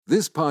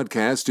This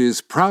podcast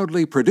is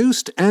proudly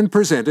produced and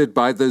presented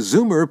by the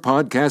Zoomer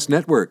Podcast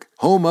Network,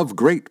 home of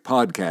great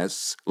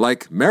podcasts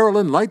like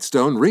Marilyn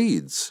Lightstone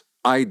Reads,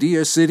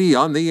 Idea City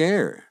on the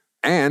Air,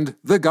 and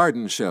The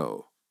Garden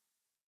Show.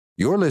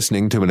 You're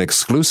listening to an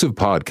exclusive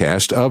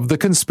podcast of The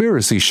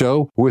Conspiracy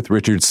Show with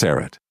Richard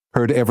Serrett.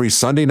 Heard every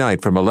Sunday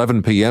night from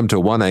 11 p.m. to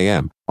 1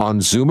 a.m. on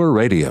Zoomer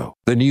Radio,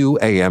 the new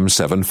AM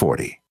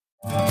 740.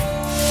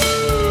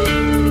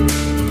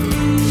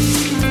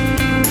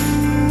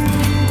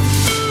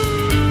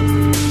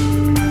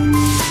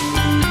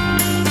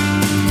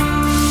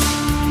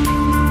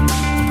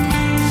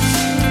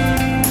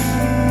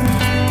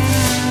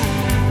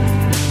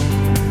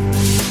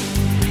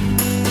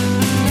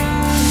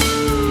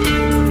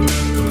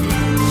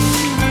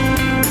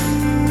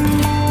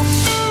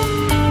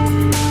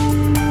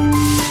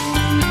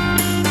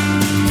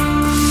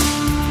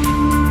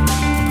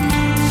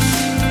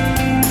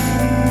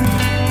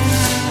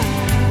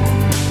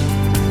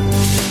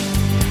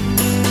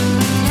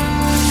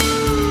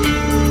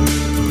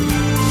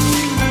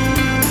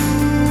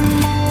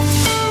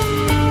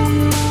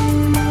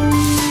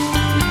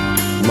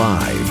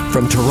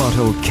 From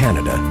Toronto,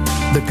 Canada,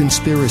 The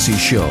Conspiracy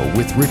Show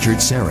with Richard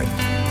Serrett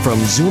from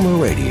Zoomer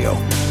Radio,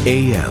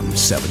 AM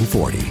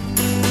 740.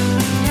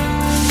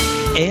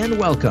 And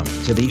welcome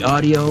to the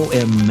Audio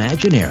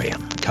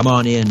Imaginarium. Come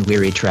on in,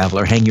 weary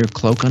traveler, hang your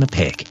cloak on a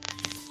peg,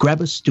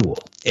 grab a stool,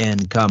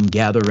 and come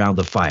gather around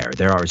the fire.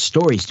 There are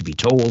stories to be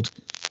told,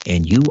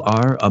 and you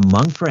are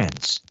among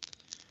friends.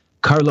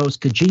 Carlos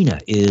Cagina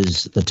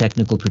is the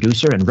technical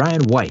producer, and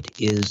Ryan White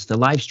is the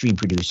live stream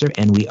producer,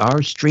 and we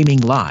are streaming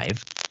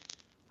live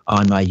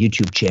on my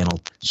YouTube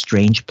channel,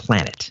 Strange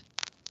Planet.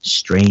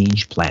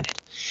 Strange Planet.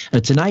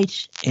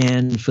 Tonight,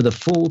 and for the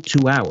full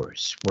 2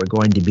 hours, we're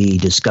going to be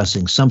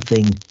discussing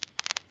something,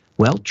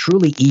 well,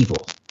 truly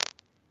evil.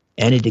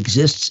 And it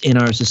exists in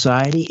our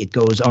society. It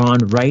goes on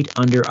right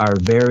under our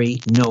very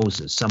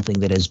noses, something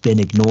that has been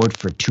ignored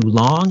for too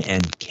long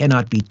and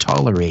cannot be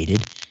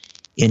tolerated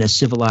in a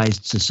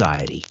civilized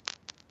society.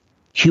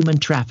 Human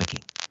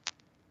trafficking.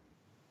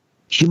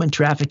 Human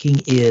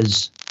trafficking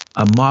is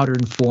a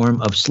modern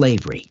form of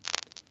slavery.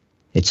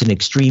 It's an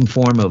extreme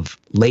form of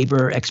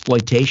labor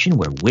exploitation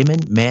where women,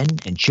 men,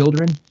 and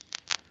children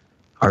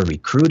are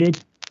recruited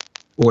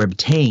or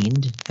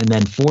obtained and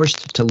then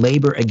forced to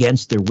labor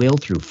against their will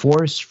through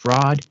force,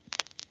 fraud,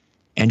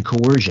 and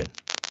coercion.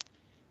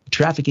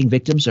 Trafficking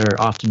victims are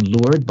often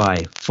lured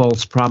by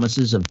false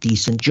promises of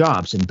decent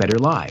jobs and better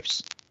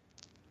lives.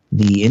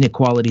 The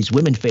inequalities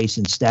women face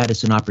in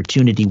status and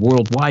opportunity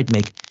worldwide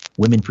make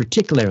women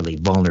particularly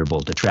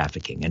vulnerable to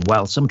trafficking. And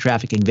while some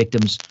trafficking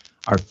victims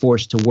are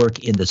forced to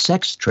work in the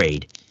sex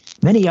trade,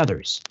 many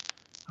others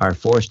are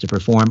forced to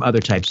perform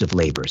other types of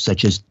labor,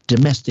 such as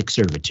domestic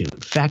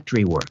servitude,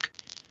 factory work,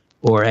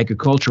 or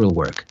agricultural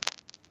work.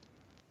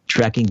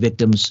 Trafficking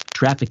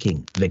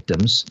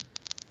victims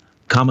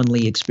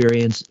commonly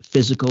experience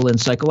physical and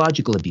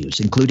psychological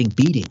abuse, including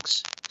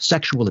beatings,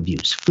 sexual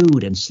abuse,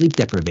 food and sleep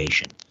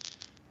deprivation,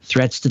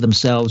 threats to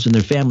themselves and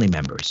their family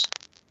members,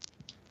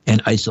 and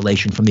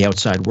isolation from the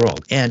outside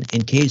world. And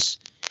in case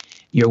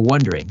you're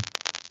wondering,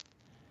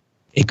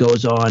 it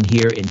goes on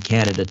here in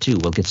Canada too.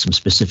 We'll get some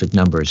specific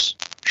numbers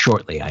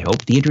shortly, I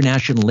hope. The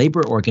International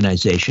Labour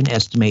Organization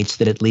estimates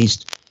that at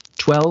least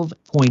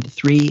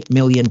 12.3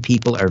 million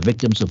people are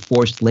victims of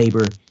forced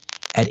labor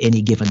at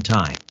any given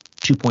time,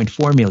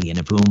 2.4 million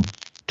of whom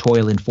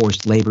toil in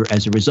forced labor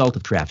as a result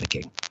of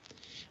trafficking.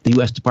 The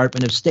U.S.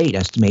 Department of State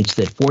estimates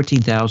that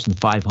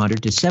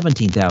 14,500 to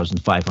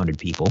 17,500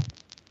 people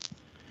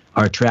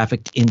are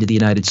trafficked into the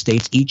United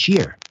States each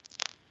year.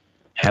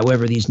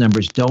 However, these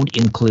numbers don't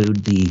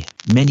include the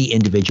many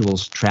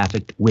individuals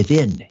trafficked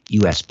within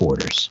U.S.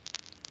 borders.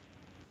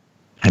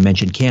 I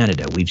mentioned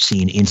Canada. We've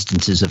seen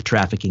instances of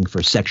trafficking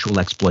for sexual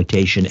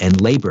exploitation and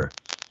labor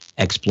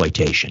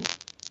exploitation.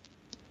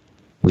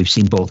 We've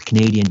seen both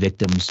Canadian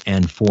victims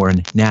and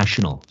foreign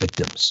national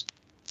victims.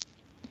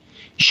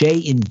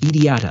 Shay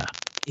Invidiata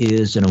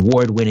is an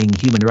award-winning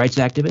human rights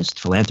activist,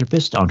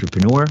 philanthropist,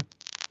 entrepreneur,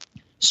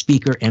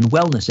 speaker, and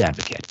wellness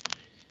advocate.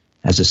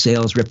 As a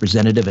sales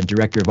representative and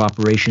director of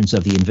operations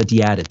of the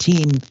Invidiata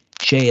team,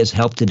 Shay has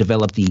helped to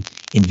develop the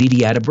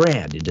Invidiata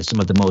brand into some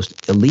of the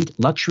most elite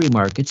luxury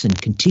markets and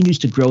continues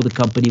to grow the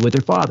company with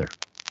her father.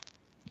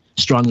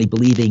 Strongly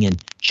believing in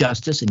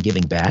justice and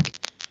giving back,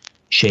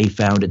 Shay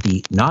founded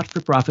the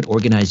not-for-profit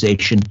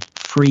organization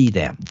Free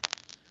Them,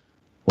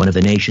 one of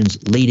the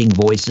nation's leading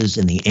voices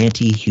in the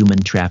anti-human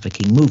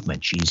trafficking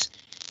movement. She's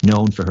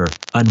known for her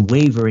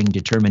unwavering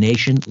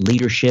determination,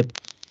 leadership,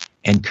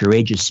 and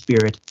courageous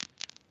spirit.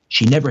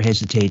 She never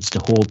hesitates to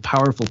hold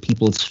powerful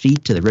people's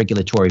feet to the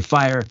regulatory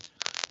fire,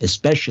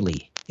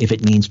 especially if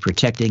it means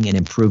protecting and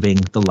improving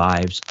the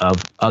lives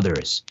of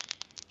others.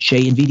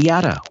 Shay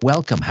Invidiata,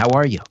 welcome. How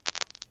are you?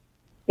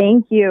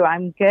 Thank you.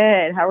 I'm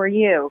good. How are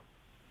you?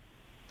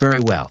 Very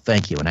well,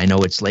 thank you. And I know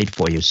it's late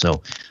for you,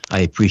 so I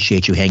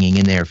appreciate you hanging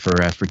in there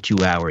for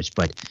 2 hours.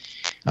 But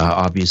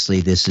obviously,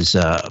 this is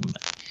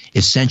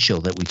essential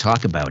that we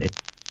talk about it.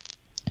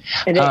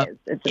 It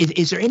is.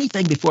 Is there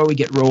anything before we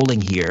get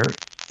rolling here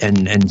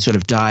and sort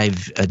of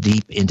dive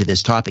deep into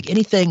this topic?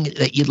 Anything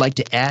that you'd like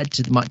to add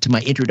to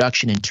my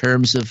introduction in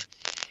terms of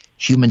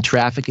human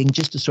trafficking,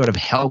 just to sort of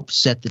help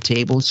set the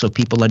table so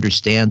people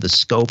understand the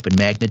scope and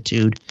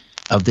magnitude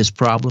of this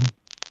problem?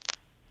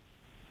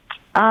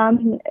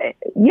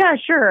 Yeah,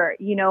 sure.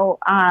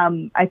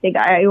 I think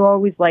I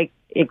always like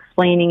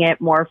explaining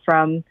it more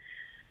from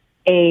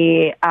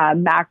a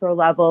macro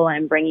level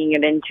and bringing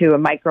it into a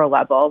micro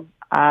level.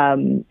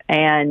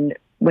 And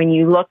when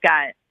you look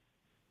at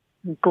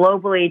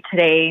globally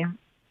today,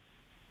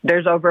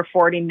 there's over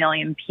 40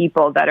 million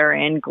people that are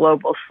in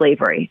global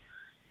slavery.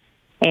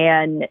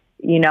 And,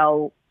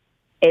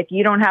 if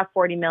you don't have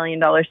 $40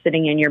 million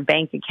sitting in your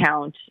bank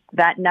account,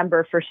 that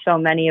number for so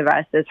many of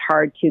us is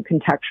hard to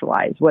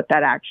contextualize what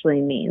that actually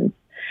means.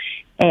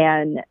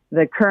 And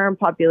the current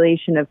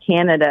population of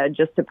Canada,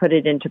 just to put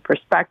it into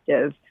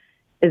perspective,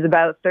 is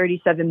about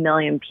 37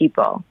 million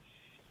people.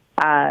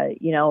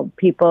 If you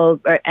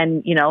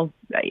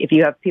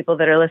have people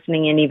that are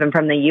listening in even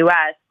from the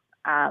U.S.,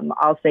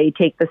 I'll say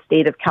take the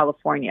state of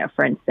California,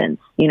 for instance,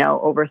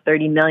 over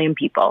 30 million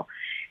people.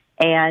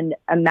 And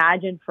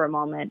imagine for a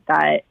moment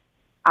that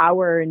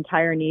our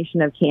entire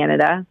nation of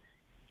Canada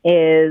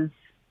is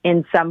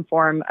in some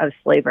form of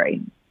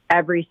slavery.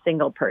 Every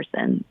single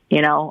person,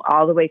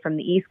 all the way from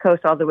the East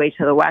Coast, all the way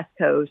to the West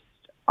Coast,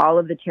 all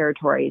of the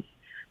territories.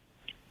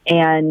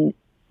 And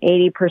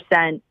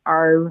 80%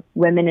 are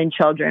women and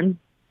children.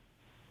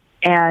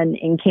 And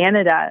in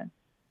Canada,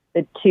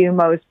 the two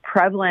most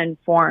prevalent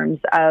forms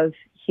of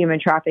human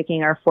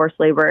trafficking are forced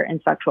labor and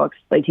sexual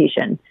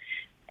exploitation.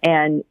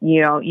 And,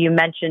 you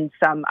mentioned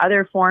some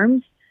other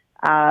forms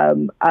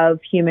of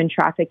human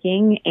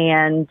trafficking.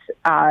 And,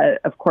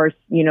 of course,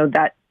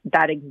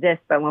 that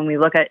exists. But when we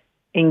look at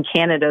in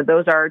Canada,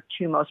 those are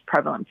two most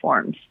prevalent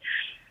forms.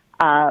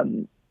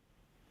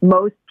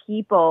 Most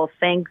people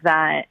think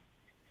that,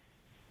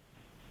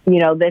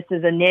 this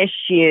is an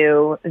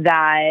issue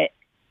that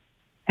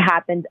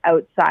happens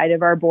outside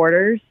of our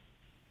borders,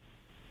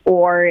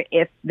 or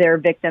if they're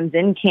victims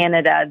in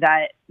Canada,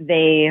 that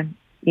they,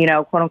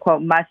 quote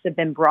unquote, must have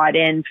been brought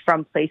in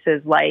from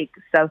places like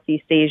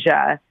Southeast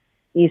Asia,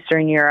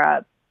 Eastern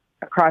Europe,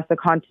 across the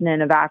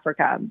continent of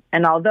Africa.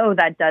 And although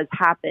that does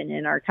happen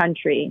in our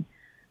country,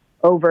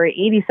 over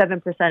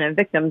 87% of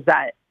victims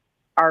that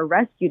are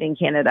rescued in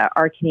Canada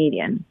are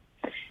Canadian.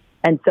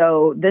 And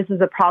so this is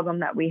a problem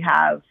that we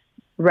have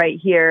right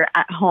here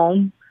at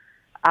home.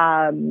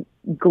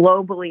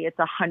 Globally, it's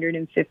a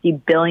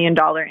 $150 billion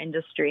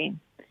industry.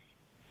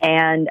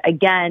 And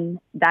again,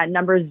 that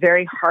number is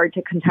very hard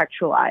to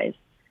contextualize.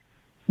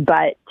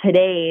 But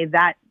today,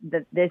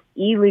 this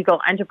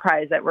illegal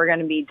enterprise that we're going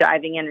to be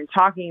diving in and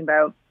talking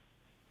about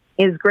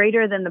is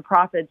greater than the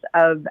profits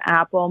of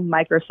Apple,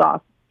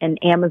 Microsoft, and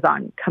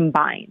Amazon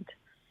combined.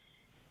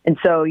 And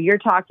so you're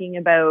talking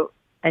about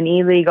an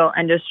illegal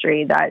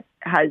industry that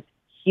has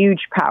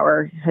huge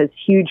power, has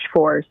huge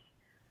force.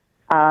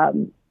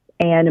 And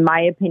in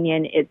my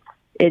opinion, it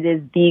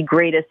is the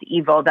greatest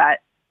evil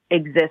that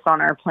exists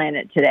on our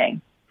planet today.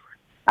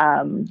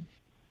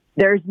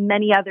 There's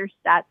many other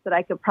stats that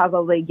I could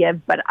probably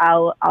give, but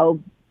I'll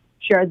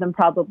share them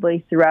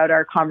probably throughout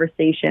our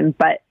conversation.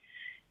 But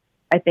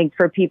I think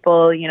for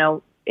people,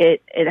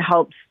 it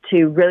helps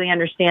to really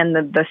understand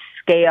the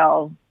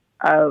scale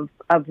of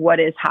what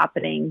is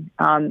happening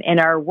in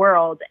our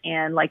world.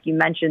 And like you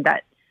mentioned,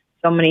 that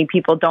so many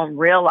people don't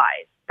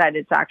realize that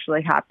it's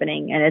actually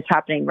happening, and it's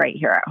happening right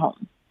here at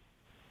home.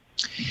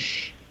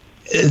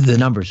 The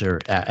numbers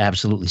are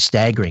absolutely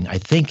staggering. I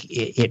think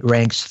it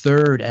ranks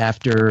third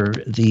after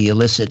the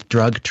illicit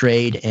drug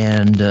trade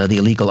and the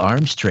illegal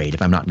arms trade,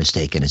 if I'm not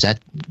mistaken. Is that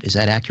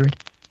accurate?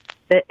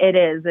 It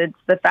is. It's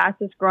the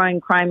fastest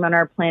growing crime on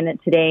our planet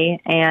today.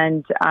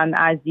 And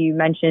as you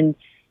mentioned,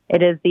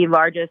 it is the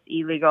largest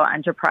illegal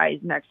enterprise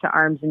next to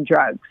arms and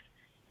drugs.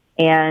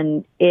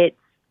 And it's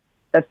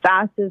the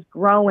fastest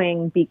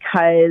growing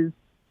because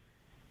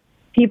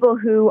people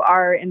who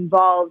are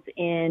involved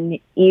in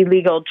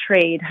illegal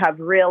trade have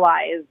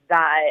realized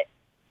that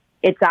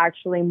it's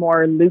actually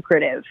more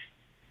lucrative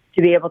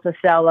to be able to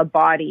sell a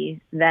body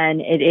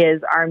than it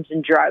is arms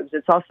and drugs.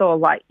 It's also a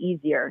lot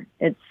easier.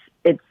 It's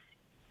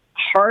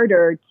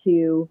harder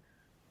to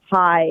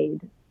hide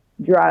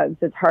drugs.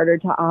 It's harder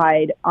to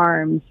hide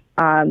arms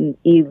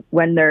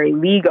when they're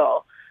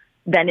illegal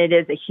than it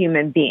is a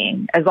human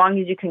being. As long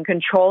as you can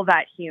control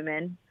that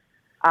human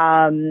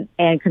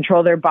and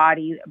control their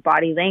body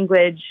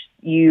language,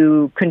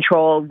 you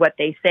control what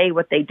they say,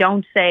 what they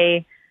don't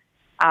say.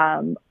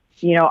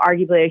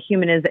 Arguably a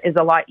human is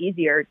a lot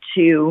easier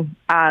to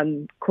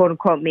quote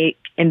unquote make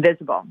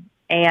invisible.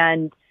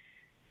 And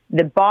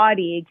the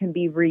body can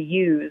be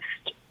reused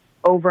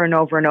over and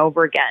over and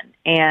over again.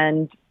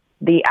 And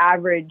the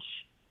average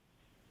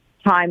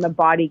time a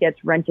body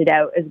gets rented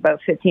out is about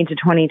 15 to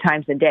 20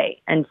 times a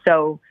day. And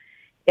so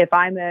if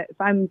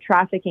I'm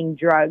trafficking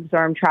drugs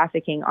or I'm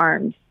trafficking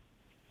arms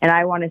and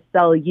I want to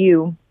sell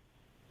you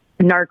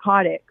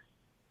narcotics,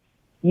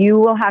 you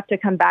will have to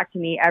come back to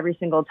me every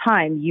single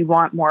time you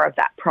want more of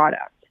that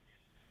product.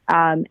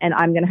 And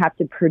I'm going to have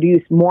to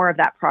produce more of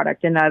that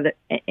product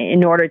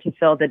in order to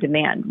fill the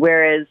demand.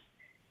 Whereas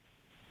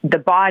the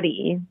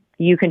body,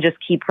 you can just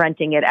keep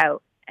renting it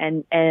out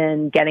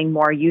and getting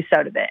more use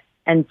out of it.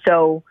 And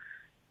so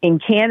in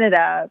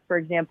Canada, for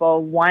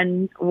example,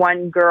 one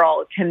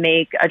girl can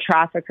make a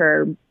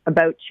trafficker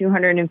about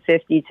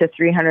 $250,000 to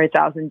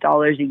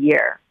 $300,000 a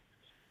year.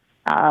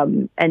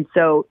 And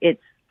so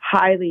it's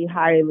highly,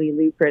 highly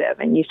lucrative.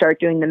 And you start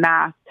doing the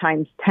math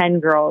times 10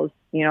 girls,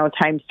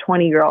 times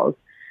 20 girls,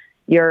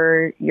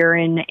 you're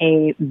in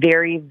a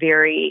very,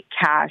 very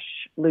cash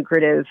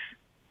lucrative,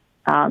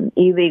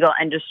 illegal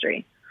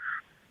industry.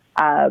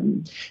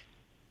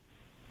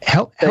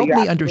 Help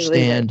me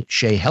understand,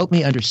 Shay. Help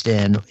me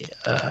understand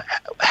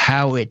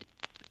how it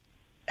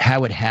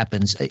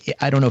happens.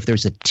 I don't know if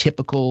there's a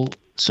typical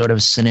sort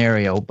of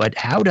scenario, but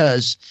how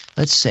does,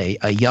 let's say,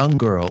 a young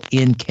girl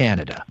in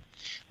Canada,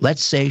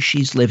 let's say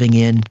she's living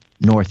in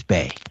North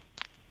Bay,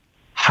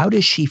 how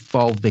does she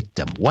fall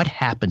victim? What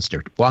happens to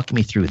her? Walk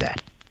me through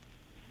that.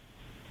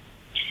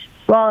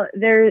 Well,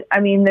 there's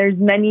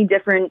many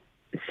different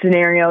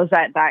scenarios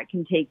that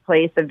can take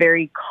place. A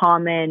very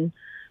common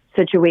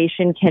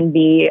situation can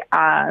be,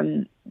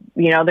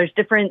 there's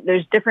different,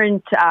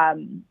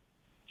 I'm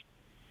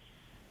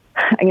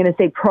going to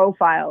say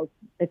profiles,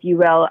 if you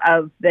will,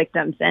 of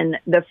victims. And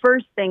the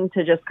first thing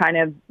to just kind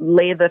of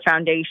lay the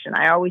foundation,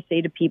 I always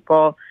say to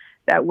people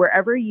that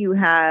wherever you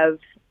have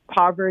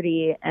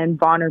poverty and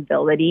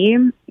vulnerability,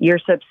 you're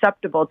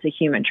susceptible to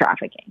human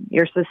trafficking.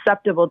 You're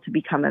susceptible to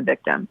become a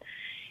victim.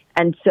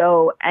 And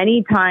so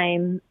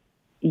anytime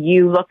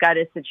you look at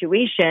a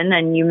situation,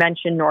 and you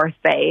mentioned North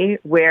Bay,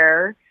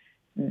 where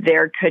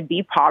there could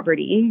be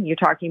poverty, you're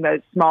talking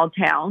about small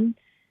town,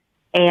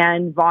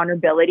 and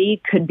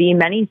vulnerability could be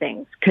many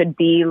things. Could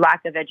be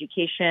lack of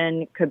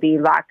education, could be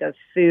lack of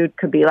food,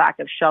 could be lack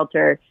of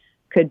shelter,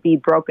 could be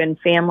broken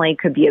family,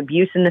 could be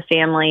abuse in the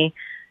family.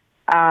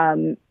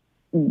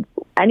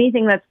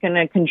 Anything that's going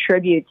to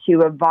contribute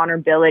to a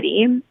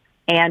vulnerability.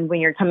 And when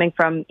you're coming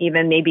from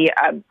even maybe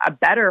a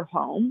better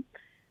home,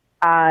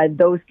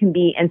 those can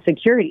be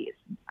insecurities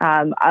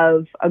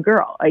of a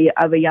girl,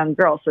 of a young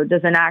girl. So it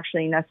doesn't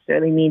actually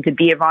necessarily need to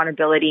be a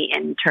vulnerability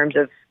in terms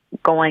of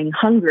going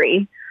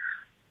hungry.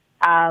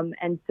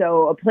 And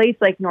so a place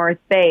like North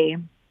Bay,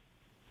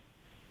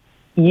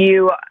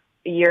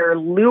 you're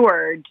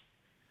lured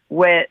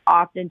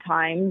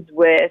oftentimes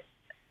with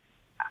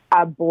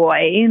a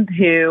boy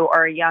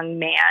or a young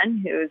man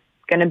who's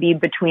going to be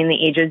between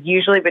the ages,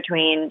 usually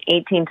between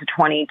 18 to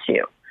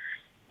 22.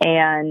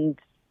 And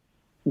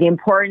the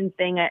important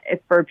thing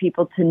for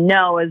people to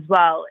know as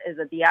well is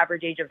that the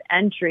average age of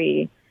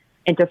entry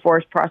into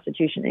forced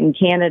prostitution in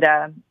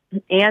Canada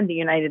and the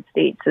United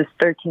States is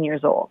 13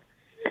 years old.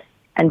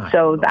 And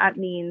so that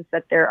means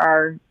that there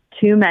are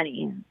too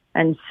many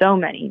and so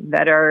many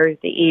that are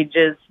the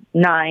ages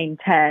 9,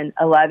 10,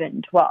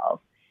 11, 12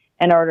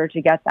 in order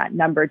to get that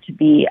number to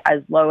be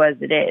as low as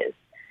it is,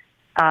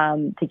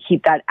 to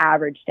keep that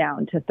average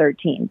down to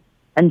 13.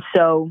 And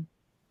so,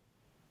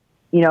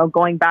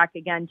 going back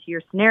again to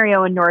your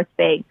scenario in North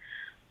Bay,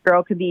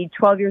 girl could be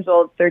 12 years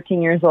old,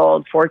 13 years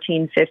old,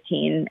 14,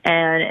 15,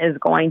 and is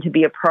going to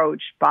be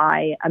approached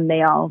by a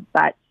male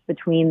that's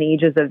between the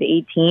ages of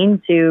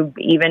 18 to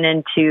even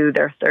into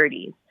their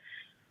 30s.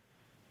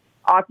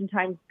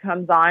 Oftentimes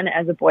comes on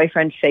as a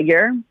boyfriend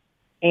figure,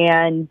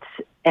 and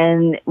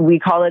we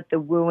call it the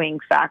wooing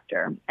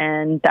factor.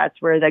 And that's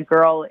where the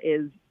girl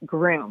is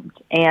groomed.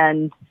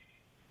 And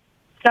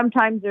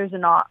sometimes there's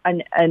an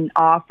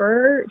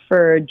offer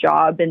for a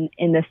job in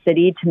the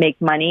city to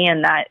make money,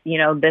 and that,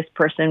 this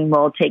person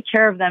will take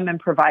care of them and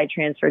provide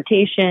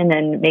transportation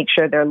and make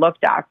sure they're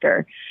looked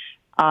after.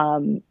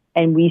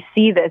 And we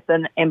see this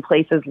in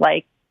places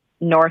like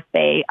North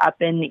Bay,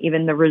 up in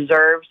even the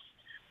reserves.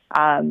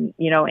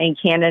 In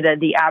Canada,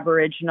 the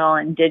Aboriginal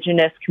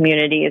Indigenous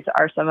communities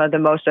are some of the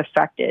most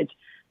affected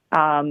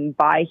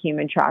by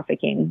human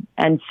trafficking.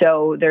 And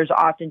so there's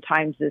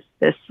oftentimes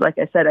this, like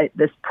I said,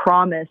 this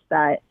promise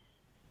that,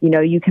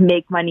 you can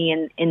make money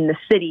in the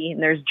city,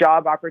 and there's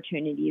job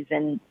opportunities,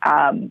 and,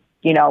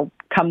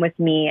 come with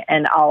me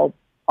and I'll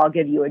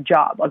give you a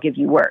job. I'll give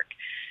you work.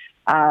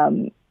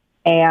 And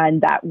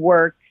that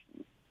work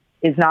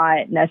is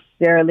not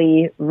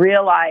necessarily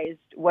realized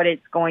what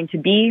it's going to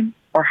be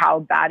or how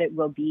bad it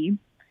will be,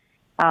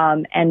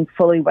 and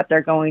fully what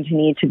they're going to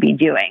need to be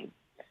doing.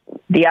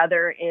 The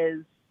other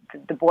is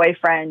the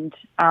boyfriend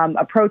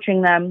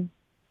approaching them.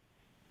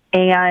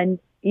 And,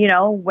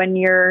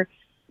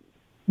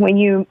 when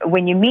you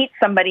meet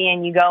somebody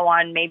and you go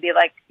on maybe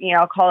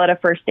call it a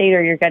first date,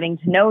 or you're getting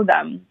to know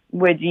them,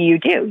 what do?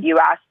 You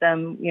ask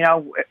them,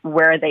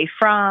 where are they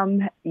from?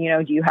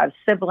 Do you have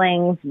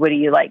siblings? What do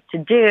you like to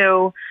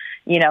do?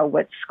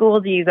 What school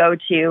do you go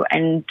to?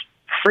 And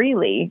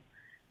freely,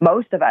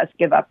 most of us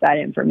give up that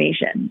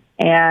information.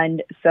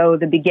 And so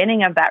the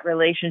beginning of that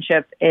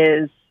relationship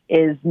is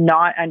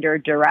not under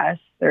duress.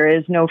 There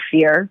is no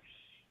fear.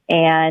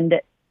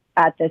 And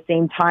at the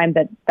same time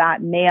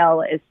that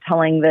male is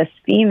telling this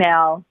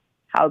female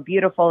how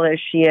beautiful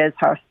she is,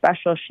 how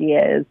special she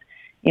is,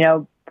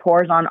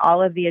 pours on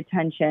all of the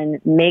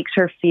attention, makes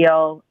her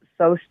feel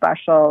so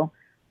special,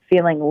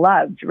 feeling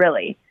loved,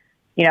 really,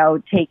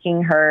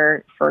 taking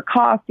her for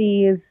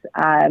coffees,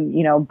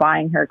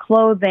 buying her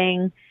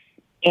clothing.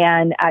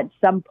 And at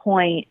some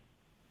point,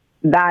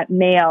 that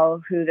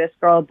male, who this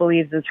girl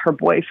believes is her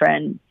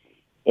boyfriend,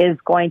 is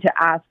going to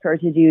ask her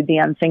to do the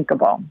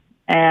unthinkable.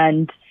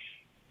 And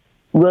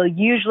will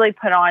usually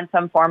put on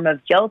some form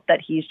of guilt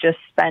that he's just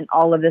spent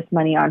all of this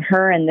money on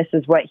her, and this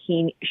is what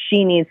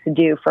she needs to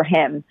do for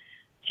him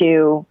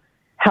to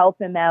help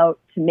him out,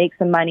 to make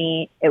some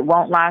money. It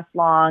won't last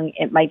long.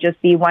 It might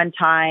just be one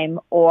time,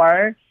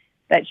 or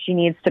that she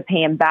needs to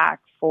pay him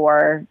back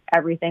for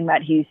everything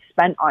that he's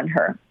spent on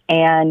her.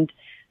 And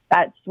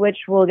that switch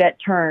will get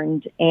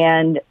turned,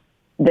 and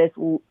this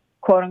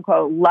quote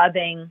unquote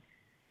loving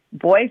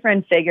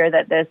boyfriend figure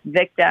that this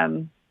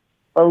victim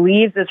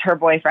believes is her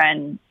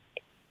boyfriend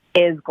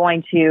is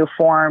going to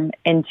form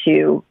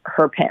into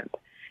her pimp,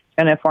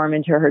 going to form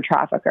into her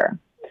trafficker.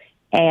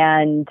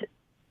 And,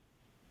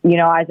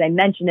 as I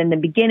mentioned in the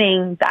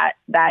beginning,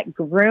 that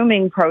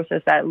grooming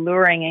process, that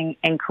luring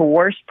and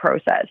coerce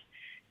process,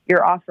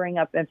 you're offering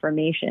up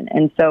information.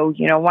 And so,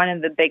 one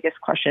of the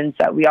biggest questions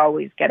that we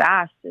always get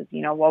asked is,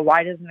 well,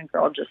 why doesn't a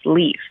girl just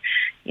leave?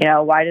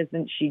 Why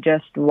doesn't she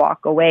just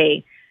walk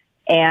away?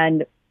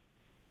 And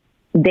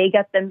they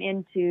get them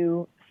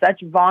into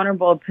such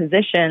vulnerable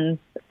positions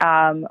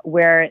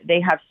where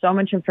they have so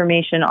much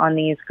information on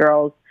these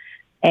girls.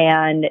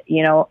 And,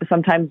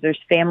 sometimes there's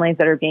families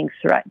that are being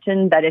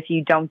threatened that if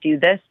you don't do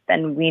this,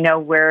 then we know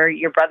where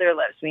your brother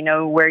lives. We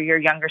know where your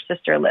younger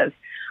sister lives.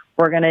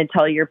 We're going to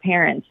tell your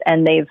parents.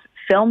 And they've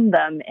filmed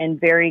them in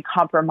very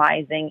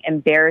compromising,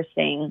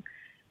 embarrassing,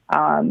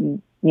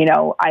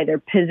 either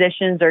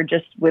positions or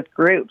just with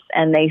groups.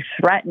 And they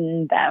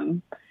threaten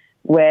them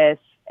with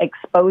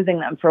exposing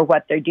them for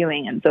what they're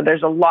doing. And so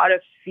there's a lot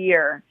of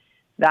fear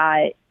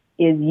that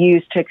is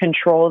used to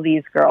control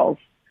these girls.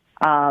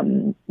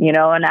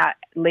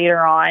 Later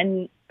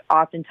on,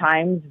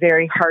 oftentimes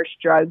very harsh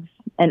drugs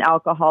and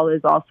alcohol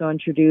is also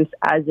introduced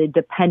as a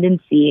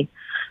dependency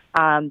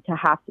to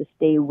have to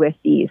stay with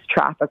these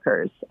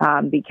traffickers,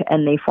 and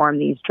they form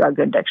these drug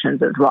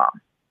addictions as well.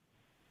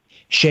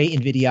 Shay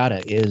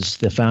Invidiata is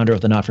the founder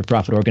of the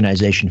not-for-profit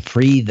organization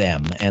Free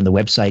Them, and the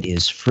website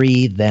is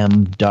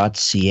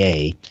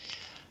freethem.ca.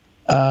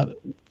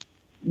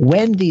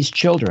 When these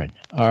children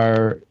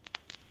are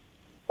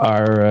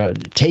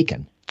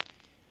taken,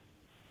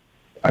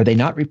 are they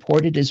not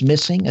reported as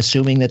missing,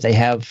 assuming that they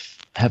have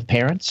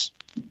parents?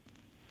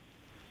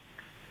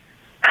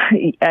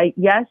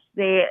 Yes,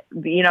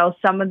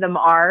 some of them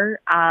are.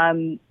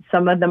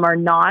 Some of them are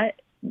not.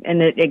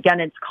 And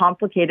it's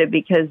complicated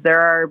because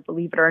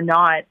believe it or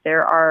not,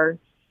 there are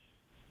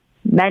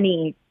too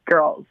many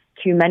girls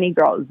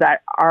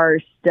that are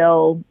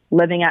still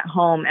living at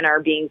home and are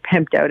being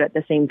pimped out at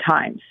the same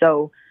time.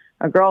 So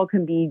a girl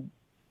can be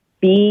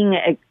being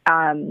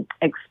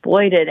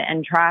exploited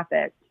and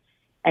trafficked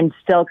and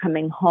still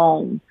coming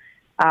home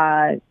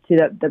to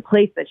the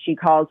place that she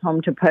calls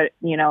home to put,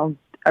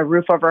 a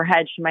roof over her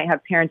head. She might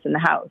have parents in the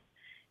house.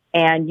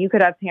 And you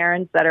could have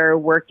parents that are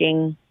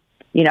working,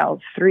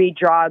 3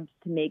 jobs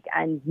to make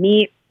ends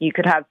meet. You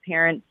could have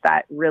parents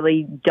that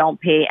really don't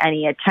pay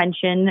any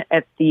attention.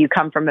 If you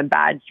come from a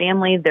bad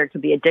family, there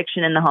could be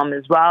addiction in the home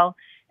as well.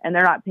 And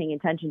they're not paying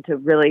attention to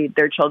really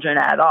their children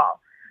at all.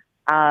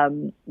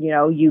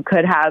 You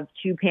could have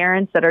 2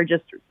 parents that are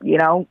just,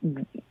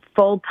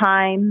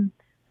 full-time,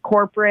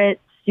 corporate,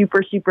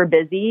 super, super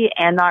busy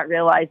and not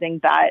realizing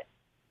that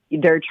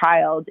their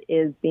child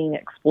is being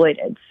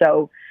exploited.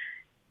 So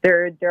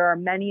there are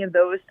many of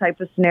those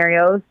type of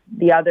scenarios.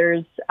 The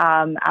others,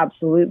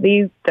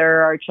 absolutely.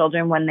 There are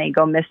children when they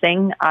go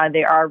missing.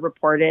 They are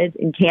reported.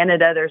 In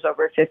Canada, there's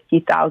over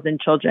 50,000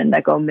 children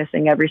that go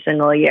missing every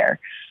single year.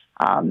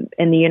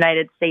 In the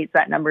United States,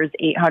 that number is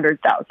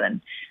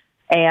 800,000.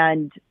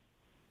 And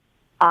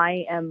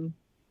I am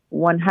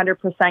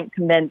 100%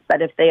 convinced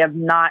that if they have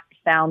not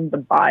found the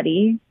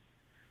body,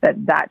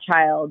 that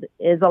child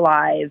is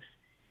alive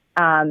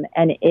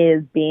and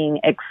is being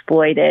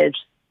exploited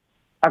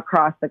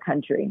across the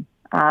country.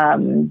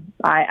 I'm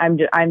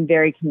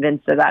very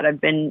convinced of that.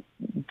 I've been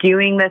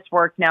doing this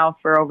work now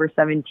for over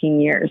 17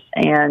 years,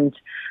 and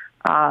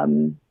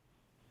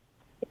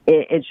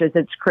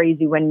it's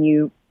crazy when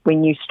you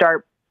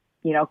start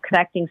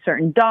connecting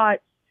certain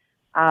dots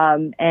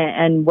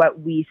and what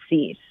we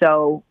see.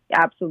 So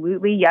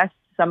absolutely, yes,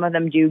 some of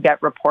them do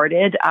get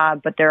reported,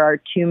 but there are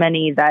too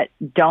many that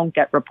don't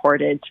get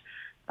reported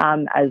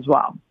as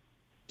well.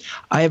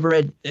 I have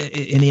read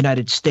in the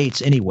United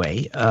States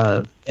anyway,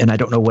 and I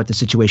don't know what the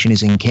situation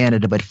is in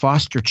Canada, but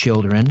foster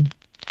children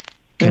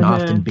can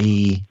often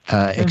be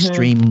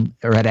extreme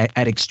or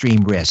at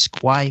extreme risk.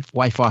 Why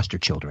foster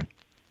children?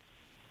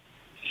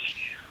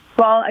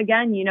 Well,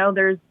 again,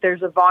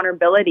 there's a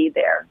vulnerability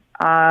there.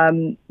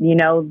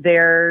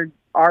 They're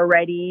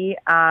already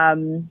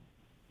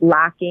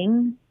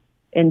lacking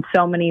in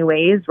so many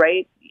ways,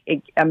 right?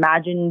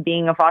 Imagine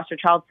being a foster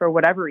child for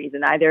whatever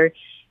reason. Either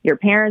your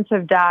parents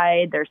have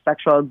died, there's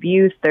sexual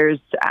abuse, there's,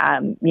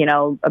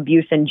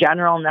 abuse in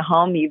general in the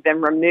home. You've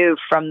been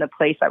removed from the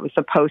place that was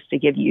supposed to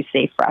give you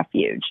safe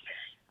refuge.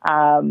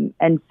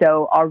 And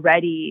so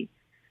already,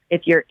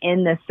 if you're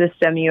in the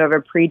system, you have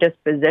a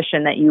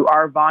predisposition that you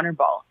are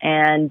vulnerable.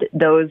 And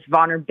those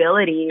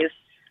vulnerabilities,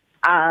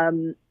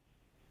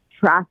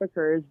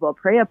 traffickers will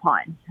prey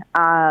upon.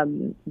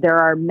 There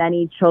are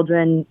many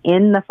children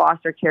in the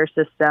foster care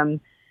system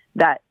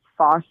that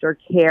foster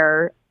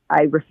care,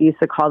 I refuse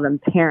to call them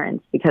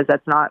parents because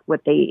that's not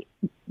what they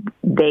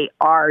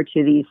are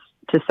to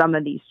some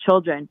of these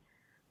children,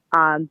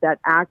 that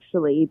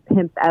actually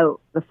pimp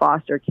out the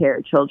foster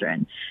care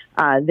children.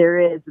 There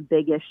is a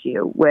big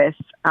issue with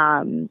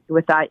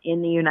that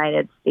in the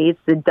United States.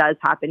 It does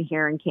happen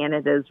here in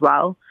Canada as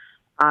well.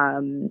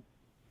 And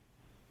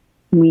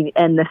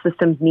the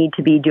systems need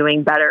to be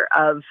doing better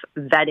of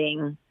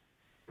vetting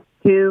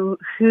who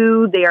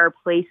they are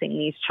placing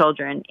these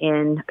children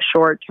in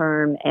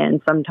short-term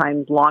and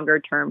sometimes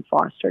longer-term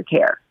foster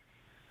care.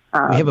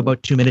 We have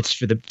about 2 minutes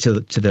to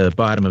the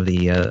bottom of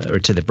the or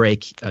to the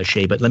break,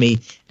 Shay. But let me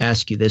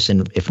ask you this,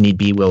 and if need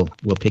be, we'll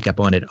pick up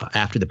on it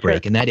after the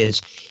break. Sure. And that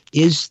is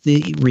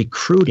the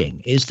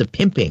recruiting, is the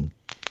pimping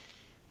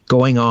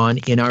going on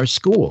in our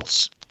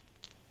schools?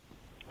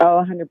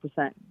 Oh,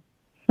 100%,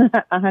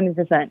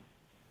 100%.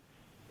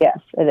 Yes,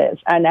 it is,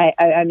 and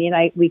I mean,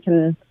 we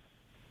can.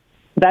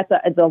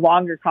 It's a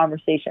longer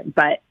conversation,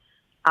 but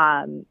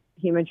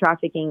human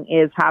trafficking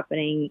is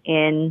happening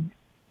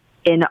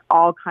in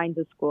all kinds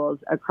of schools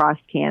across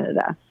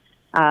Canada.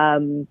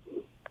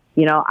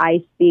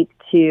 I speak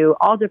to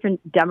all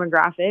different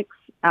demographics.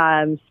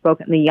 The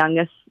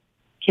youngest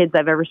kids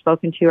I've ever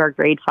spoken to are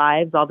grade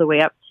 5s, all the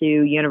way up to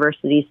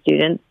university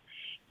students.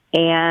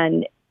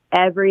 And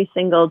every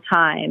single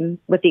time,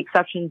 with the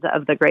exceptions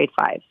of the grade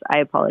 5s, I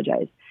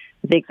apologize,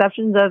 with the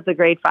exceptions of the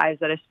grade 5s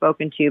that I've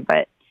spoken to,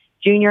 but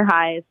junior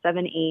highs,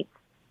 7, 8,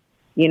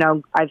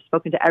 I've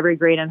spoken to every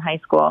grade in high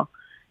school.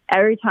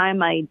 Every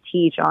time I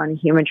teach on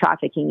human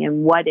trafficking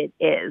and what it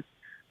is,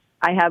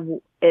 I have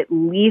at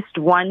least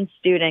one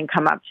student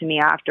come up to me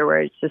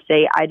afterwards to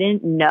say, I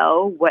didn't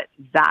know what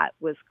that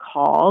was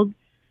called,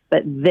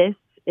 but this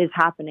is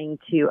happening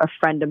to a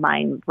friend of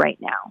mine right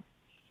now.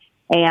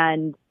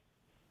 And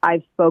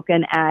I've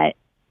spoken at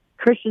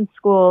Christian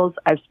schools.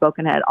 I've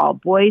spoken at all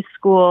boys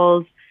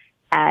schools,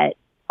 at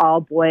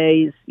all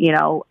boys,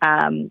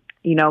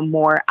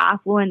 more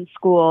affluent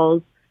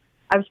schools.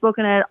 I've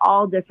spoken at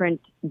all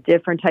different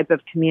type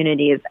of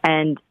communities,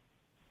 and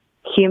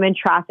human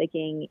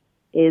trafficking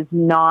is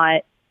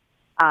not,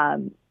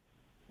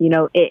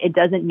 it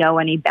doesn't know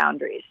any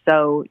boundaries.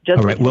 So just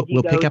all right,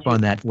 we'll pick up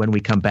on that when we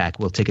come back.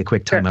 We'll take a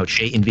quick time out.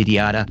 Shay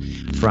Invidiata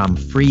from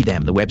Free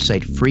Them, the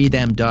website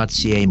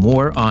freethem.ca.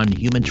 More on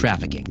human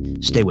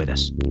trafficking. Stay with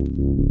us.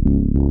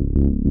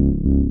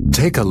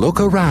 Take a look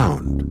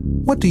around.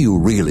 What do you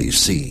really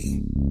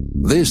see?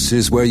 This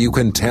is where you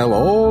can tell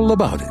all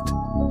about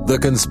it. The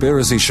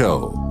Conspiracy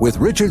Show with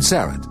Richard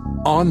Sarrett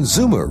on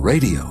Zoomer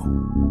Radio.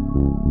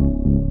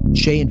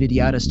 Shay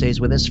Invidiata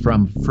stays with us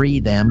from Free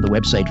Them, the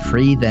website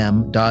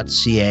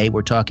freethem.ca.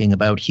 We're talking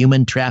about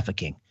human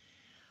trafficking,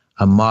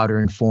 a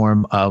modern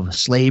form of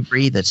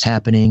slavery that's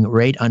happening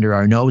right under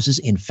our noses.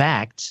 In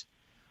fact,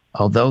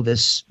 although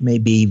this may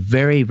be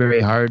very,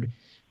 very hard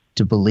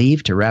to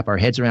believe, to wrap our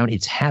heads around,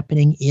 it's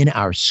happening in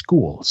our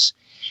schools.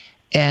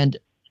 And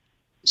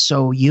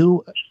so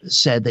you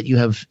said that you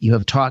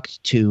have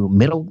talked to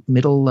middle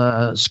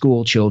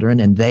school children,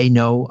 and they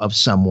know of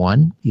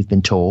someone, you've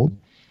been told,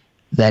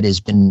 that has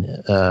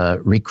been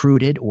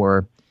recruited,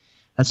 or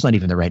that's not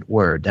even the right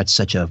word. That's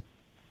such a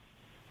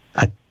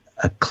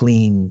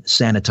clean,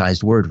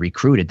 sanitized word,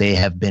 recruited. They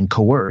have been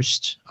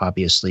coerced,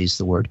 obviously is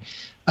the word,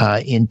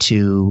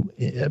 into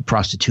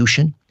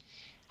prostitution.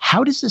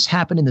 How does this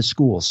happen in the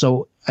school?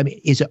 So, I mean,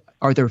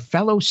 are there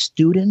fellow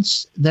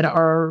students that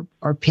are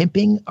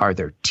pimping? Are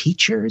there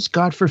teachers,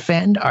 God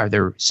forfend? Are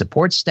there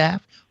support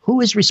staff? Who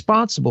is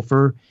responsible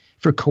for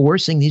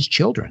coercing these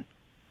children?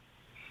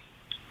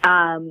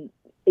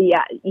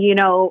 Yeah,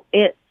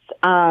 it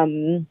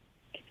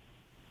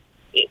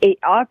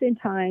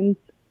oftentimes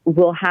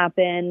will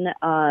happen.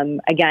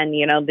 Again,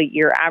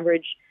 your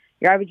average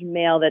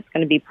male that's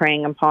going to be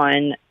preying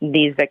upon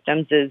these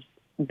victims is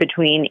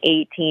between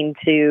 18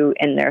 to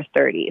in their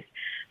 30s.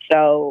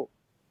 So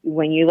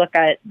when you look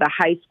at the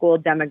high school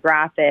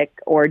demographic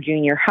or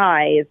junior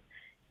highs,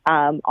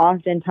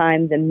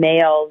 oftentimes the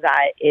male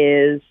that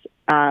is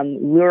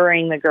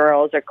luring the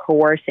girls or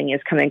coercing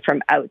is coming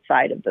from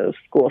outside of those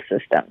school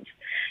systems.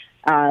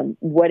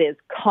 What is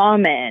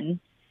common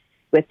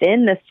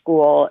within the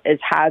school is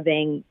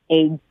having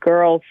a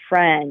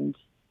girlfriend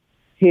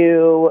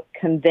who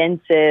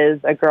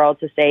convinces a girl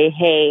to say,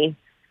 hey,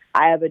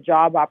 I have a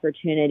job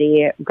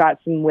opportunity, got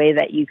some way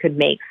that you could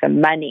make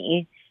some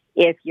money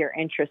if you're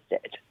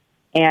interested.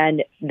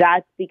 And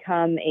that's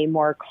become a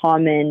more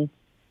common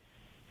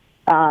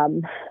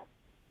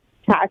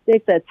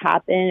tactic that's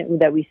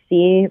happened, that we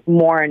see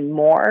more and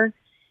more.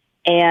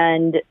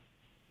 And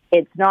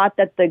it's not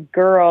that the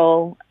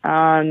girl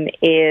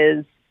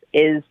is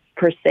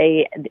per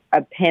se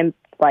a pimp,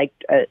 like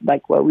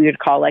what we would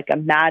call like a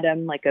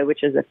madam,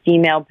 which is a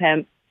female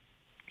pimp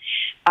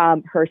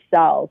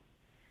herself.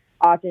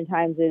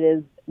 Oftentimes it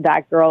is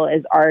that girl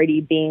is already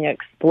being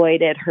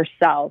exploited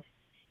herself,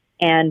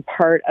 and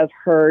part of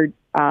her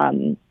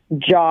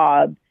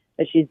job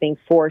that she's being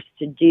forced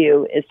to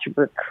do is to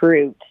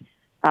recruit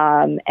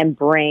and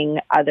bring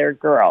other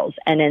girls.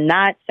 And in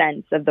that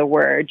sense of the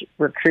word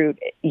recruit,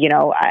 you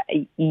chose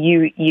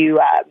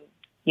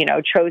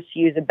to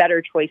use a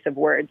better choice of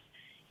words.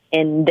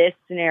 In this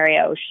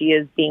scenario, she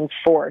is being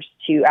forced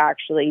to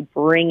actually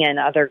bring in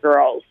other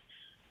girls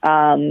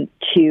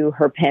to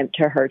her pimp,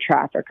 to her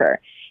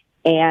trafficker.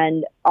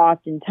 And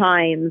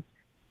oftentimes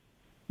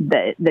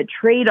the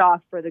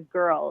trade-off for the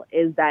girl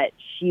is that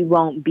she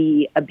won't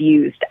be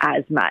abused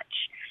as much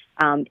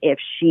if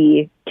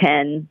she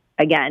can,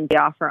 again, pay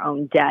off her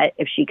own debt,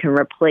 if she can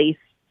replace,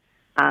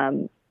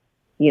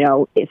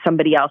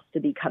 somebody else to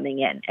be coming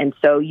in. And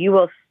so you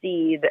will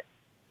see that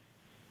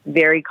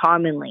very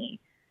commonly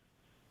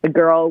the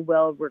girl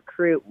will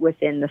recruit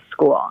within the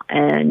school.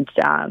 And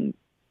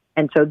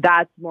so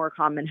that's more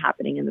common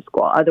happening in the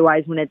school.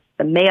 Otherwise, when it's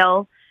the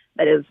male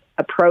that is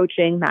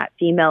approaching that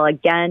female,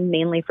 again,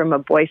 mainly from a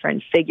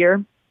boyfriend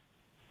figure,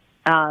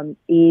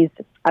 he's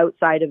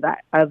outside of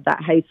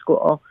that high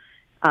school,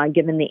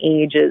 given the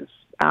ages,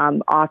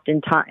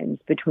 oftentimes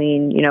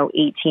between,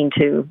 18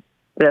 to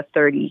the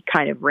 30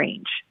 kind of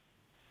range.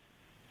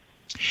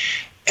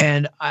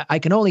 And I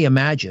can only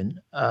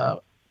imagine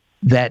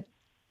that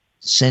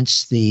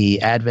since the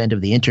advent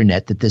of the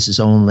internet, that this has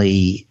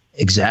only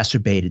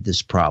exacerbated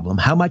this problem.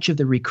 How much of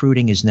the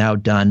recruiting is now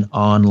done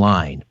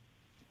online?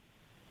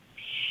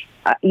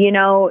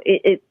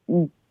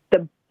 The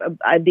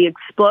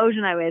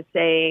explosion, I would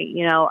say,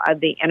 of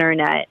the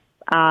internet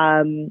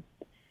has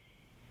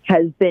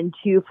been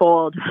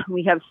twofold.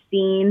 We have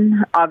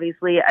seen,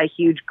 obviously, a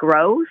huge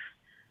growth,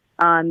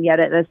 yet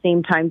at the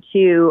same time,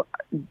 too,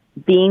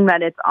 being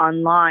that it's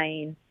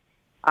online,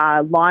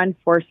 law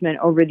enforcement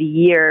over the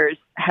years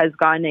has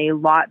gotten a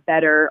lot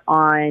better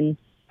on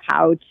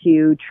how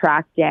to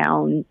track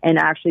down and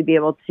actually be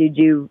able to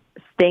do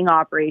sting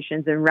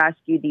operations and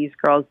rescue these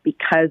girls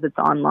because it's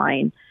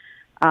online.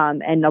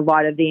 And a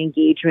lot of the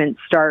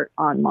engagements start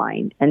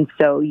online. And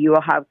so you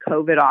will have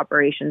COVID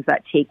operations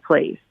that take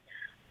place.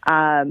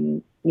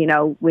 When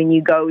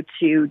you go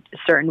to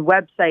certain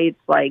websites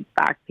like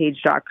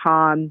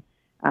Backpage.com,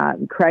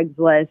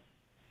 Craigslist,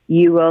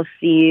 you will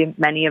see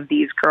many of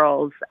these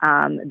girls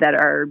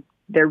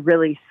they're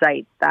really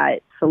sites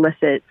that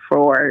solicit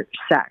for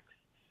sex.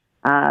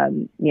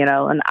 And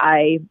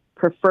I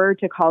prefer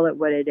to call it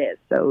what it is.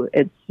 So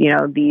it's,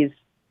 these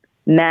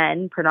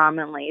men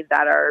predominantly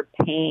that are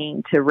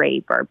paying to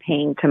rape or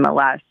paying to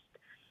molest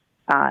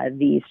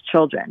these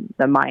children,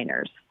 the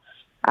minors.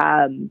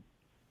 In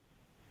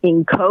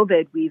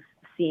COVID, we've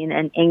seen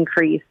an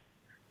increase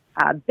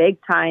big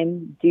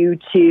time due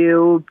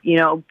to,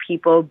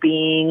 people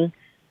being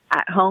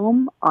at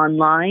home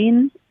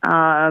online.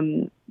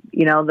 The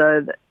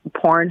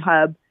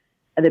Pornhub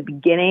at the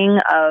beginning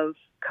of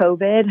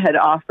COVID had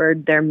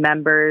offered their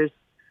members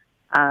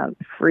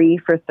free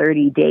for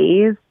 30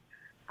 days.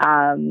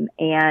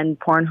 And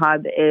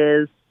Pornhub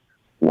is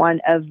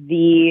one of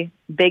the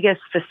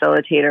biggest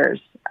facilitators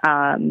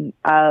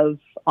of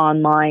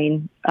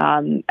online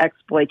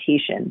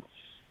exploitation.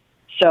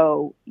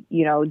 So,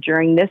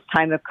 during this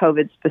time of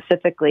COVID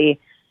specifically,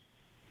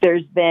 there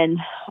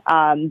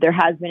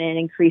has been an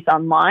increase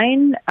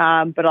online,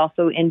 but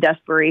also in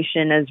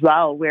desperation as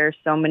well, where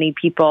so many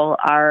people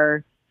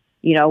are,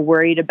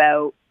 worried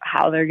about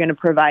how they're going to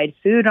provide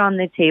food on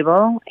the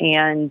table.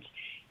 And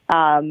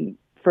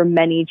for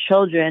many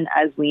children,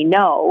 as we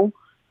know,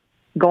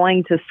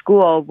 going to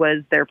school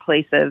was their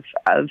place of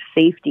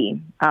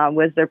safety,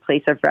 was their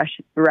place of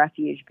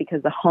refuge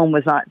because the home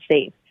was not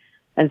safe.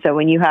 And so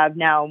when you have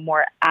now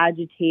more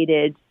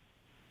agitated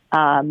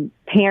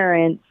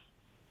parents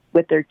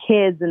with their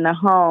kids in the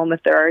home,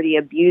 if they're already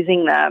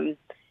abusing them,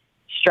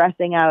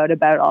 stressing out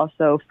about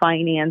also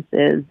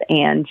finances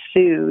and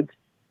food,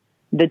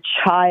 the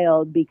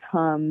child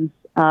becomes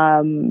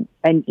an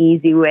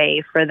easy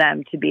way for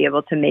them to be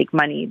able to make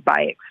money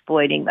by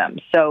exploiting them.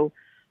 So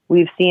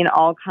we've seen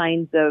all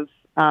kinds of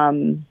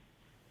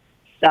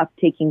stuff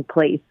taking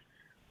place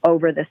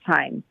over this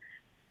time.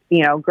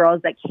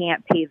 Girls that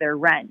can't pay their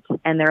rent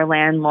and their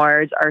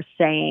landlords are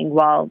saying,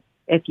 well,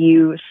 if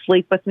you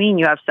sleep with me and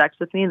you have sex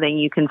with me, then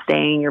you can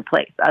stay in your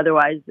place.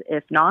 Otherwise,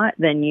 if not,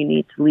 then you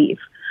need to leave.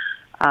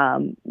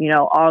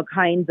 All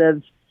kinds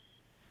of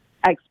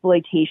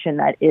exploitation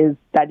that is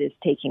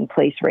taking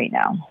place right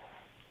now.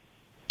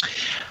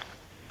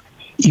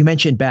 You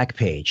mentioned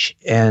Backpage,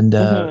 and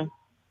that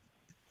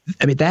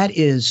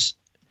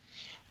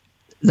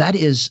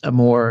is a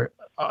more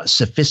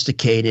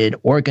sophisticated,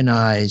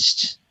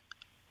 organized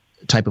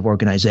type of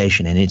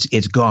organization, and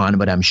it's gone.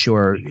 But I'm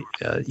sure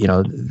the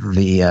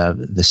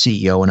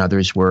CEO and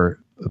others were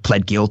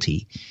pled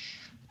guilty.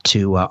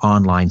 to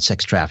online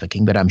sex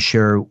trafficking, but I'm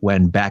sure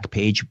when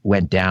Backpage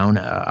went down,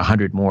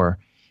 100 more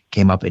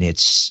came up in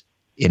its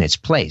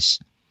place.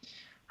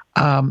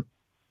 I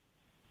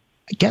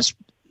guess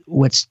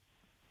what's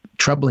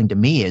troubling to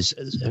me is,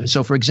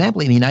 so for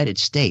example, in the United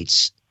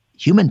States,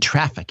 human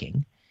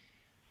trafficking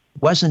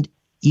wasn't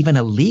even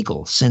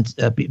illegal since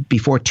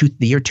before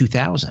the year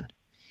 2000.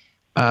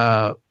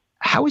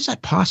 How is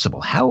that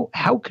possible?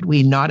 How could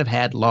we not have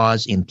had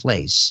laws in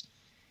place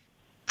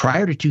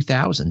prior to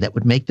 2000 that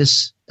would make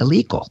this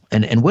illegal?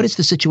 And what is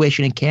the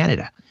situation in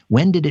Canada?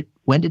 When did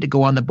it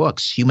go on the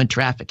books, human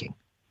trafficking?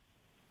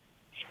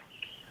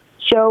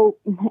 So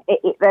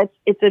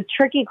it's a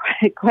tricky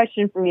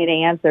question for me to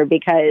answer,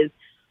 because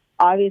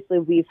obviously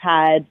we've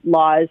had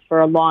laws for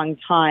a long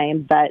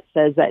time that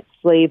says that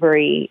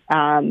slavery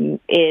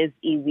is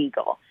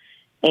illegal.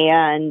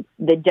 And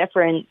the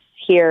difference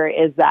here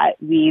is that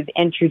we've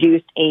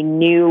introduced a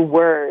new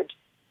word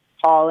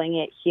calling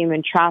it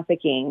human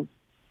trafficking.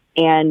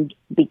 And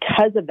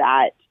because of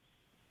that,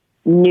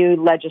 new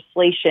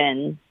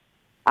legislation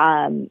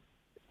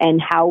and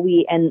how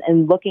we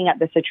and looking at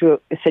the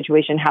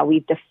situation, how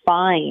we've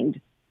defined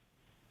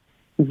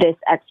this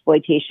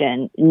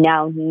exploitation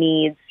now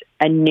needs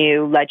a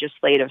new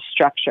legislative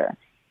structure.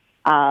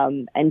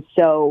 And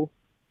so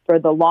for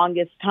the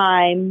longest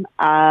time,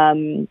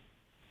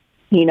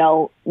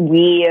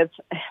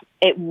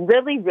 it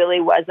really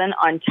wasn't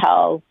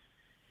until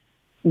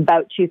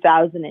about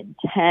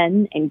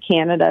 2010 in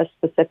Canada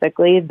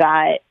specifically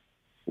that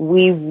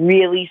we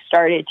really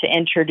started to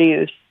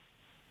introduce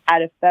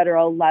at a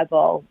federal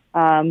level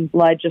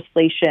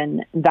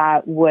legislation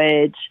that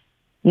would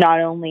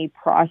not only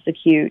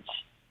prosecute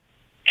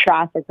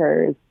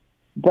traffickers,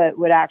 but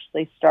would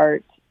actually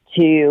start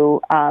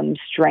to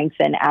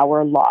strengthen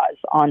our laws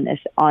on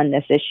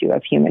this issue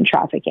of human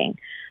trafficking.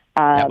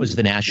 That was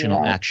the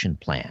National Action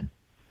Plan.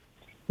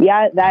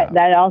 Yeah,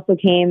 that also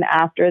came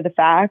after the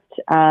fact.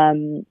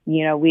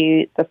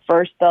 The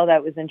first bill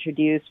that was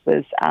introduced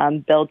was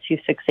Bill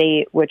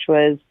 268, which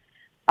was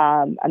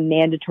a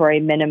mandatory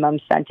minimum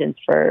sentence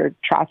for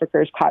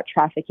traffickers caught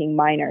trafficking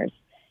minors.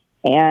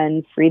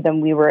 And Freedom,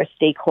 we were a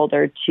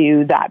stakeholder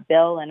to that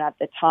bill. And at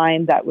the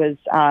time, that was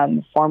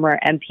former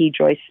MP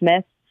Joy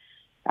Smith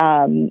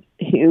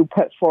who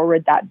put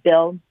forward that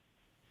bill.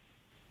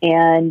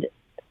 And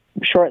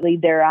shortly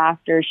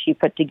thereafter, she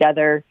put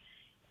together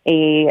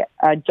a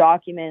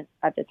document.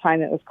 At the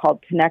time, it was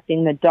called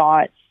Connecting the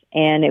Dots,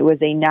 and it was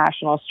a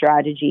national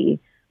strategy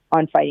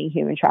on fighting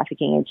human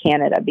trafficking in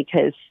Canada,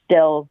 because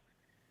still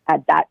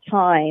at that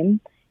time,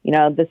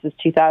 this is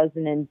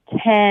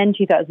 2010,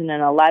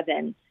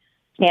 2011,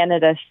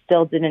 Canada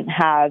still didn't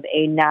have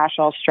a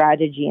national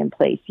strategy in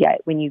place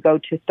yet. When you go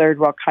to third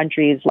world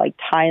countries like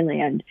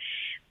Thailand,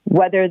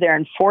 whether they're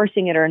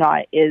enforcing it or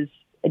not is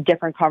a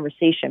different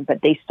conversation,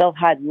 but they still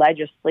had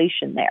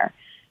legislation there.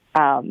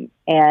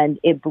 And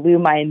it blew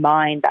my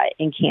mind that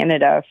in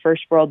Canada, a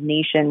first world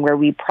nation where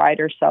we pride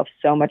ourselves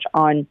so much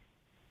on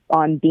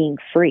being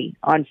free,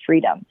 on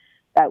freedom,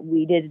 that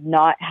we did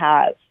not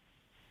have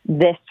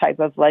this type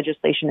of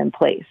legislation in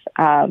place.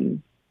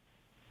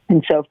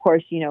 And so, of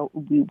course,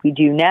 we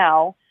do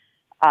now,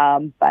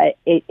 but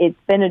it's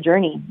been a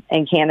journey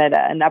in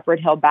Canada, an upward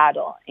hill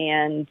battle.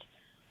 And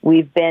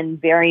we've been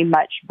very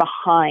much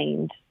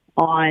behind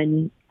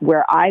on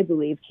where I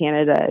believe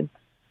Canada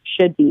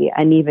should be,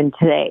 and even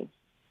today.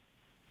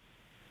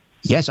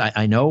 Yes,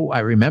 I know. I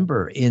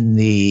remember in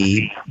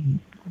the,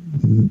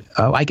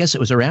 I guess it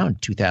was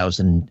around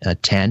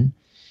 2010,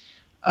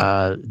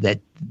 that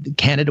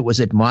Canada was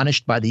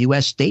admonished by the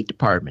U.S. State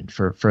Department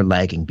for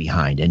lagging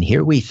behind. And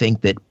here we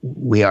think that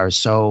we are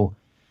so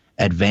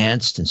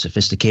advanced and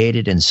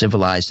sophisticated and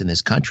civilized in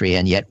this country,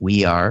 and yet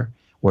we are,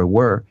 or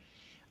were,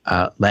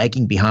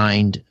 lagging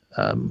behind,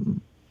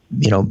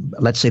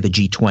 let's say the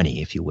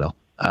G20, if you will.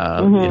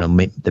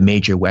 The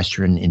major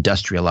Western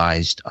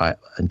industrialized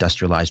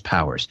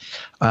powers.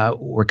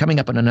 We're coming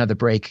up on another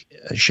break,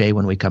 Shay.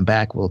 When we come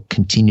back, we'll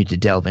continue to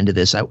delve into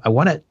this. I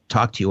want to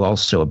talk to you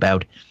also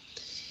about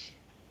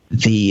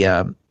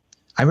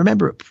I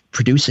remember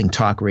producing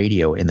talk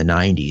radio in the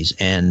 90s,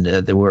 and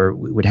we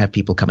would have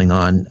people coming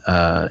on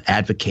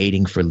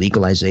advocating for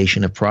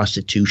legalization of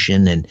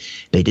prostitution, and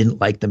they didn't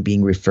like them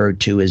being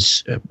referred to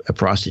as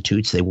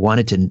prostitutes. They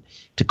wanted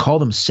to call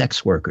them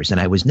sex workers,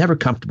 and I was never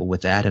comfortable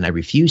with that, and I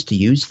refused to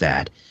use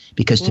that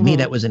because to me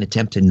that was an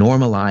attempt to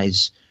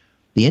normalize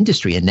the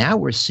industry. And now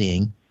we're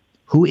seeing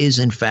who is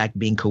in fact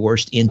being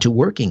coerced into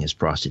working as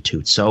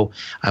prostitutes. So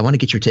I want to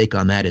get your take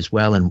on that as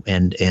well, and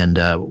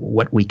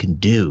what we can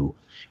do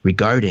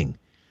regarding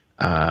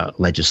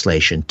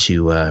legislation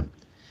to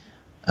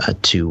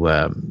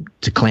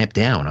clamp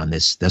down on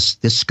this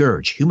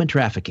scourge, human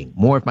trafficking.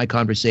 More of my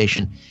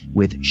conversation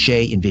with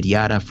Shay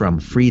Invidiata from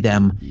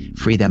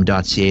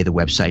freedom.ca, the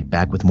website.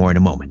 Back with more in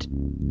a moment.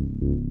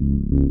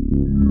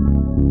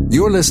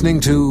 You're listening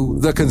to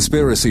The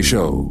Conspiracy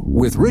Show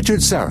with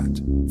Richard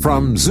Sarrett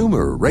from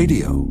Zoomer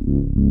Radio.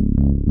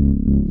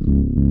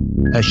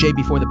 Shay,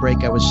 before the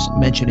break, I was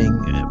mentioning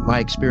my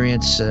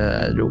experience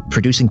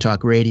producing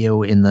talk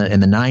radio in the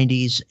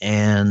 90s,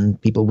 and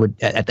people would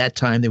at that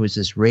time there was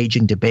this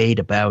raging debate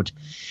about,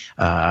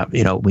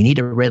 we need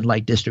a red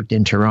light district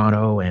in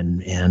Toronto,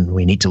 and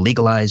we need to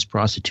legalize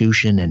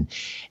prostitution,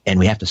 and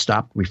we have to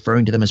stop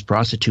referring to them as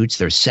prostitutes.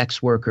 They're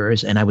sex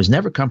workers, and I was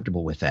never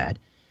comfortable with that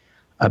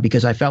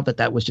because I felt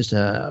that was just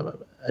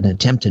an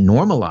attempt to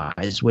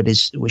normalize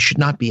what should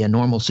not be a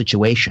normal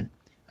situation.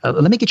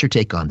 Let me get your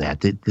take on that.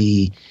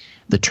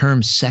 The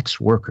term sex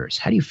workers.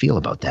 How do you feel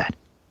about that?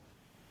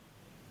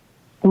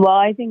 Well,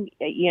 I think,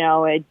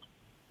 it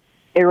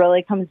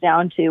really comes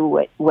down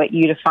to what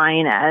you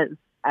define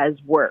as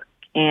work.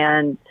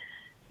 And,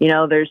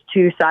 there's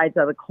two sides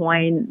of the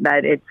coin,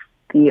 that it's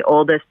the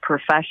oldest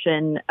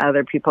profession.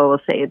 Other people will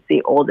say it's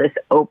the oldest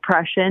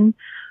oppression,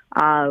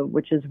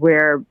 which is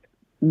where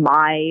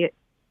my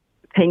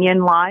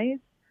opinion lies.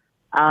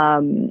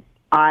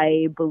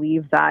 I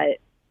believe that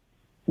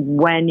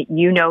when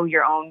you know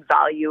your own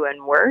value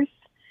and worth,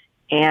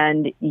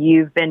 and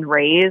you've been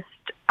raised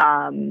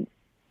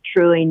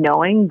truly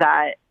knowing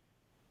that,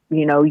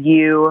 who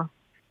you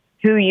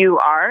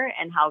are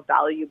and how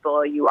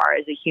valuable you are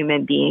as a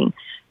human being,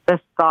 the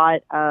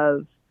thought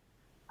of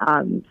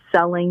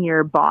selling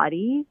your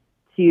body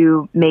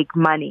to make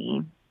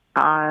money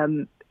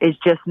is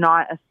just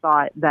not a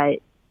thought that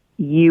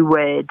you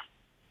would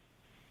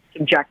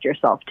subject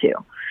yourself to.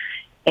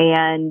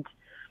 And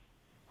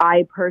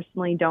I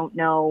personally don't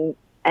know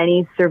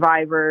any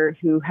survivor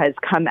who has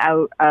come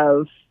out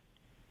of,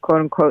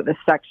 quote unquote, the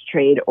sex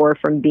trade or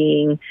from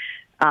being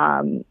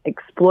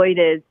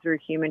exploited through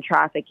human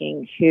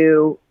trafficking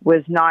who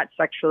was not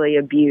sexually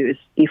abused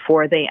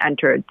before they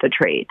entered the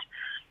trade.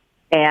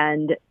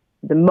 And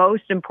the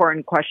most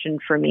important question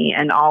for me,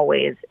 and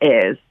always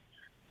is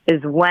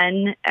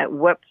when, at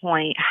what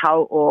point,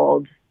 how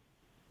old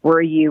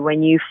were you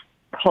when you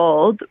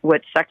pulled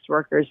what sex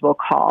workers will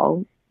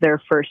call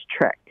their first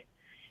trick?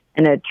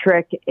 And a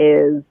trick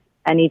is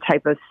any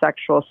type of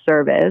sexual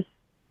service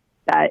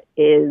that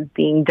is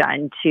being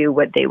done to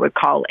what they would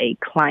call a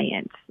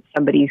client,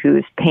 somebody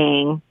who's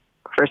paying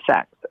for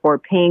sex or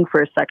paying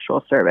for a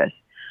sexual service.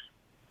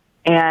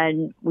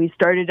 And we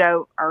started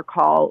out our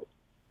call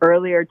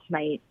earlier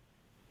tonight,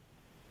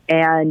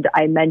 and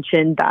I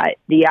mentioned that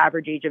the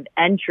average age of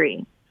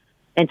entry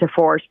into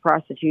forced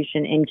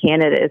prostitution in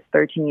Canada is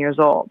 13 years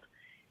old.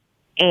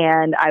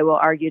 And I will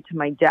argue to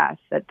my death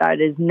that that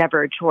is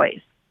never a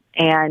choice.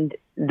 And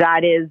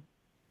that is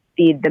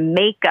the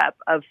makeup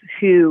of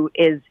who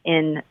is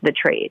in the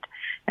trade.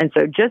 And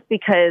so just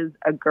because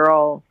a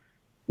girl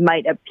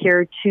might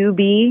appear to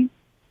be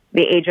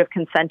the age of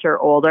consent or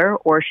older,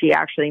 or she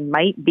actually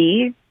might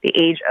be the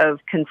age of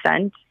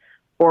consent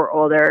or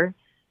older,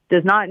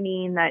 does not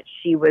mean that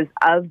she was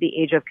of the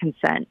age of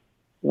consent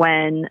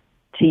when,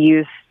 to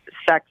use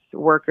sex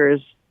workers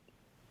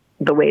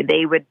the way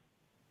they would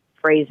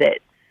phrase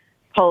it,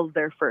 pulled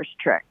their first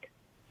trick.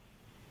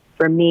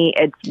 For me,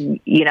 it's,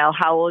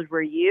 how old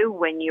were you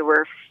when you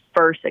were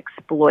first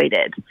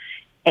exploited?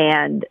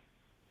 And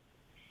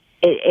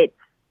it's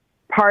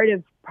part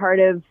of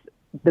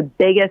the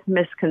biggest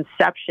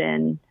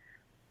misconception,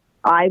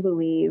 I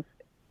believe,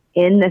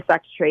 in the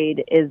sex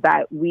trade is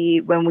that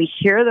when we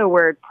hear the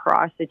word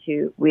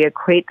prostitute, we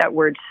equate that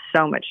word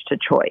so much to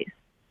choice.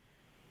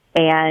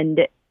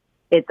 And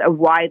it's a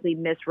widely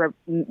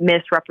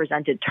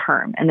misrepresented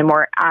term. And the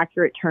more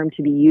accurate term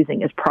to be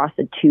using is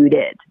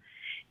prostituted.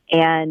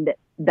 And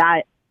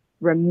that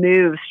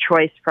removes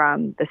choice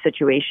from the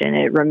situation.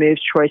 It removes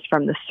choice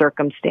from the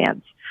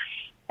circumstance.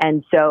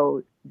 And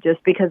so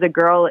just because a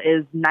girl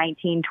is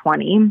 19,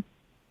 20,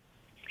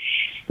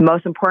 the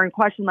most important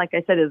question, like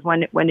I said, is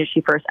when did she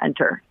first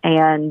enter?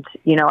 And,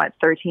 at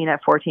 13,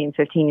 at 14,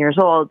 15 years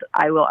old,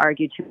 I will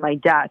argue to my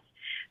death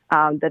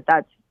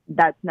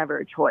that's never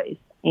a choice.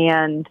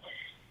 And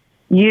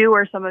you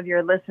or some of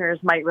your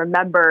listeners might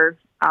remember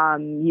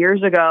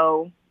years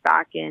ago,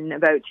 back in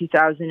about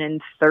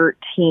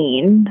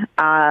 2013,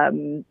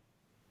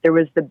 there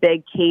was the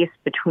big case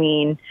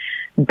between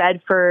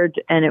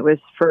Bedford, and it was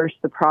first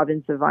the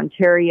province of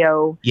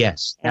Ontario.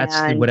 Yes, that's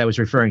what I was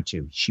referring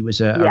to. She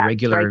was a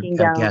regular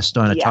guest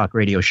on a talk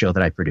radio show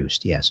that I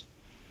produced, yes.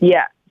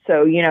 Yeah,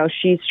 so,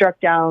 she struck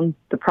down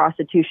the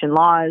prostitution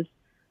laws,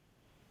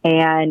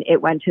 and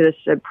it went to the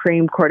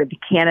Supreme Court of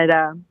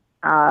Canada,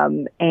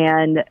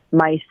 and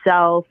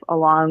myself,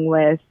 along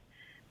with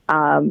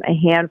a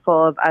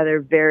handful of other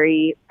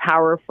very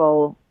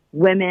powerful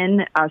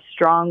women,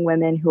 strong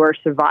women who are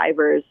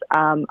survivors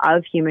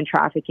of human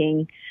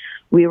trafficking.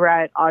 We were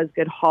at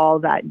Osgoode Hall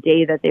that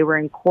day that they were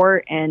in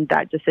court, and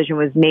that decision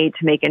was made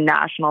to make a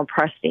national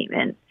press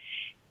statement.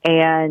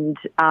 And,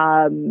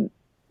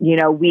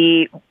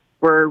 we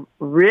were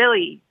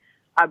really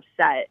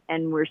upset,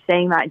 and we're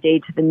saying that day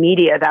to the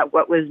media that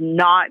what was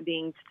not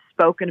being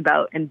spoken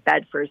about in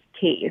Bedford's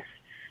case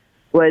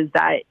was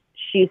that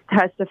she's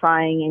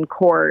testifying in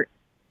court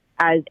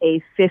as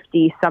a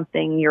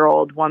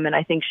 50-something-year-old woman.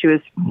 I think she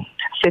was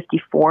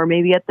 54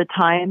 maybe at the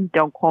time.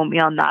 Don't quote me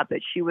on that, but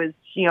she was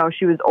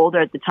older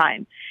at the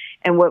time.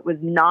 And what was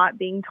not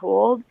being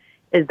told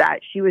is that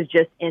she was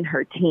just in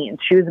her teens.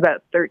 She was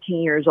about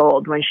 13 years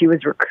old when she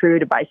was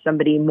recruited by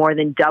somebody more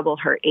than double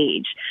her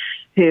age,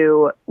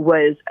 who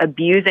was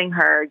abusing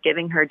her,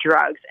 giving her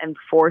drugs, and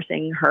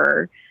forcing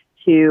her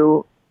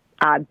to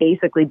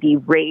basically be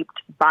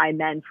raped by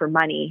men for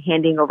money,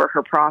 handing over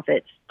her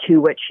profits to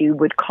what she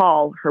would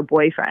call her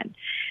boyfriend.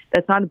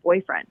 That's not a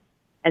boyfriend.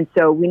 And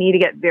so we need to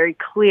get very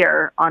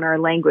clear on our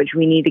language.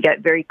 We need to get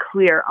very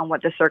clear on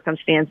what the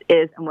circumstance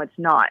is and what's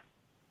not.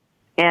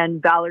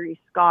 And Valerie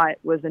Scott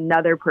was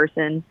another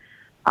person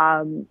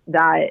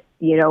that,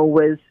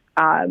 was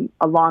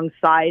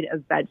alongside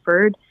of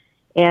Bedford.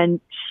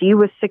 And she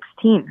was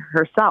 16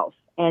 herself.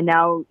 And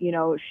now,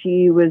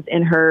 she was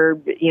in her,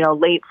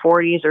 late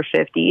 40s or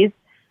 50s,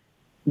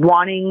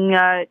 wanting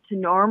to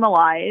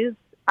normalize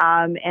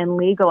and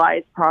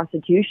legalize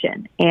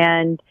prostitution.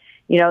 And,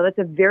 that's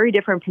a very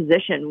different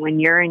position when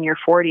you're in your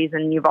 40s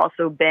and you've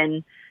also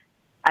been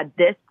at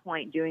this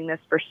point doing this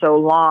for so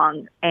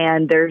long.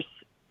 And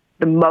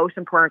the most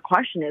important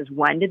question is,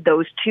 when did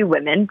those two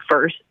women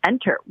first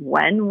enter?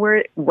 When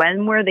were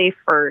they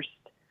first,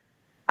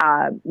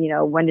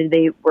 when did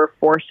they were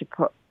forced to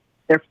put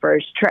their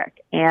first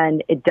trick?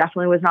 And it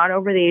definitely was not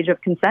over the age of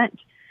consent.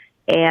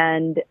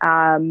 And,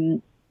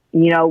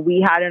 we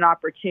had an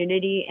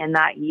opportunity in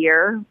that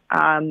year.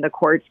 The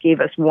courts gave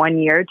us 1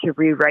 year to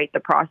rewrite the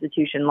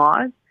prostitution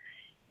laws.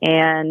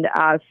 And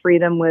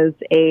Freedom was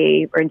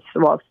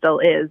still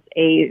is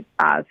a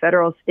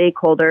federal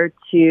stakeholder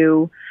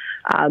to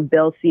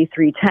Bill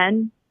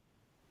C-310,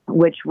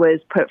 which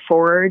was put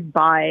forward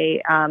by,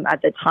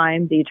 at the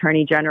time, the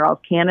Attorney General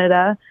of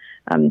Canada,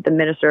 the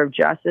Minister of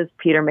Justice,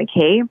 Peter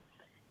MacKay.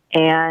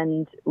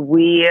 And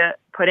we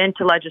put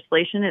into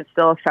legislation, it's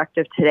still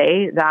effective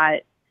today,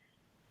 that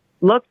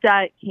looked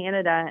at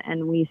Canada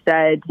and we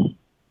said,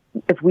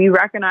 if we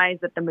recognize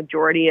that the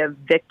majority of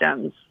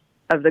victims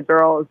of the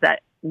girls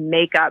that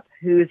make up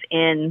who's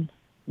in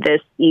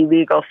this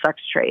illegal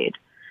sex trade,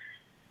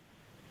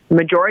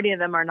 majority of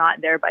them are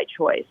not there by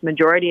choice.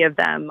 Majority of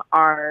them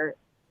are,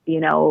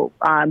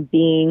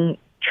 being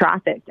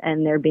trafficked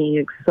and they're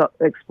being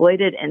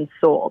exploited and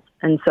sold.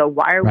 And so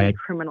why are we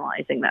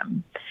criminalizing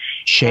them?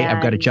 Shay,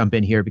 I've got to jump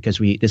in here because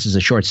this is a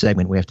short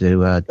segment. We have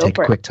to take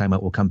a quick time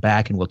out. We'll come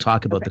back and we'll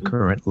talk about the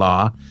current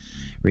law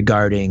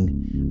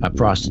regarding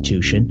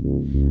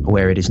prostitution,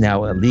 where it is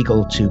now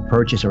illegal to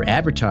purchase or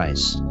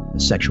advertise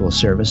sexual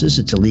services.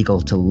 It's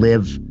illegal to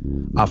live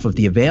off of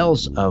the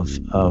avails of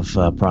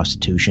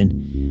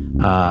prostitution.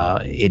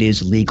 It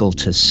is legal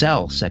to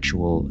sell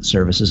sexual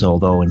services,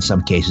 although in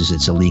some cases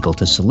it's illegal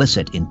to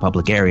solicit in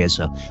public areas.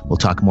 So we'll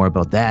talk more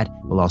about that.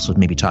 We'll also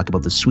maybe talk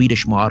about the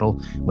Swedish model,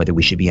 whether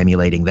we should be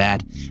emulating that.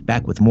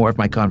 Back with more of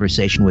my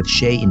conversation with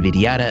Shay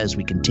Invidiata as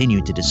we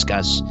continue to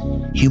discuss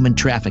human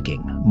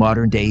trafficking,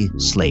 modern-day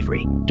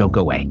slavery. Don't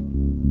go away.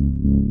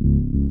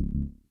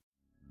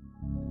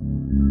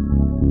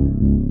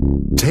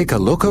 Take a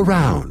look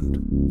around.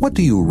 What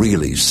do you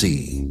really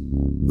see?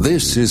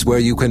 This is where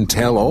you can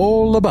tell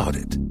all about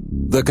it.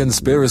 The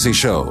Conspiracy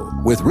Show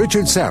with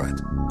Richard Syrett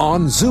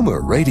on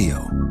Zoomer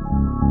Radio.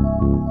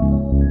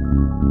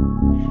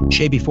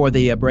 Shay, before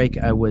the break,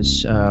 I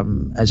was,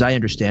 as I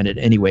understand it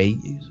anyway,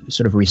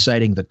 sort of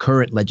reciting the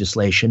current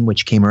legislation,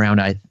 which came around,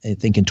 I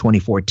think, in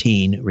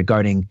 2014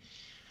 regarding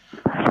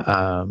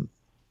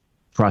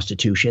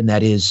prostitution.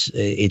 That is,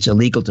 it's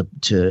illegal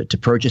to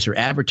purchase or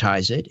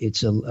advertise it.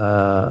 It's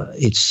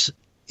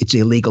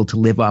illegal to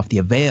live off the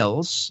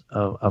avails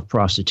of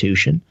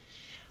prostitution.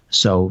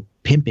 So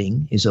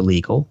pimping is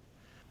illegal.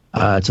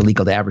 It's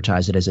illegal to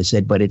advertise it, as I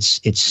said, but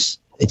it's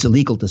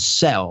illegal to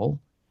sell,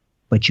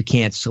 but you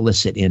can't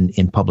solicit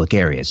in public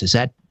areas. Is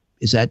that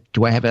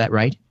do I have that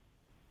right?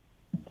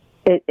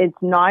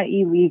 It's not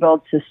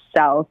illegal to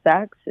sell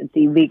sex. It's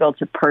illegal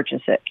to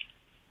purchase it.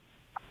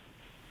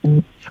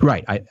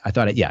 Right. I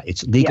thought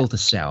it's legal to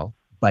sell,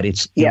 but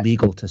it's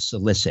illegal to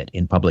solicit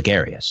in public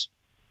areas.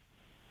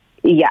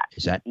 Yeah.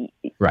 Is that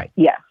right?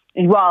 Yeah.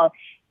 Well,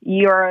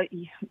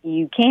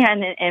 you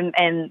can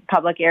in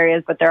public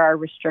areas, but there are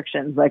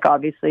restrictions, like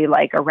obviously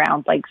like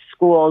around like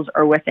schools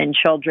or within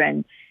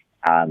children.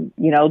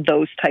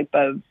 Those type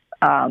of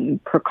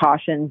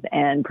precautions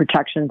and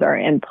protections are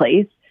in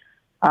place.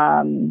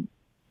 But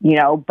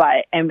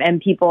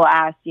people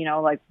ask,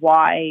 like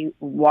why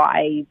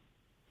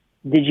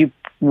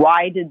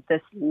did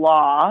this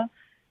law,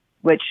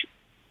 which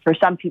for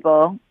some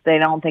people, they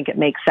don't think it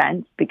makes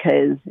sense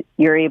because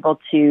you're able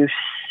to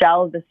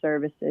sell the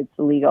service, it's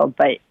illegal,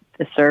 but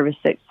the service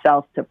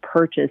itself to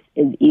purchase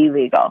is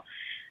illegal.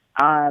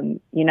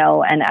 And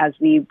as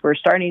we were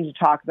starting to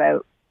talk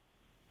about,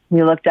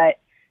 we looked at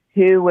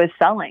who was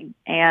selling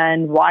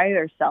and why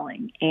they're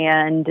selling.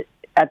 And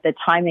at the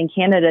time in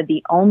Canada,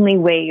 the only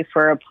way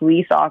for a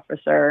police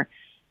officer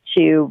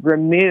to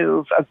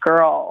remove a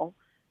girl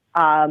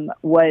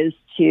was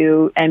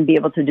to be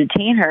able to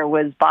detain her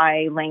was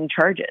by laying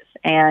charges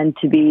and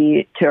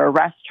to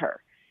arrest her.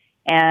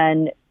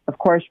 And of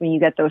course, when you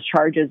get those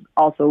charges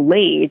also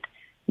laid,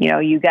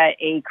 you get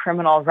a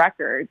criminal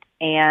record.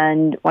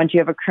 And once you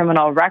have a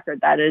criminal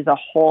record, that is a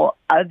whole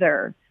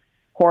other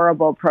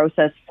horrible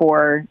process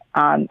for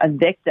a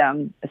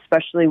victim,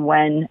 especially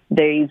when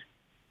they,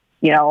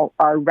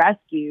 are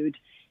rescued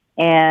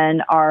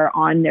and are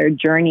on their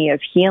journey of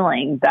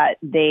healing, that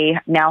they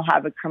now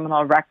have a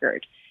criminal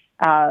record.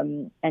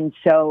 And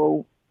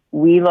so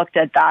we looked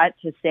at that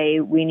to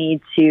say we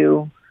need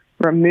to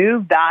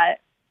remove that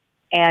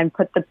and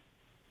put the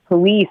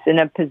police in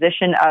a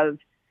position of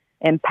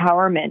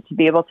empowerment to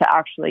be able to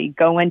actually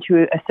go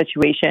into a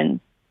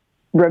situation,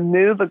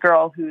 remove a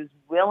girl who's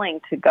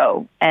willing to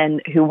go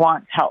and who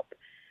wants help,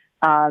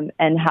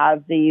 and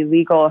have the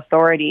legal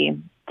authority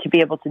to be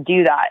able to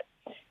do that.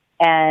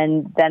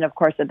 And then, of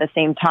course, at the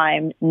same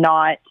time,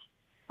 not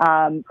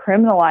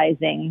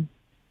criminalizing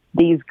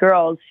these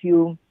girls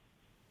who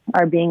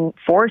are being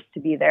forced to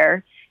be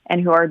there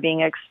and who are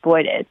being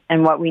exploited.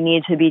 And what we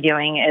need to be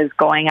doing is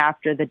going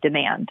after the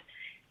demand,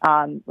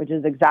 which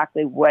is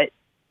exactly what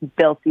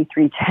Bill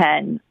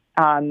C-310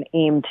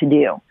 aimed to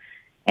do.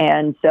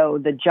 And so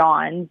the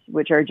Johns,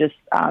 which are just,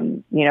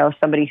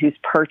 somebody who's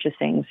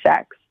purchasing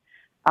sex,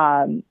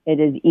 it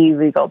is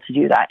illegal to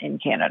do that in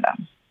Canada.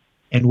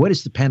 And what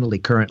is the penalty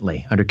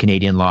currently under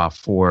Canadian law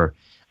for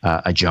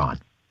a John?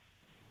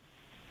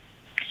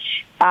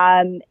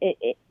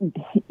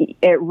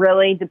 It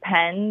really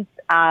depends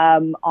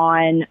on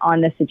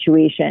the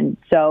situation.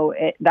 So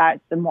that's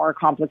the more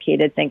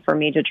complicated thing for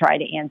me to try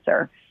to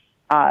answer.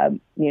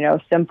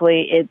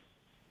 Simply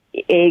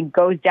it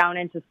goes down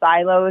into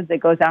silos. It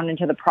goes down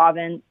into the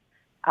province,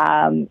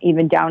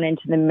 even down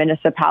into the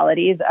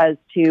municipalities as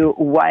to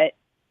what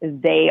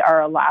they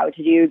are allowed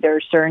to do.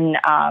 There's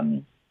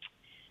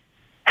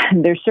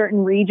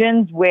certain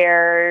regions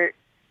where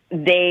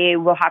they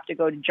will have to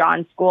go to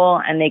John school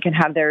and they can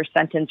have their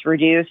sentence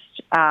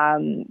reduced.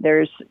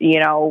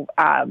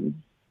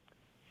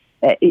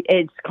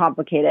 It's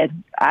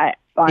complicated.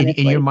 Honestly,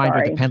 in your mind,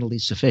 are the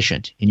penalties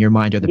sufficient? In your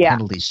mind, are the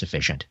penalties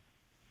sufficient?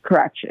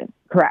 Correct.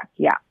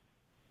 Yeah.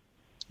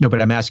 No,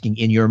 but I'm asking,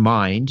 in your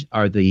mind,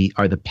 are the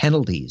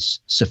penalties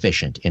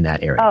sufficient in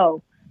that area?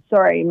 Oh,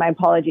 sorry. My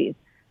apologies.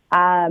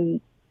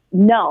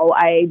 No,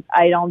 I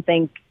don't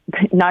think,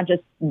 not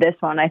just this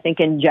one. I think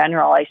in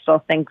general, I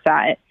still think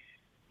that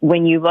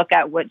when you look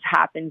at what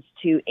happens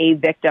to a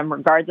victim,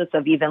 regardless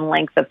of even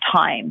length of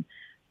time,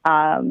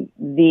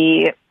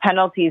 the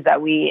penalties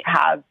that we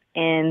have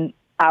in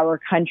our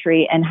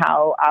country and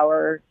how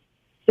our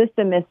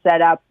system is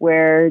set up,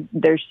 where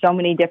there's so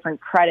many different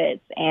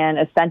credits and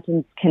a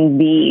sentence can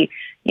be,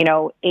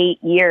 8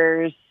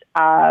 years,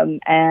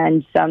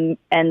 and then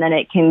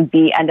it can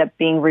end up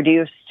being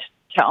reduced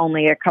to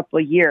only a couple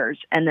of years.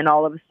 And then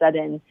all of a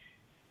sudden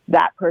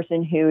that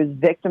person who's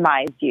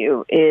victimized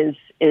you is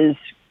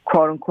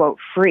quote unquote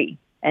free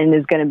and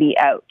is going to be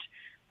out.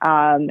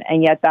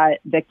 And yet that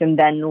victim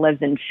then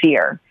lives in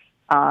fear,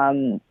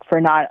 for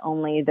not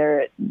only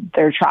their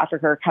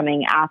trafficker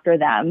coming after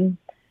them,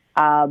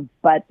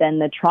 but then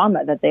the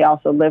trauma that they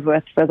also live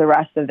with for the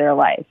rest of their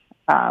life.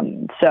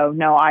 So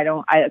no,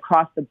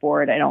 across the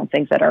board, I don't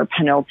think that our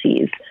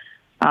penalties,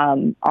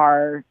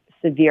 are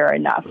severe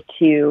enough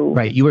to.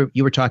 Right. You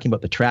were talking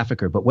about the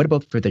trafficker, but what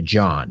about for the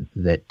John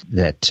that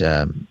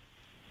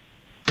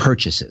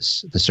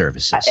purchases the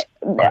services?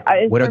 What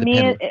are the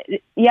penalties?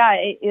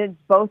 It's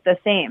both the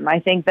same. I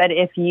think that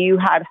if you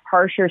had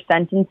harsher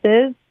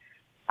sentences,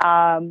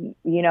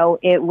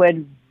 it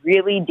would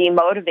really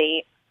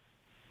demotivate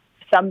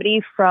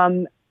somebody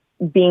from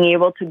being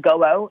able to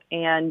go out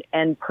and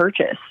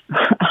purchase,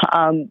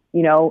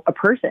 a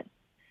person.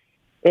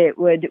 It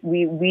would,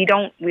 we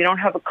don't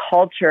have a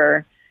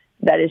culture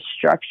that is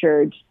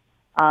structured,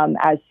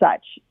 as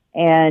such.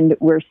 And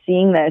we're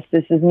seeing this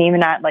isn't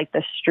even at like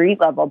the street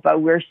level,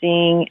 but we're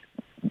seeing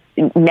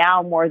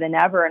now more than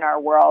ever in our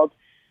world,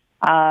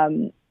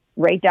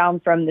 right down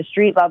from the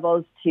street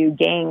levels to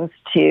gangs,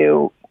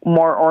 to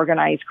more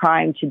organized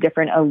crime, to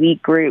different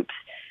elite groups,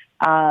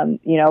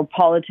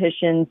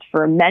 politicians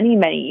for many,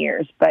 many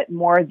years, but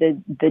more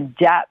the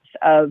depth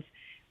of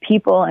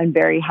people in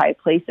very high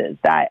places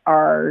that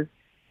are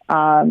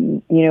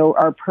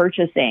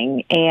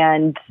purchasing,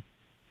 and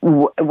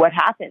what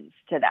happens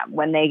to them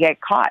when they get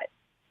caught?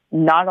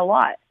 Not a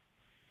lot.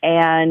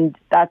 And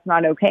that's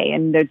not okay.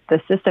 And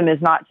the system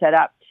is not set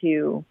up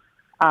to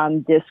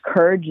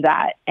discourage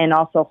that and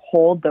also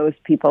hold those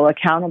people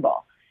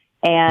accountable.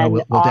 And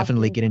we'll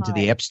definitely get into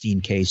the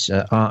Epstein case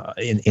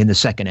in the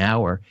second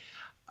hour.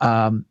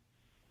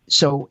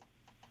 So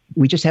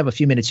we just have a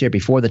few minutes here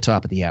before the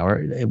top of the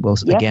hour.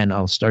 Again,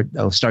 I'll start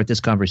this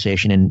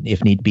conversation, and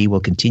if need be, we'll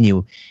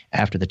continue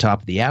after the top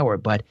of the hour.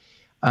 But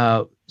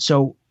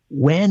so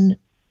when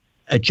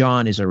a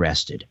John is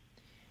arrested,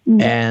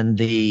 and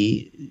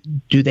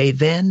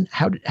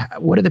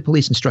what are the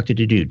police instructed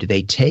to do? Do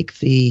they take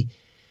the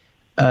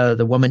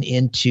woman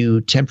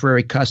into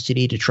temporary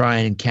custody to try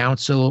and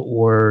counsel,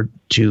 or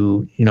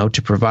to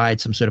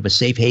provide some sort of a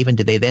safe haven?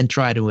 Do they then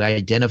try to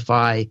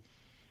identify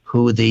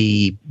who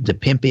the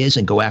pimp is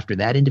and go after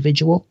that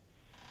individual?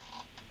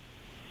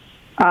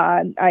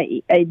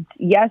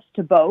 Yes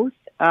to both.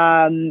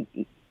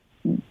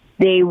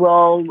 They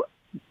will,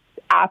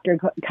 after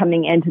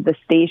coming into the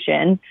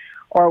station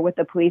or with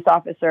the police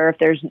officer,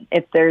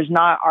 if there's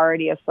not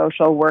already a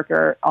social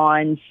worker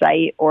on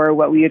site, or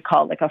what we would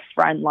call like a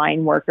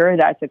frontline worker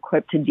that's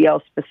equipped to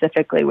deal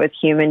specifically with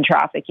human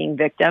trafficking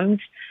victims,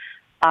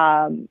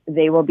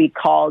 they will be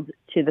called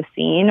to the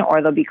scene,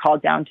 or they'll be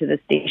called down to the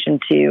station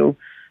to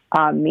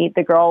meet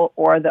the girl,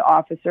 or the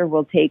officer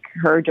will take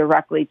her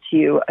directly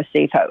to a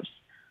safe house.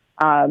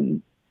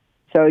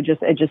 So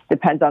it just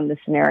depends on the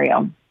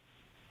scenario.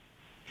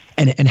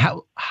 And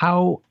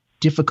how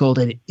difficult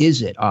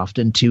is it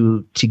often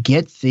to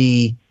get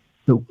the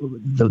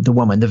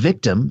woman, the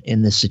victim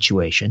in this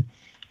situation,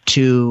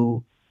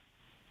 to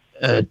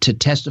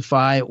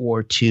testify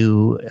or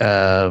to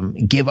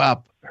give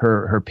up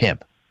her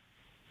pimp?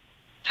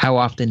 How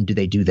often do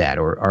they do that,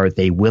 or are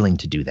they willing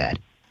to do that?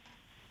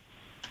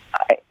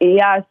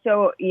 Yeah.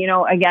 So,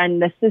 again,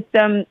 the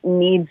system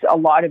needs a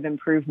lot of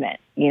improvement.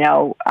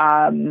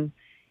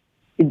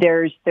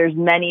 There's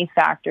many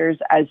factors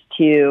as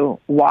to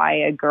why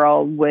a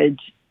girl would.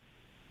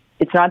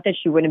 It's not that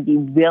she wouldn't be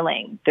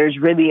willing. There's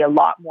really a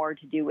lot more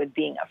to do with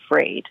being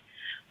afraid.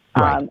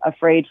 Right.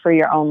 Afraid for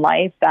your own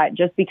life, that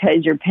just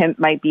because your pimp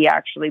might be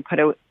actually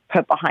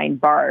put behind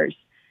bars.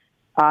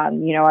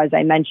 As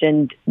I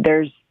mentioned,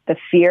 there's the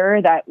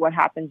fear that what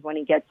happens when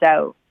he gets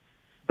out.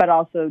 But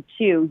also,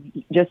 too,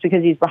 just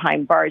because he's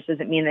behind bars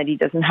doesn't mean that he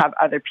doesn't have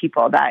other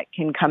people that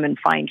can come and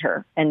find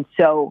her. And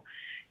so,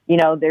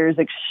 there's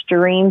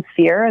extreme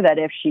fear that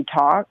if she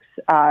talks,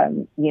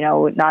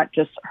 not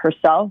just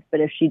herself, but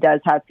if she does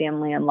have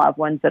family and loved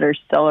ones that are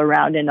still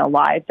around and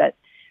alive that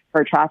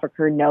her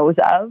trafficker knows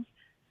of,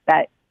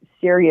 that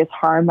serious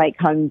harm might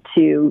come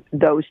to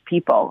those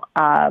people.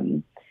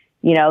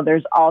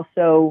 There's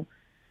also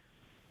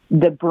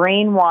the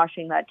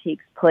brainwashing that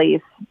takes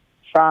place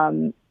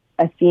from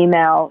a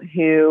female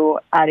who,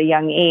 at a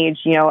young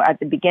age, at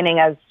the beginning,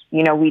 as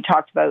we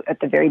talked about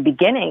at the very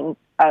beginning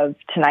of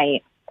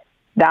tonight,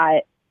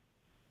 that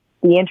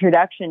the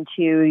introduction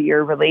to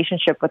your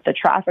relationship with the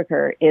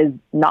trafficker is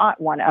not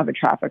one of a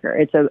trafficker.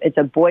 It's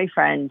a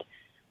boyfriend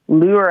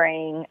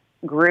luring,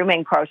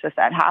 grooming process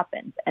that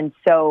happens. And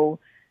so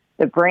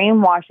the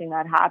brainwashing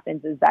that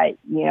happens is that,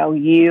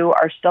 you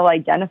are still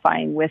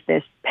identifying with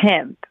this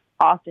pimp.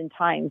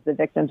 Oftentimes the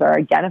victims are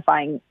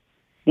identifying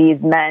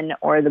these men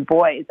or the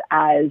boys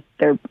as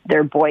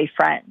their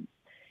boyfriends.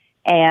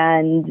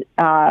 And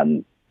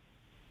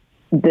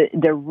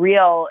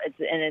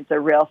it's a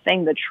real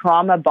thing, the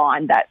trauma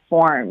bond that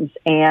forms.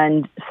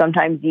 And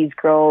sometimes these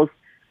girls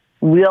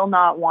will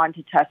not want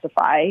to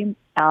testify.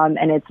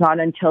 And it's not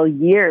until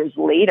years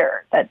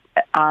later that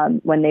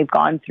when they've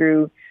gone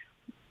through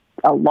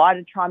a lot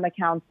of trauma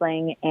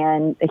counseling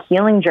and a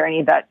healing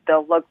journey that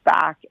they'll look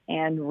back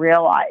and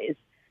realize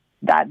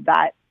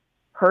that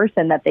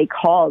person that they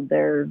called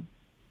their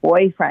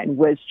boyfriend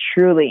was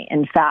truly,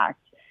 in fact,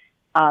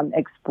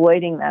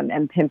 exploiting them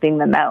and pimping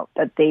them out,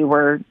 that they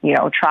were,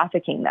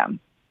 trafficking them.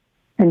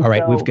 And all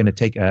right, we're going to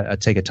take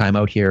a time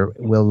out here.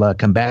 We'll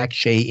come back.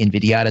 Shay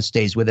Invidiata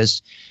stays with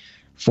us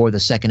for the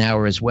second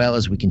hour, as well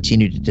as we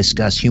continue to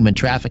discuss human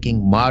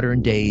trafficking,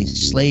 modern day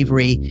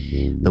slavery.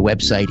 The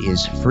website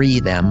is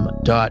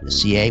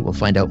freethem.ca. We'll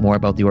find out more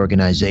about the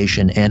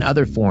organization and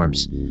other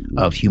forms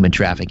of human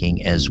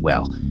trafficking as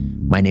well.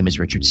 My name is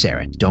Richard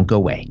Serrett. Don't go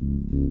away.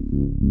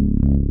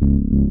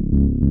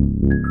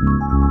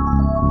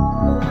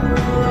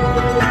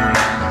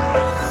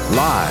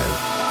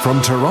 Live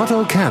from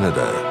Toronto,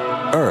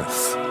 Canada,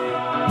 Earth,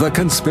 The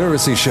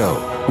Conspiracy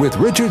Show with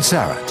Richard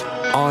Serrett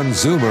on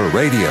Zoomer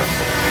Radio.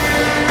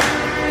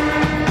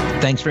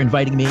 Thanks for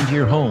inviting me into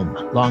your home,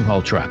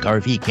 long-haul truck,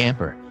 RV,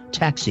 camper,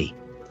 taxi,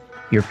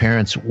 your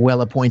parents'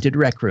 well-appointed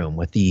rec room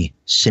with the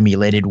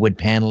simulated wood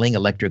paneling,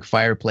 electric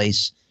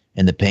fireplace,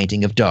 and the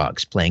painting of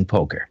dogs playing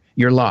poker,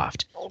 your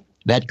loft,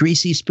 that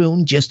greasy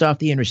spoon just off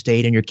the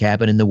interstate, and your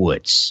cabin in the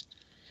woods.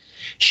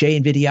 Shay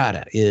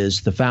Invidiata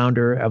is the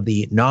founder of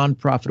the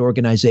nonprofit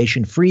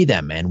organization Free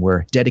Them, and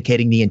we're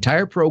dedicating the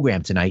entire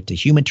program tonight to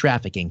human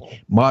trafficking,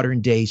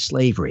 modern-day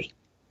slavery.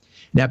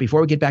 Now,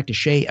 before we get back to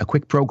Shay, a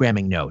quick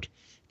programming note.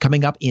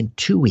 Coming up in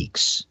 2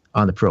 weeks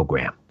on the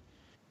program,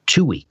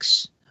 2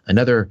 weeks,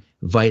 another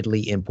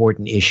vitally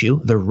important issue,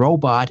 the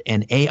robot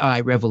and AI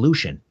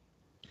revolution.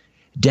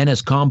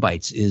 Dennis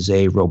Combites is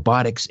a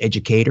robotics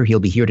educator. He'll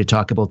be here to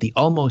talk about the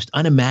almost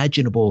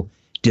unimaginable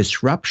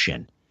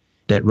disruption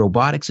that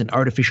robotics and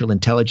artificial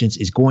intelligence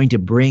is going to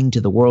bring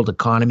to the world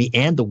economy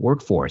and the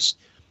workforce.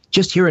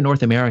 Just here in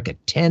North America,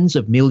 tens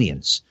of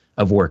millions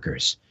of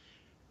workers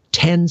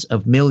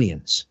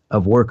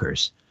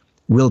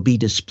will be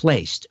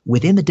displaced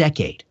within the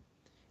decade.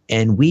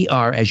 And we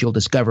are, as you'll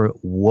discover,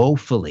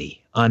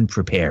 woefully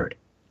unprepared.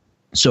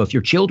 So if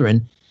your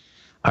children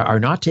are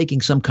not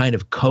taking some kind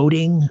of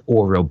coding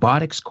or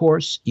robotics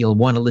course, you'll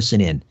want to listen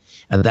in.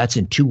 That's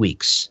in 2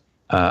 weeks.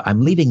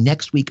 I'm leaving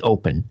next week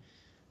open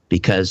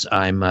because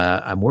I'm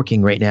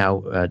working right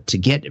now to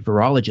get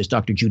virologist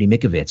Dr. Judy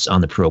Mikovits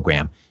on the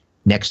program.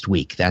 next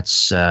week.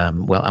 That's,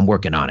 well, I'm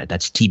working on it.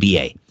 That's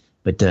TBA.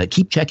 But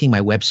keep checking my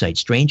website,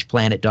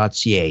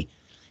 strangeplanet.ca,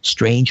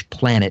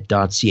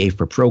 strangeplanet.ca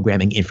for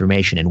programming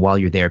information. And while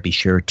you're there, be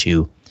sure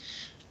to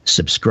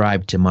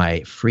subscribe to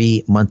my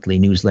free monthly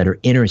newsletter,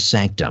 Inner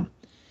Sanctum.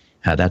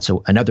 That's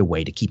another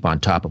way to keep on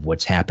top of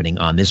what's happening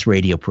on this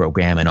radio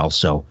program and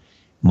also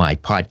my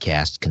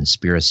podcast,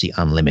 Conspiracy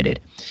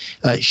Unlimited.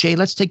 Shay,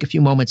 let's take a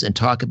few moments and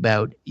talk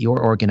about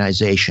your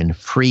organization,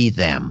 Free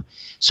Them.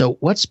 So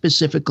what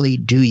specifically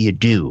do you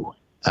do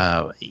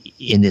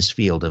in this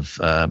field of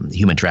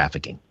human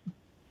trafficking?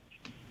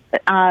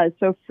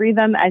 So Free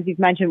Them, as you've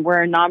mentioned,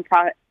 we're a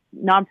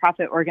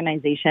nonprofit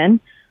organization.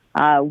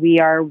 We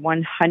are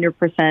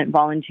 100%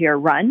 volunteer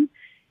run,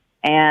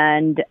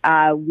 and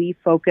we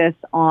focus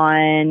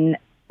on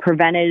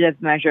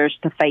preventative measures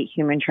to fight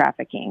human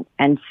trafficking.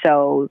 And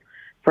so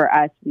for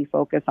us, we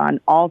focus on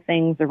all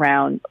things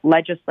around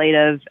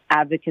legislative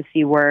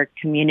advocacy work,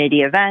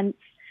 community events,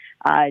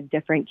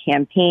 different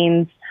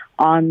campaigns,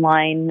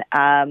 online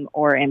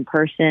or in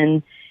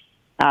person,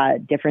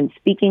 different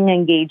speaking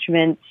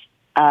engagements.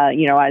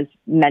 As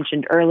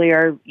mentioned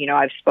earlier,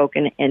 I've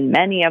spoken in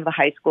many of the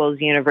high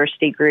schools,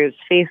 university groups,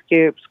 faith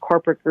groups,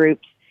 corporate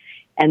groups.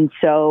 And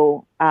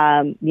so,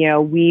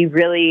 we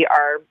really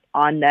are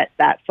on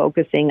that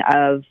focusing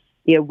of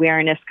the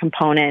awareness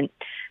component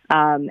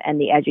and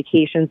the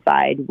education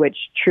side, which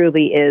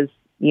truly is,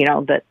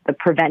 the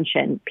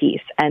prevention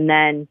piece. And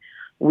then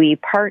we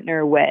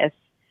partner with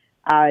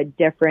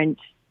different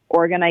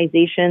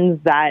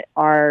organizations that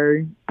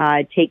are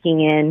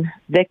taking in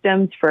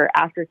victims for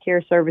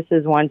aftercare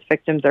services once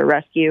victims are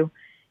rescued.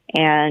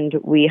 And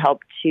we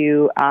help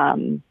to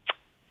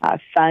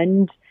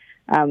fund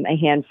a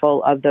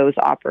handful of those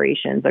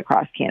operations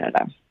across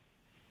Canada.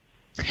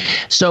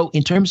 So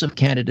in terms of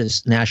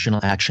Canada's National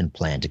Action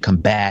Plan to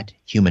combat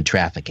human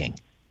trafficking,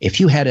 if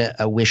you had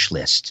a wish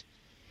list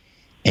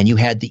and you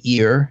had the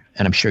ear,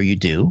 and I'm sure you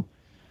do,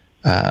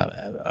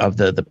 of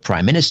the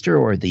Prime Minister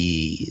or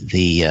the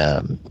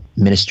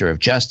Minister of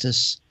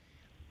Justice,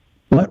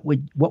 what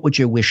would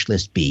your wish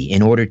list be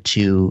in order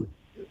to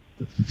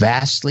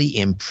vastly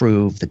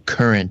improve the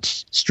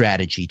current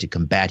strategy to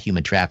combat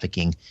human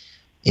trafficking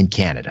in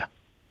Canada?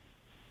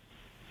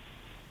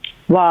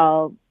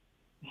 Well,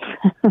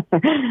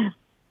 to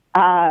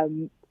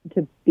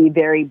be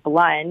very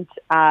blunt,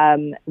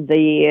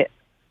 the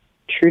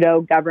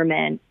Trudeau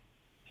government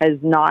has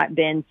not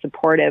been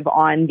supportive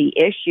on the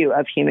issue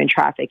of human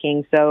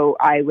trafficking. So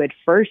I would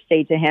first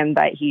say to him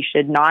that he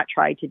should not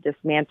try to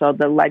dismantle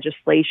the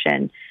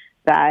legislation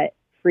that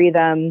Free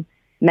Them,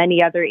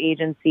 many other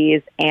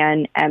agencies,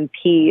 and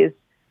MPs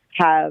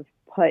have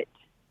put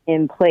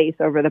in place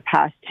over the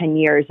past 10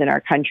 years in our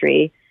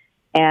country.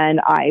 And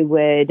I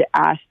would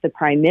ask the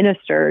Prime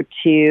Minister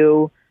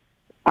to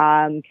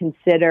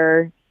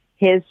consider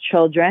his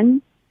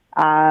children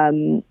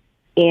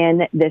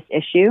in this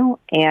issue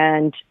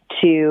and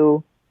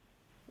to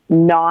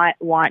not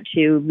want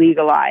to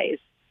legalize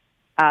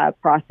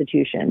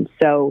prostitution.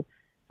 So,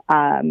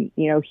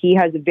 he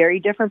has a very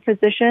different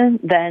position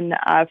than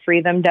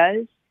Free Them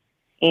does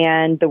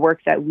and the work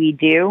that we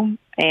do.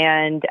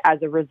 And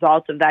as a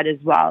result of that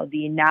as well,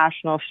 the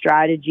national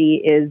strategy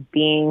is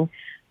being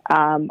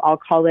I'll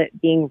call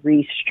it being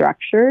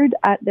restructured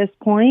at this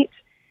point.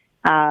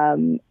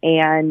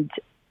 And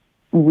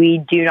we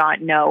do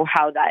not know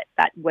how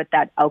what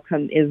that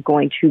outcome is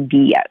going to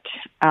be yet.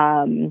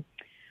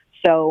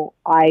 So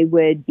I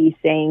would be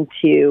saying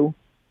to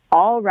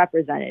all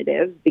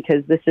representatives,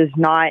 because this is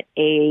not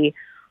a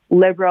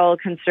liberal,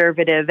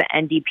 conservative,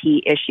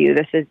 NDP issue.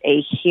 This is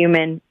a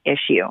human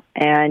issue.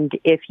 And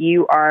if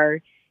you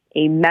are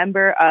a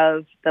member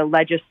of the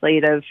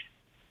legislative,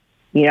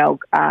 of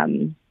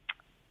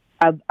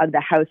the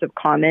House of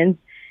Commons,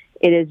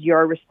 it is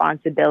your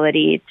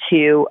responsibility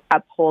to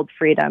uphold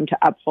freedom, to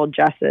uphold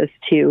justice,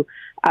 to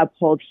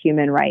uphold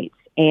human rights.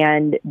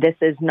 And this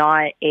is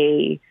not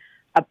a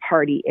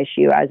party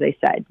issue, as I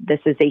said.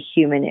 This is a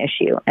human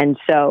issue. And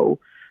so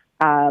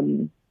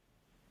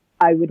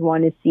I would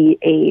want to see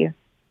a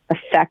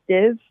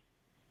effective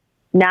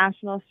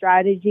national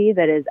strategy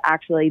that is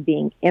actually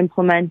being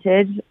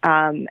implemented,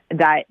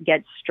 that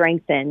gets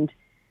strengthened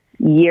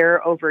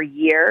year over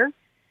year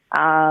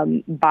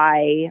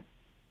by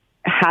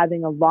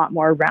having a lot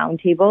more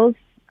roundtables.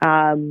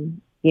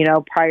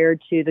 Prior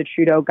to the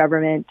Trudeau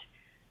government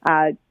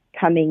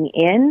coming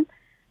in,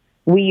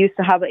 we used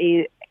to have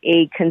a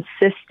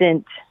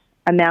consistent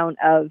amount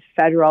of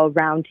federal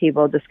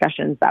roundtable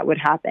discussions that would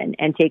happen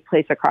and take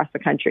place across the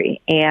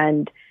country.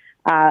 And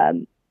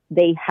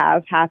they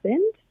have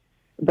happened,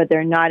 but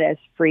they're not as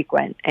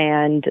frequent.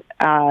 And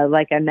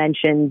like I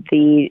mentioned,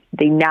 the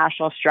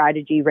national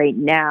strategy right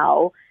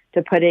now,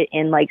 to put it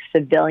in like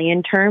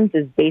civilian terms,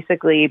 is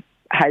basically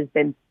has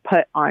been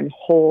put on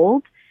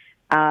hold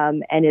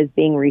and is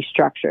being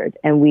restructured.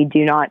 And we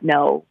do not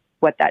know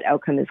what that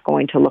outcome is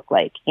going to look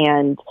like.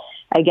 And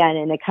again,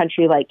 in a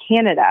country like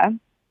Canada,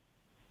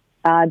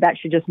 that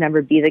should just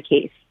never be the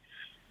case.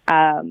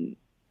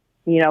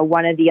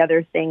 One of the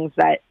other things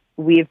that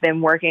we've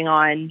been working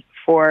on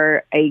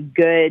for a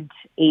good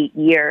 8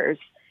 years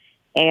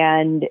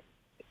and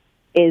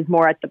is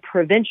more at the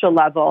provincial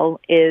level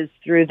is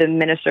through the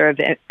Minister of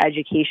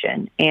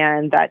Education,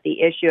 and that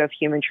the issue of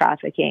human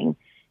trafficking,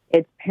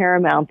 it's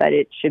paramount that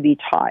it should be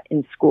taught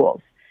in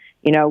schools.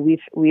 You know,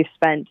 we've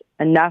spent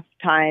enough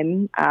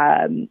time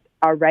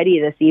already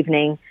this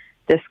evening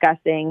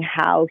discussing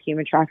how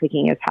human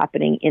trafficking is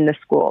happening in the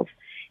schools,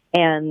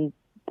 and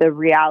the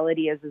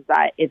reality is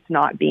that it's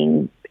not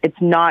being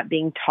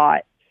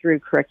taught through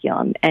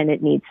curriculum, and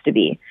it needs to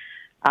be.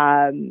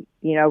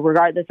 You know,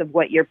 regardless of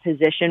what your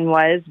position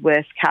was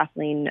with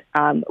Kathleen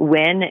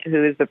Wynne,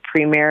 who is the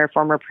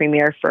former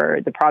premier for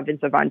the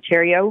province of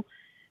Ontario,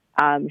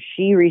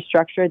 she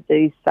restructured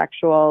the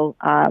sexual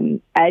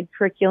ed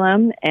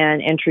curriculum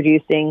and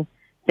introducing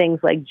things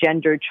like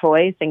gender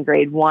choice in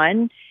grade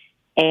 1.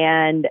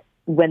 And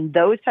when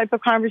those type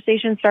of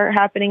conversations start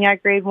happening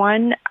at grade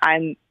 1,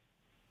 I'm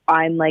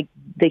like,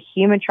 the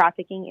human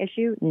trafficking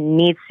issue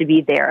needs to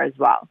be there as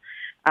well,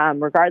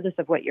 regardless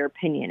of what your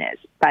opinion is.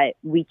 But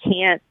we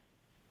can't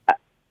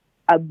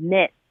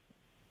omit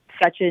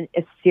such a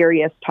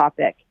serious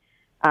topic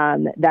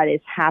that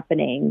is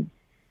happening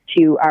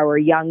to our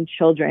young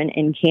children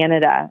in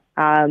Canada,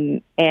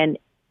 and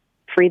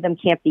Freedom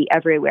can't be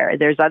everywhere.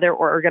 There's other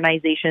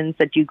organizations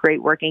that do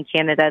great work in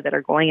Canada that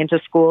are going into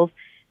schools.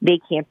 They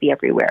can't be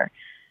everywhere.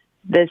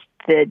 The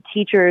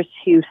teachers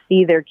who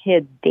see their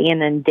kids day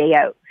in and day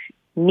out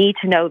need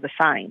to know the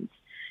signs.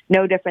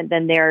 No different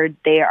than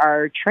they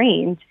are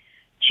trained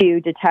to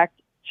detect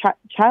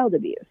child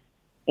abuse,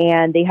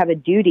 and they have a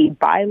duty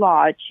by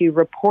law to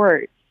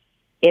report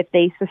if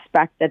they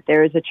suspect that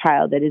there is a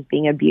child that is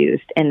being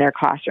abused in their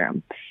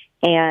classroom.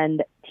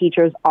 And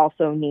teachers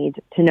also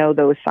need to know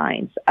those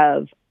signs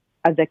of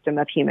a victim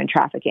of human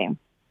trafficking.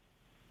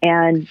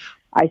 And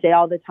I say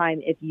all the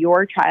time, if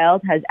your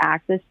child has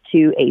access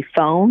to a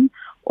phone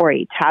or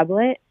a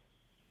tablet,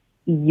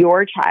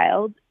 your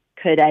child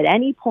could at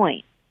any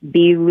point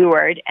be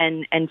lured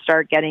and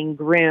start getting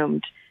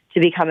groomed to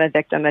become a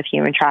victim of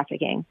human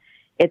trafficking.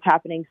 It's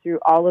happening through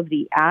all of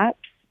the apps,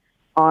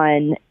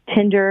 on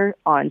Tinder,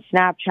 on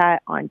Snapchat,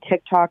 on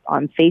TikTok,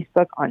 on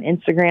Facebook, on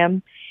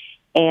Instagram.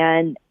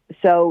 And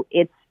so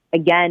it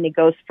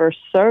goes for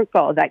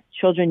circle that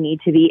children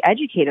need to be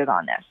educated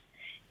on this.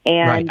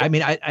 And right. I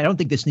mean, I don't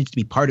think this needs to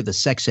be part of the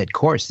sex ed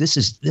course. This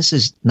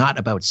is not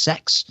about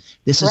sex.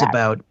 This correct. Is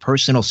about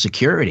personal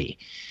security.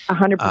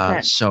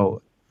 100%.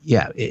 So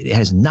yeah, it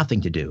has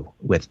nothing to do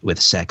with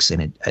sex.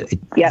 And it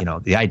yep. You know,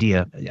 the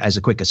idea, as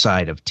a quick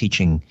aside, of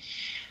teaching,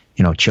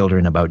 you know,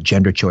 children about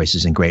gender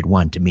choices in grade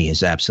 1, to me,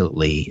 is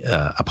absolutely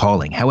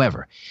appalling.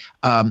 However,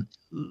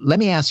 let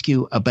me ask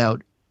you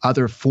about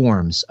other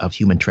forms of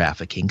human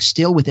trafficking,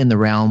 still within the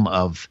realm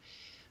of,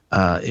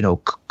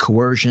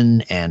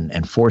 coercion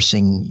and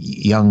forcing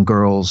young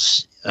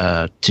girls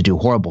to do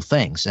horrible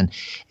things. And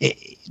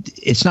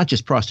it's not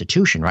just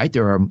prostitution, right?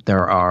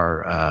 There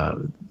are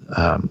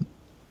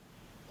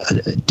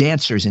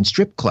dancers in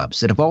strip clubs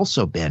that have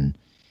also been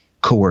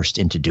coerced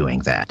into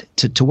doing that.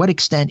 To what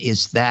extent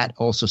is that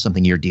also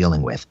something you're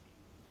dealing with?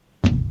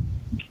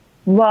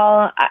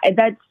 Well,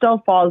 that still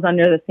falls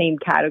under the same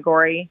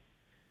category.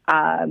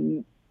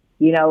 I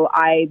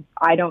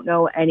don't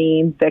know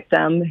any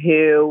victim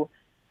who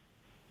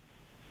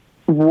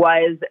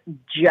was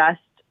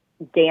just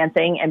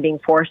dancing and being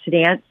forced to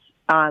dance.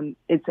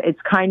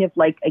 It's kind of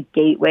like a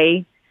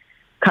gateway,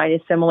 kind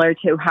of similar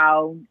to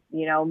how,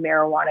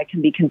 marijuana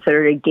can be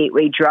considered a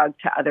gateway drug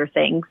to other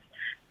things.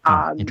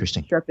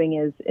 Interesting. Stripping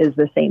is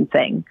the same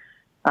thing.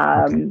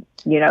 Okay.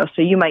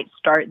 So you might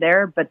start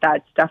there, but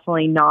that's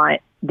definitely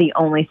not the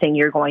only thing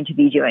you're going to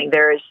be doing.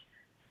 There's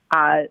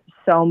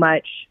so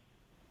much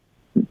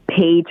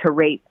pay to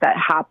rape that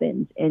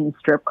happens in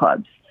strip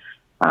clubs.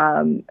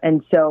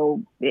 And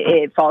so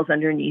it falls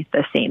underneath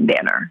the same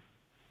banner.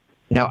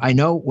 Now, I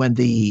know when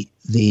the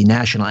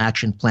National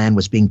Action Plan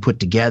was being put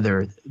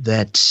together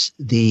that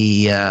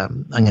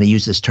I'm going to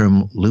use this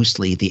term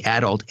loosely, the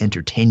adult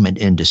entertainment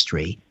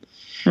industry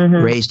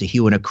raised a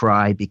hue and a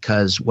cry,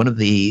 because one of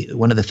the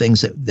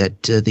things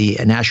that the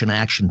National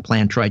Action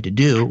Plan tried to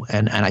do,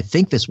 and I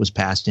think this was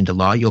passed into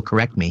law, you'll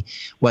correct me,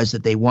 was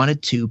that they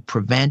wanted to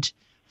prevent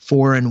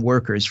foreign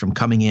workers from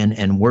coming in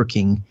and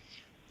working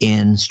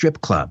in strip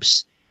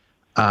clubs.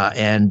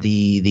 And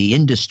the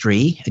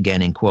industry,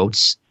 again in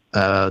quotes,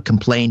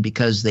 complained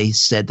because they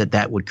said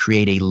that would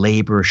create a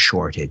labor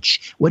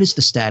shortage. What is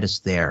the status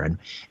there,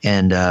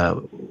 and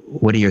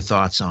what are your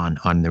thoughts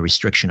on the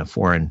restriction of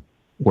foreign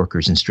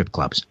workers in strip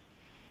clubs?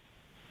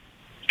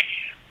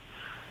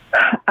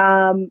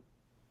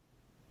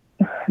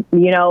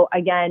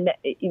 Again,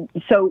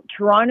 so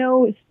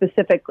Toronto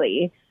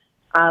specifically,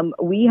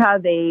 we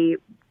have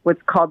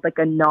what's called like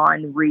a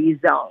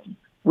non-rezone,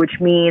 which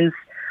means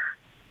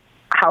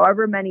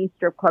however many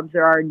strip clubs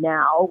there are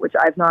now, which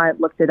I've not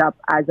looked it up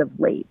as of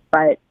late,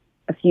 but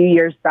a few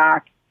years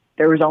back,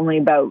 there was only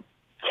about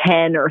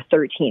 10 or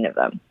 13 of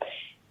them.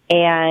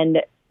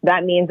 And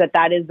that means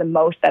that is the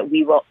most that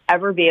we will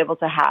ever be able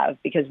to have,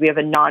 because we have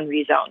a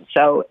non-rezone.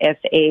 So if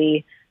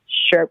a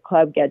strip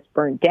club gets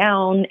burnt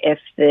down, if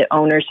the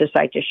owners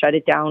decide to shut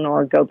it down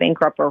or go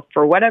bankrupt, or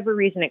for whatever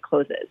reason it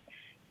closes,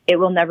 it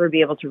will never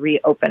be able to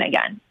reopen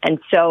again. And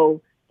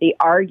so the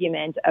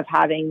argument of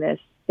having this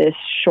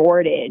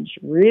shortage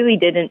really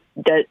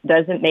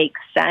doesn't make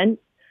sense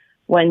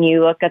when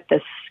you look at the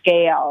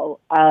scale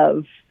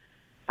of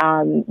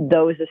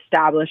those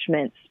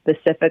establishments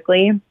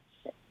specifically.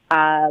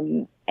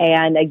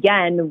 And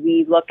again,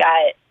 we look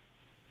at,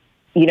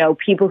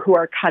 people who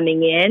are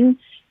coming in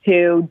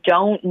who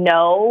don't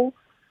know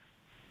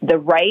the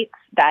rights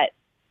that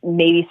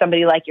maybe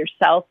somebody like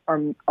yourself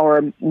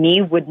or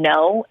me would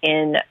know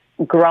in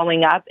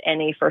growing up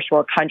in a first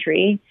world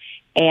country,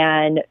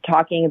 and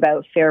talking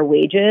about fair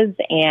wages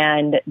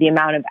and the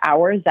amount of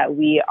hours that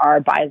we are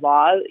by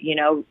law,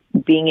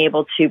 being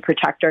able to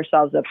protect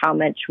ourselves of how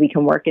much we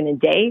can work in a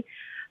day.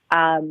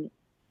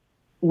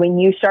 When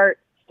you start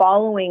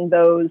following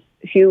those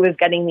who is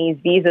getting these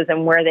visas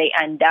and where they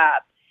end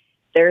up,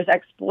 there's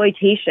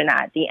exploitation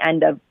at the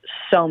end of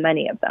so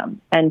many of them.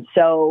 And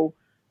so,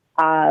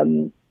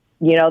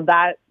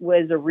 that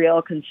was a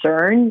real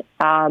concern.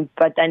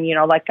 But then,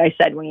 like I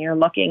said, when you're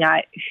looking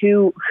at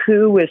who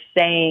is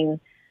saying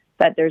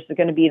that there's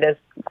going to be this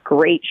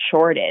great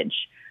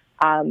shortage,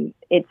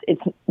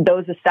 it's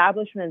those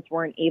establishments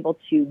weren't able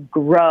to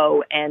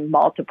grow and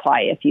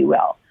multiply, if you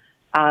will.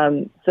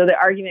 So the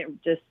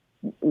argument just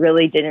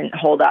really didn't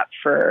hold up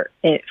for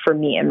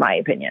me, in my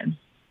opinion.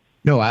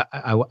 No,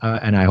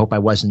 and I hope I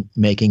wasn't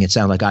making it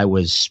sound like I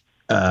was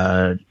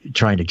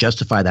trying to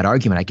justify that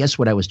argument. I guess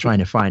what I was trying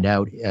to find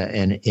out,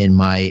 and in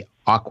my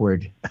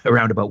awkward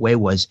roundabout way,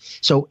 was: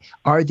 so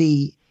are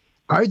they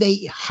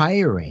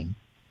hiring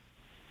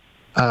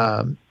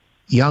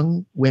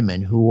young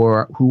women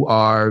who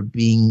are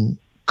being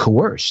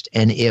coerced?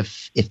 And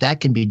if that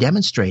can be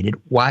demonstrated,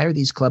 why are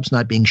these clubs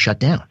not being shut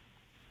down?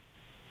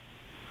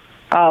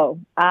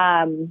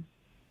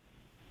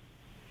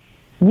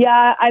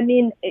 Yeah, I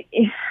mean, they'll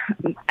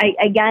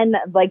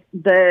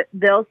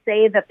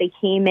say that they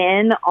came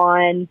in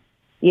on,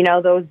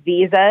 those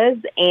visas,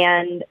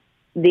 and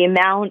the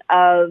amount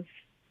of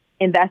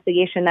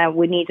investigation that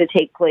would need to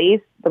take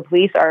place. The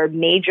police are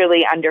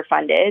majorly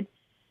underfunded.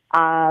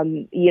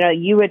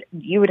 You would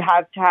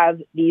have to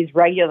have these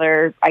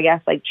regular, I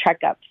guess, like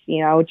checkups,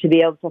 to be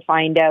able to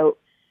find out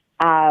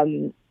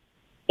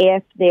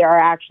if they are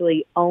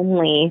actually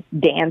only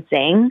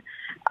dancing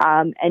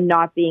and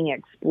not being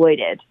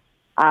exploited.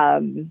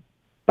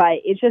 But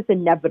it's just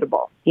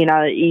inevitable.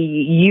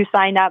 You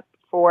sign up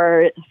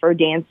for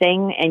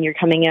dancing and you're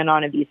coming in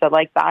on a visa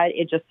like that.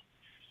 It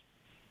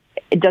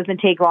doesn't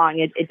take long.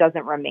 It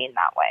doesn't remain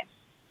that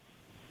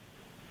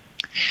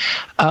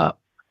way.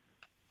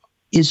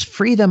 Is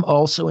freedom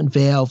also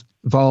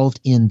involved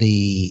in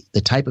the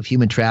type of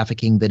human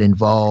trafficking that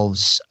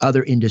involves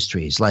other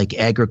industries like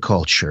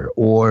agriculture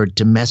or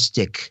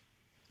domestic,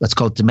 let's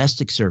call it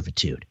domestic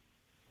servitude?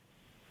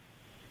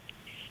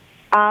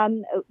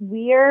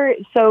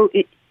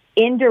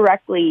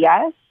 Indirectly,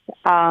 yes.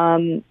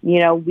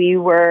 We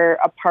were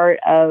a part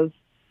of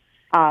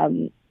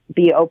the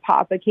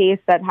Opapa case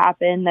that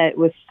happened, that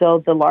was still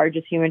the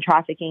largest human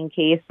trafficking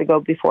case to go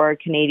before a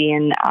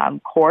Canadian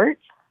court.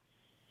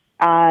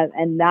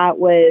 And that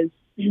was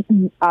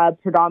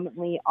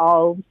predominantly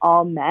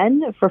all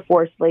men for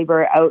forced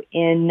labor out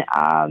in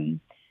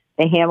the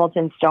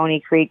Hamilton, Stony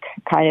Creek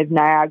kind of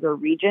Niagara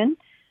region.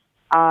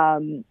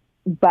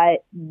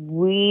 But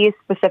we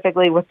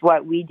specifically, with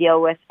what we deal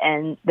with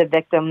and the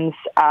victims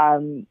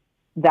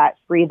that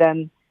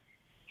Freedom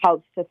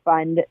helps to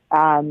fund,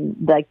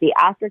 like the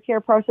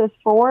aftercare process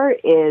for,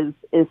 is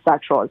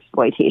sexual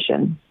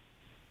exploitation.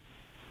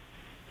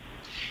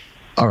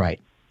 All right.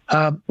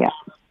 Yeah.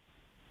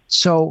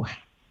 So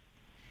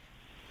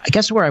I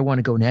guess where I want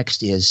to go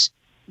next is,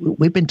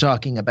 we've been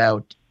talking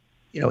about,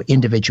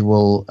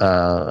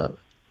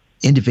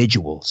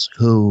 individuals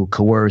who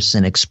coerce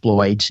and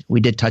exploit. We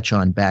did touch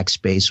on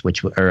Backpage,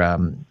 which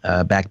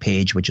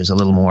is a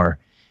little more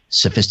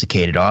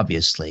sophisticated,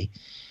 obviously.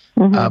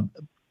 Mm-hmm.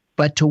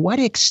 But to what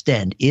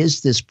extent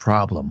is this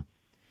problem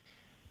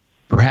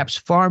perhaps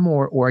far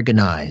more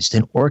organized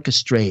and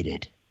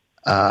orchestrated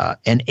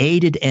and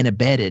aided and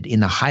abetted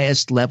in the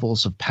highest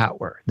levels of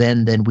power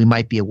than we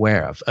might be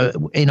aware of?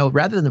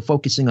 Rather than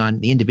focusing on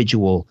the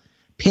individual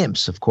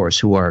pimps, of course,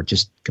 who are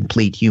just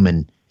complete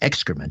human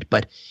excrement.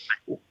 But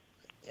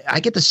I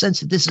get the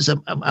sense that this is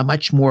a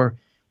much more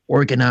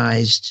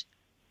organized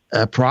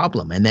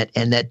problem, and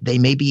that they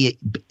may be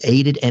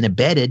aided and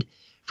abetted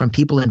from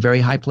people in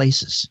very high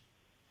places.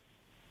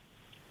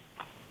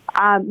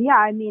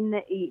 Epstein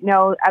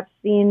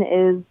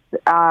is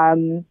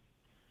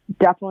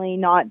definitely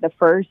not the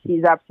first.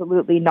 He's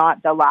absolutely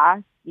not the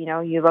last.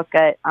 You look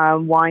at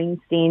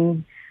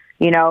Weinstein,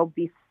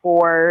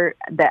 before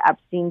the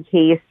Epstein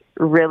case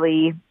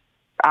really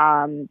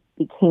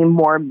became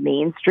more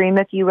mainstream,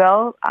 if you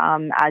will,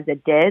 as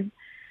it did.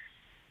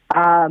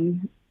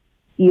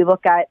 You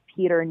look at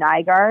Peter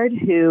Nygard,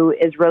 who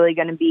is really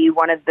going to be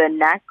one of the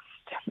next,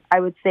 I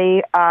would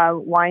say,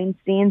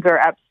 Weinsteins or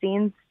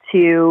Epsteins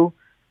to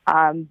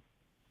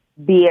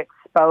be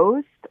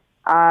exposed.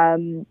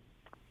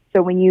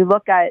 So when you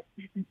look at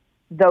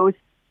those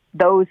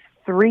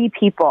three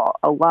people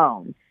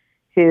alone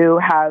who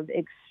have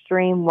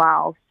extreme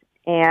wealth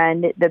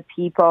and the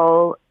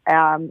people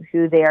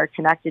who they are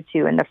connected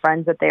to and the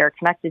friends that they are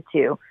connected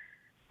to,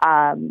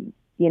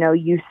 you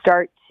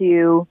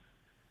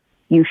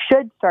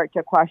should start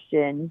to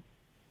question.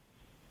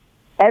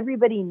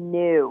 Everybody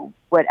knew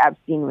what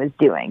Epstein was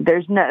doing.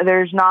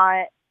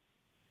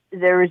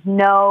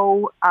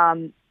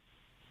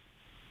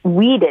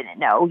 We didn't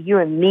know, you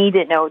and me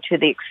didn't know to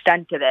the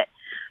extent of it,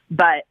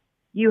 but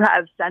you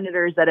have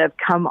senators that have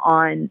come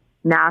on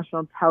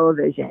national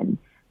television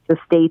to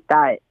state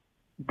that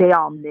they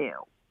all knew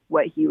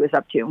what he was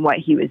up to and what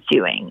he was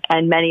doing.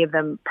 And many of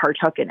them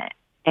partook in it.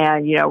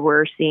 And,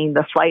 we're seeing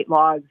the flight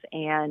logs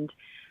and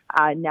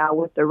now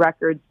with the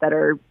records that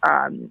are,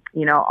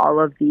 all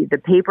of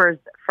the papers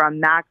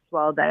from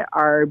Maxwell that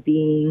are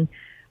being,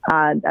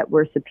 that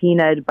were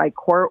subpoenaed by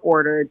court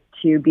order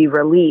to be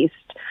released.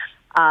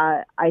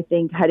 I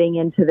think heading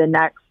into the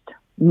next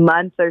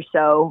month or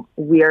so,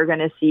 we are going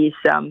to see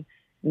some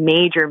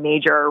major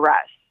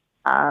arrests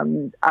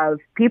of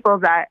people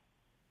that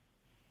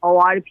a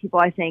lot of people,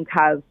 I think,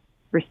 have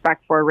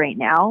respect for right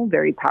now,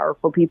 very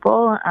powerful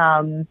people,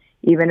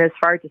 even as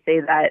far to say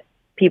that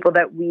people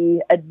that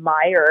we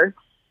admire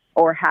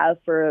or have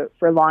for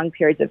long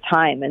periods of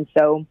time. And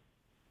so,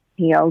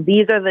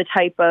 these are the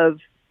type of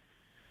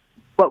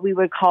what we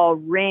would call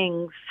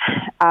rings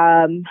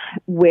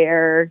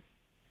where,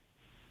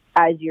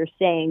 as you're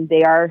saying,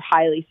 they are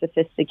highly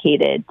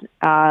sophisticated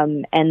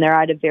and they're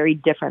at a very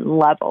different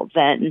level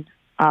than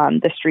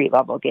the street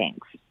level gangs.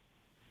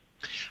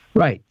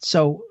 Right.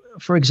 So,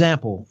 for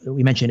example,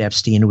 we mentioned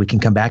Epstein, and we can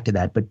come back to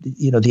that. But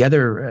the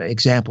other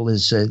example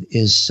is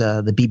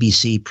the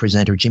BBC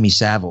presenter Jimmy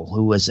Savile,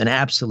 who was an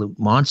absolute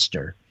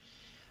monster,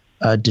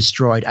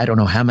 destroyed I don't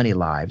know how many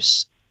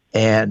lives,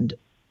 and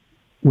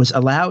was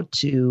allowed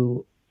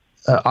to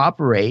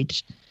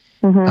operate.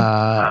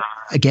 Mm-hmm.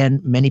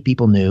 Again, many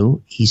people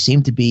knew he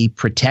seemed to be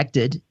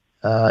protected,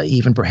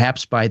 even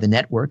perhaps by the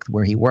network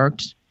where he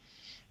worked,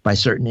 by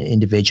certain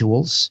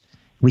individuals.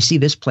 We see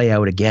this play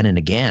out again and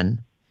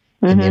again.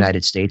 In the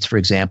United States, for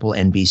example,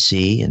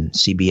 NBC and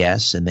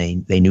CBS, and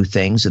they knew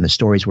things, and the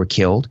stories were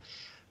killed.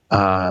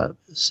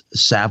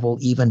 Savile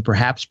even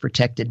perhaps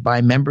protected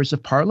by members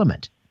of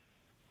Parliament.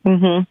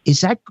 Mm-hmm.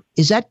 Is that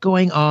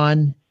going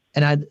on?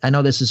 And I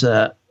know this is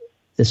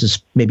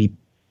maybe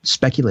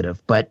speculative,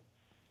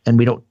 and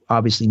we don't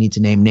obviously need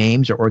to name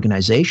names or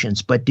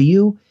organizations, but do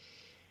you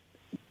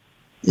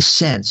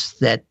sense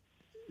that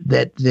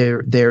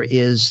there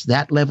is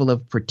that level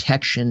of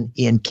protection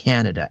in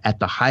Canada at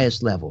the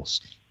highest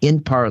levels, in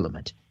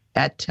Parliament,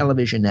 at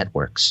television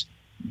networks?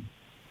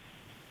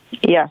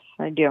 Yes,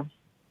 I do.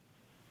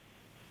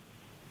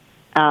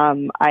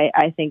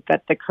 I think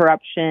that the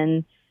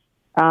corruption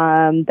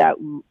that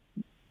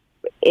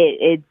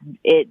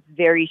it's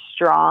very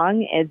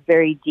strong, it's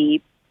very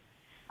deep.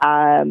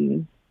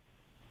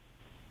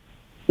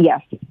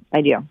 Yes,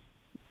 I do.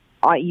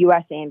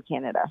 U.S. and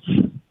Canada.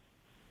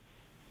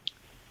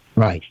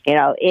 Right.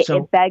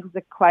 It begs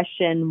the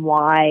question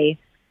why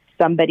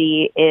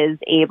somebody is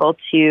able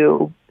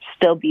to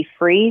still be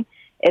free.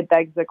 It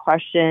begs the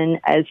question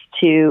as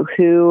to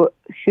who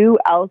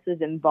else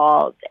is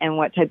involved and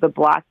what type of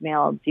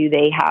blackmail do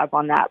they have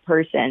on that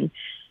person.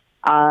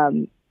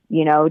 To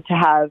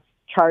have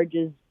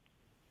charges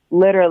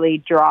literally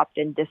dropped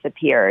and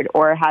disappeared,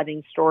 or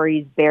having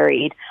stories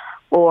buried,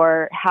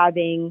 or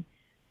having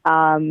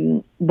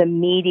the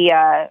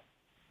media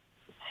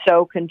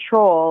so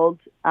controlled,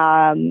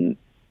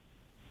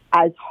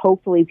 as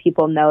hopefully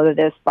people know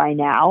this by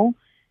now.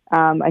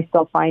 I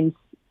still find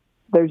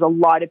there's a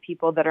lot of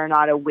people that are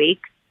not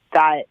awake,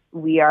 that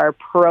we are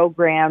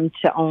programmed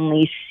to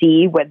only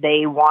see what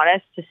they want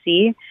us to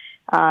see.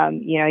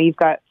 You've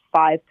got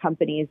 5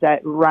 companies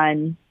that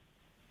run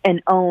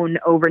and own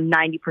over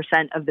 90%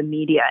 of the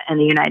media in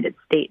the United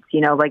States.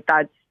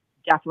 That's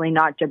definitely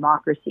not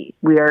democracy.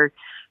 We are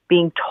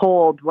being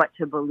told what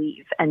to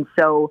believe. And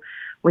so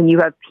when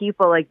you have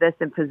people like this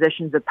in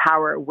positions of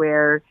power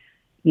where,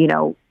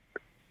 you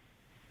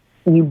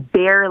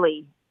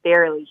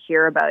barely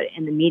hear about it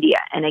in the media,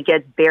 and it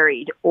gets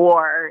buried,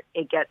 or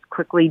it gets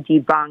quickly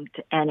debunked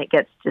and it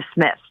gets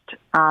dismissed,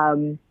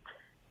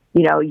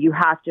 you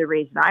have to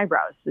raise an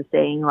eyebrow to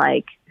saying,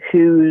 like,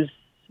 who's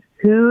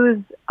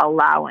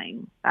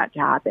allowing that to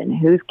happen?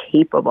 Who's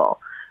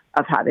capable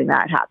of having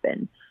that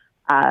happen?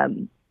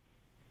 I'll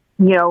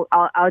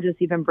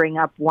just even bring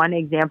up one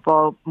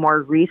example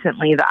more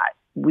recently that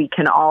we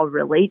can all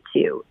relate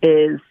to,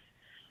 is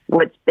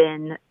what's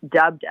been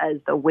dubbed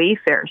as the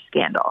Wayfair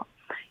scandal.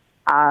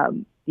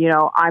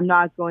 I'm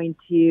not going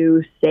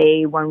to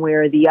say one way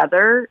or the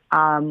other.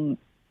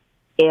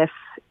 If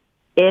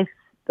the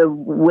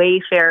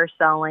Wayfair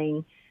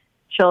selling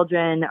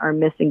children or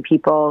missing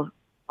people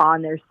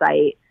on their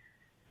site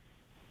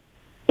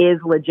is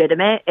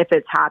legitimate, if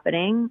it's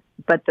happening,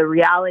 but the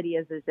reality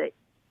is it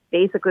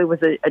basically was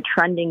a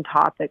trending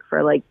topic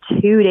for like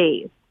 2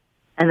 days.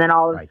 And then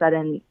all of a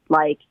sudden,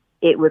 like,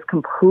 it was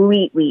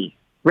completely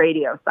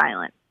radio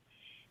silent.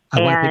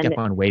 I want to pick up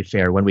on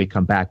Wayfair when we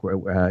come back.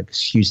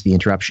 Excuse the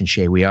interruption,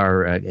 Shay. We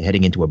are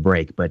heading into a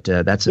break, but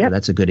that's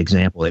a good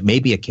example. It may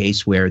be a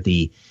case where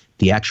the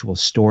actual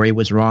story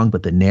was wrong,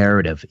 but the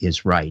narrative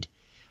is right.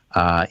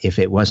 If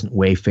it wasn't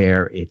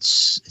Wayfair,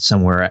 it's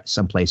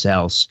someplace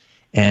else,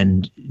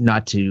 and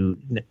not to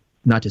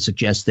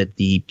suggest that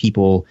the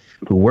people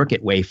who work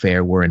at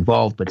Wayfair were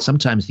involved, but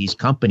sometimes these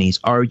companies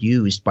are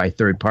used by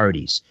third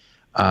parties.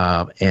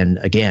 And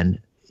again,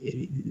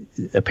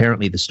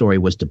 apparently the story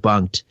was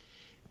debunked.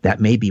 That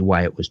may be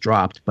why it was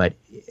dropped, but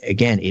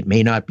again, it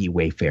may not be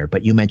Wayfair.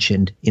 But you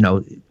mentioned,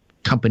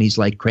 companies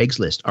like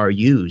Craigslist are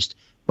used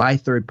by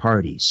third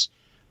parties.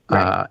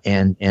 Right.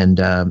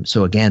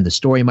 So again, the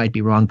story might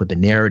be wrong, but the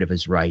narrative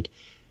is right.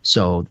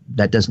 So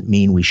that doesn't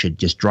mean we should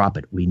just drop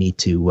it. We need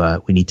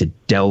to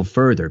delve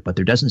further. But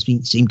there doesn't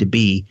seem to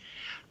be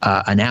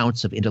an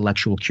ounce of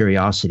intellectual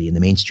curiosity in the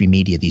mainstream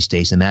media these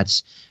days, and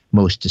that's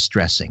most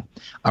distressing.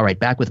 All right,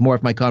 back with more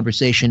of my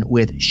conversation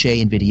with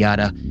Shay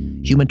Invidiata,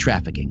 human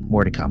trafficking.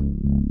 More to come.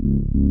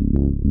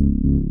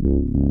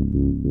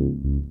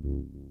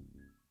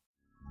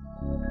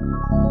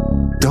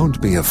 Don't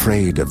be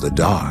afraid of the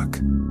dark.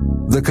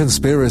 The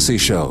Conspiracy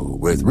Show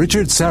with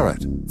Richard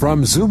Serrett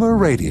from Zoomer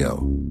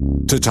Radio.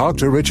 To talk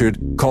to Richard,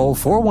 call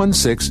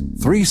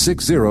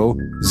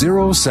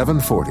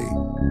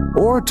 416-360-0740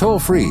 or toll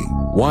free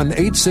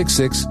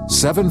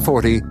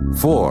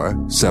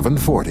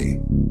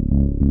 1-866-740-4740.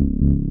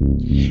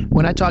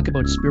 When I talk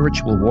about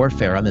spiritual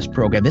warfare on this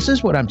program, this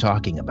is what I'm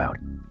talking about.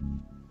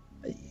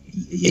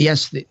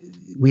 Yes,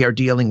 we are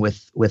dealing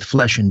with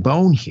flesh and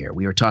bone here.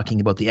 We are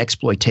talking about the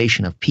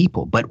exploitation of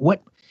people. But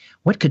what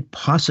could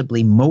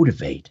possibly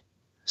motivate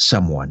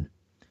someone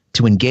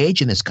to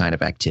engage in this kind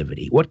of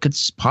activity? What could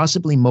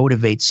possibly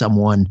motivate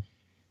someone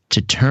to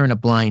turn a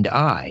blind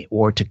eye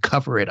or to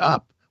cover it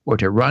up or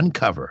to run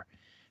cover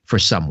for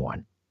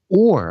someone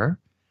or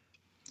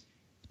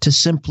to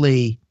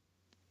simply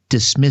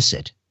dismiss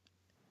it,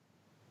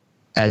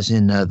 as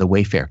in the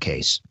Wayfair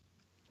case,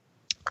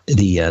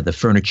 the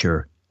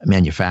furniture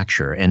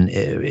manufacturer? And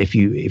if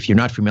you're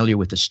not familiar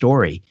with the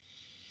story,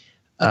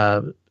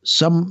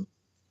 often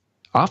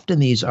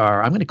these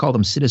are, I'm going to call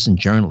them citizen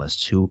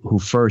journalists who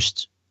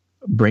first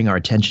bring our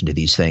attention to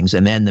these things,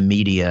 and then the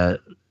media,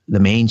 the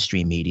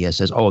mainstream media,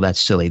 says, "Oh, that's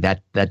silly.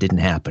 That didn't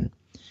happen."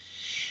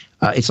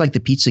 It's like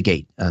the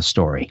Pizzagate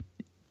story.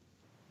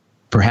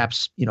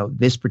 Perhaps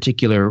this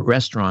particular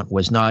restaurant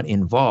was not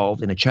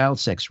involved in a child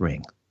sex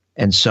ring,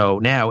 and so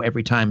now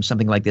every time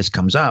something like this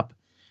comes up,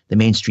 the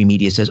mainstream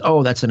media says,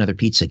 "Oh, that's another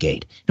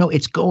Pizzagate." No,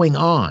 it's going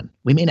on.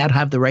 We may not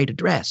have the right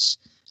address,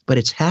 but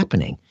it's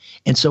happening.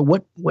 And so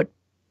what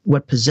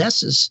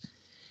possesses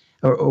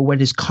or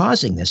what is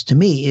causing this to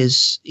me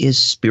is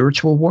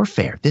spiritual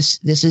warfare. This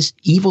is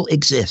evil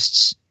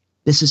exists.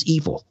 This is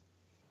evil.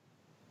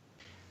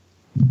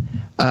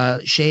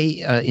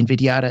 Shay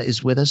Invidiata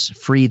is with us.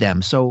 Free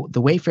them. So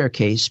the Wayfair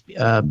case,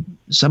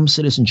 some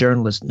citizen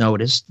journalists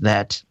noticed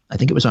that, I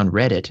think it was on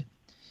Reddit,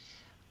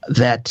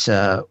 that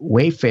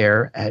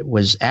Wayfair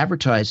was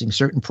advertising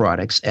certain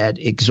products at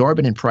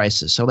exorbitant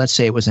prices. So let's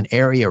say it was an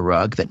area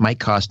rug that might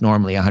cost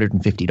normally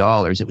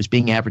 $150. It was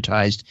being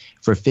advertised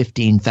for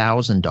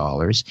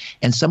 $15,000.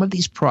 And some of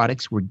these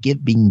products were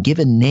being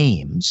given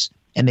names,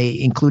 and they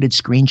included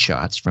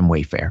screenshots from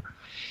Wayfair.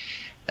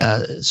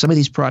 Some of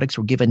these products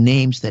were given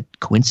names that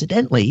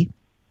coincidentally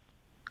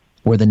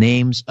were the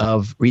names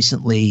of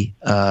recently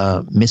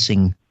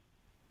missing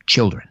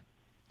children.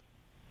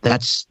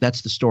 That's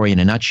the story in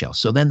a nutshell.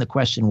 So then the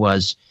question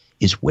was,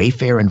 is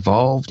Wayfair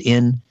involved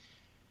in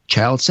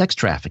child sex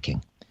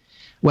trafficking?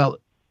 Well,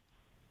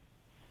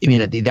 I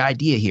mean, the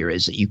idea here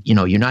is that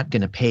you're not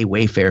going to pay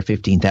Wayfair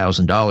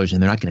 $15,000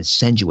 and they're not going to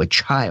send you a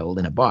child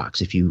in a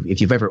box. If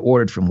you've ever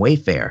ordered from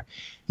Wayfair,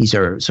 these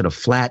are sort of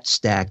flat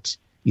stacked.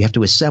 You have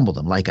to assemble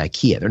them like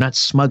IKEA. They're not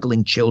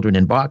smuggling children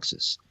in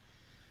boxes.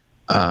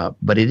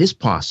 But it is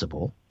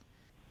possible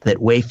that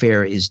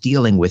Wayfair is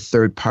dealing with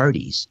third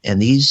parties,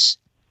 and these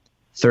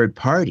third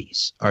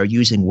parties are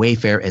using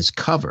Wayfair as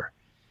cover.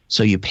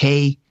 So you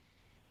pay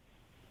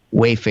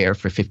Wayfair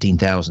for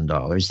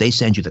 $15,000. They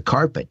send you the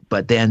carpet,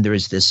 but then there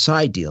is this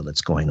side deal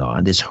that's going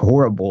on, this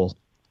horrible,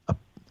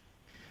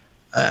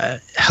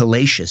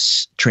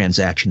 hellacious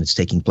transaction that's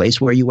taking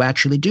place where you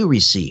actually do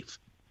receive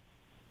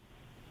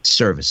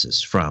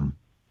services from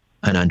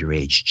an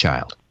underage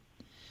child.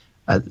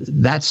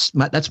 That's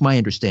my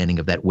understanding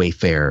of that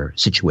Wayfair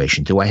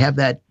situation. Do I have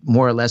that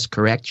more or less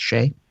correct,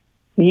 Shay?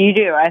 You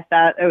do. I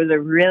thought it was a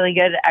really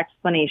good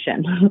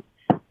explanation.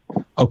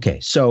 Okay,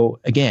 so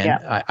again,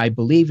 yeah. I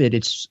believe that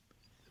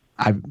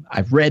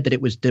I've read that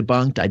it was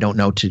debunked. I don't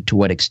know to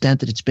what extent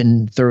that it's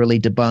been thoroughly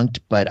debunked,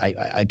 but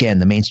again,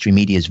 the mainstream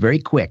media is very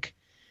quick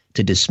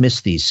to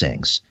dismiss these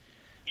things.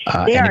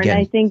 They are, and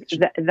I think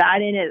that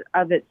in and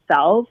of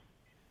itself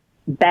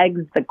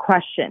begs the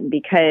question,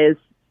 because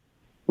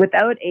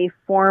without a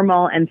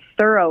formal and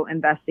thorough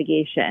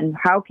investigation,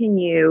 how can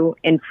you,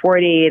 in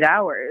 48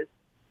 hours,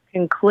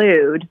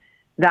 conclude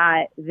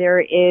that there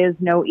is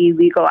no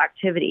illegal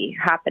activity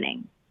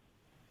happening.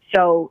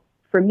 So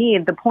for me,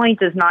 the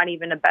point is not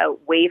even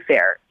about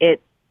Wayfair.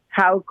 It's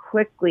how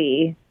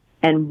quickly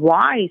and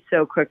why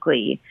so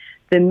quickly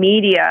the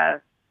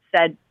media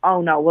said,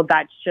 oh no, well,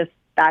 that's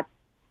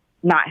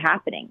not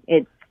happening.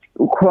 It's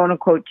quote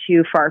unquote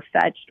too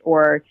far-fetched,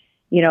 or,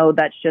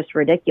 that's just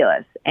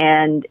ridiculous.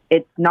 And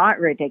it's not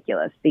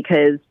ridiculous,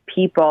 because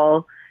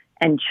people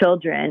and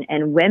children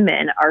and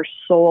women are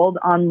sold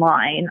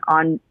online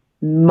on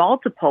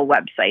multiple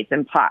websites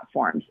and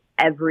platforms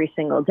every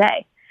single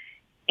day.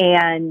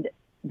 And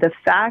the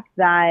fact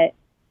that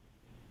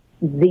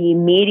the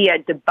media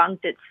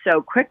debunked it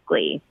so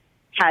quickly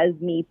has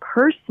me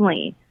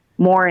personally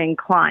more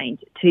inclined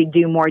to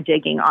do more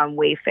digging on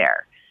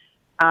Wayfair.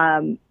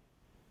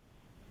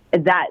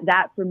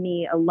 That for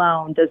me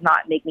alone does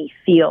not make me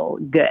feel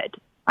good.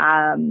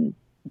 The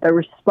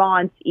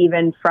response,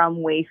 even from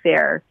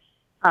Wayfair,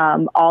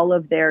 all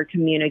of their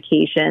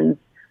communications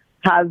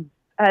have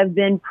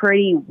been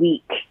pretty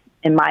weak,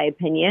 in my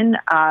opinion,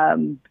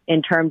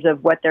 in terms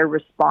of what their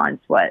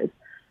response was.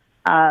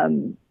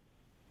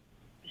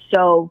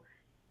 So,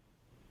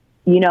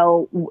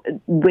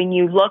 when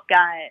you look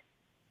at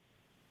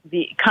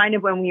the kind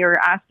of, when you were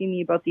asking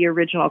me about the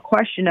original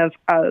question of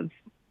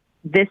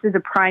this is a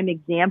prime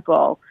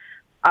example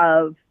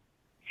of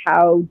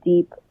how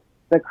deep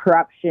the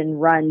corruption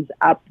runs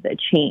up the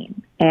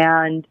chain.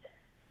 And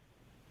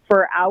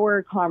for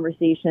our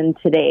conversation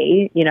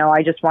today,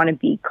 I just want to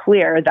be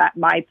clear that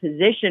my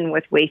position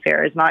with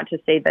Wayfair is not to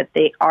say that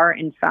they are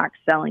in fact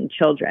selling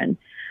children.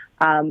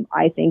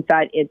 I think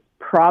that it's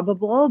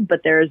probable,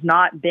 but there has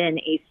not been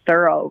a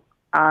thorough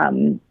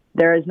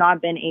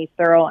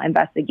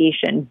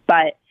investigation.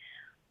 But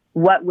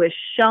what was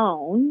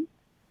shown,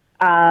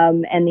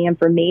 and the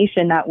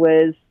information that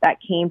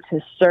came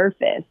to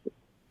surface,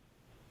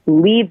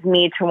 leads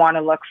me to want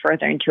to look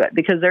further into it,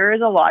 because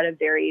there's a lot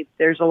of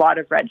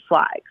red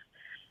flags.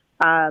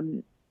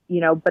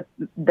 But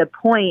the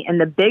point, and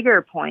the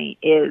bigger point,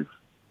 is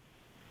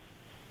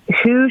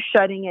who's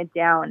shutting it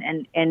down,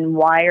 and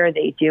why are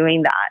they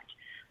doing that?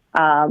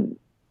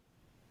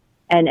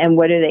 And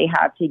what do they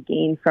have to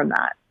gain from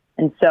that?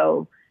 And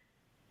so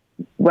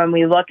when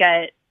we look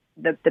at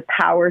the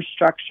power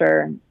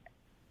structure,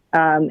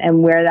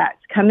 and where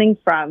that's coming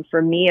from,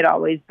 for me, it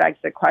always begs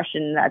the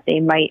question that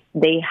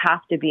they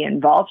have to be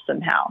involved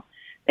somehow.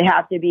 They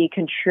have to be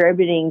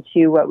contributing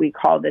to what we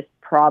call this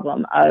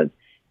problem of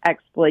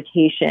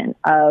exploitation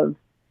of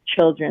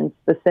children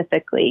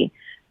specifically,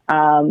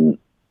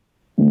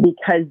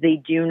 because they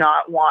do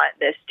not want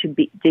this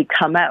to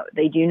come out.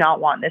 They do not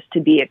want this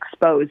to be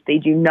exposed. They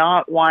do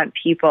not want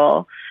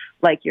people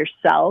like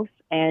yourself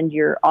and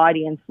your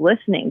audience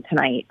listening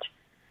tonight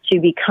to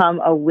become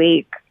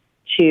awake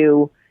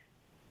to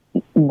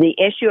the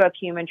issue of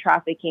human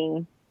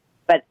trafficking,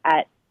 but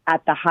at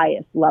the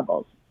highest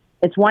levels.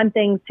 It's one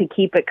thing to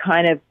keep it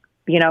kind of,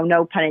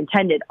 no pun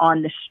intended,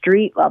 on the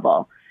street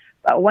level.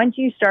 But once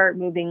you start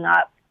moving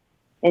up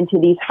into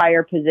these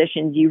higher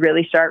positions, you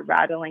really start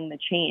rattling the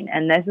chain.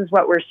 And this is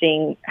what we're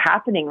seeing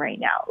happening right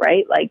now,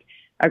 right? Like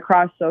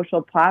across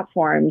social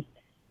platforms,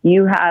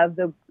 you have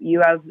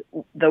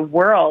the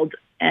world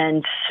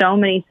and so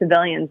many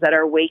civilians that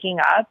are waking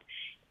up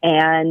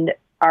and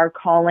are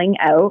calling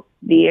out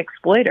the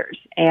exploiters.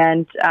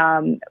 And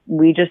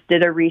we just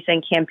did a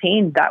recent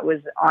campaign that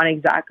was on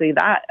exactly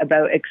that,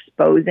 about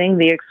exposing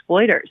the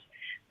exploiters.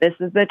 This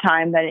is the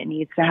time that it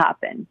needs to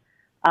happen.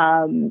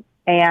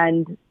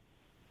 And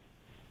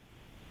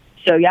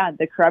so, yeah,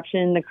 the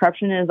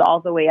corruption is all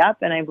the way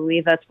up. And I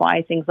believe that's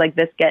why things like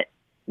this get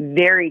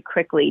very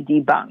quickly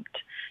debunked,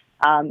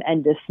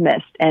 and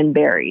dismissed and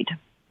buried.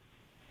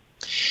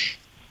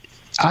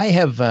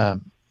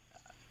 I've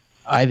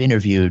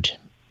interviewed,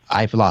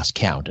 I've lost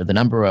count of the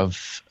number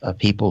of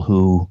people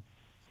who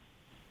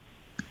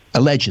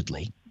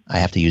allegedly, I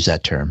have to use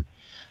that term,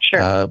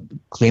 sure,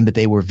 claim that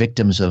they were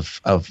victims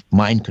of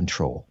mind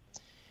control.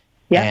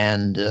 Yeah.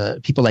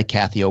 And people like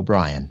Kathy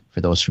O'Brien,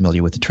 for those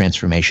familiar with the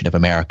Transformation of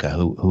America,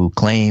 who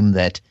claim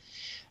that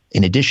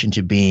in addition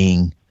to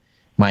being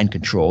mind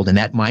controlled, and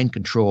that mind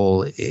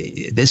control,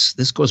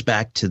 this goes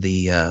back to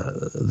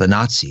the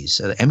Nazis.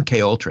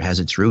 MK Ultra has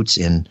its roots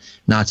in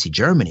Nazi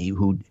Germany,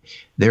 who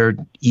their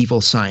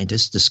evil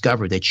scientists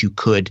discovered that you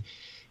could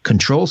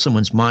control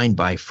someone's mind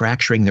by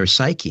fracturing their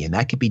psyche, and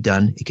that could be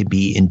done. It could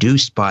be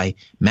induced by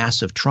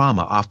massive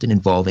trauma, often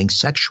involving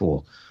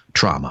sexual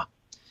trauma.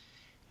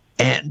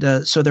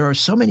 And so there are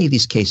so many of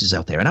these cases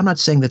out there, and I'm not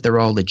saying that they're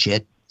all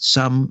legit.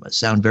 Some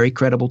sound very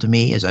credible to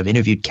me, as I've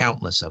interviewed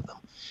countless of them.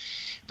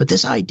 But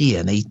this idea,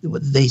 and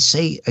they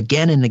say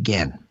again and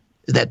again,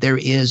 that there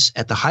is,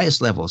 at the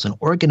highest levels, an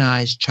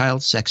organized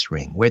child sex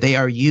ring where they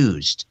are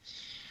used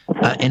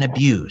and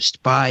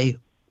abused by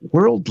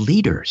world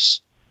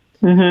leaders.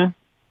 Mm-hmm.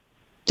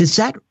 Does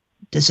that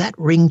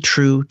ring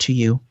true to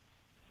you?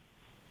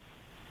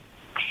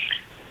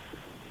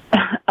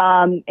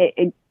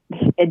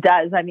 It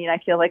does. I mean, I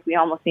feel like we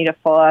almost need a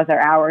full other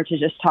hour to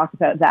just talk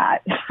about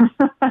that.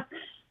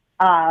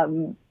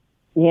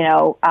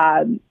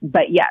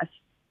 But yes,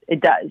 It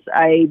does.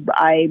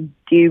 I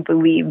do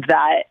believe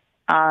that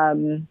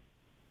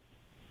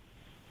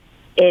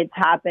it's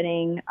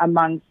happening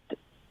amongst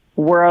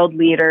world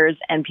leaders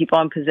and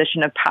people in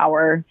position of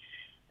power,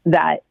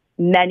 that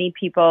many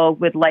people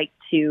would like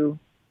to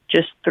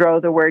just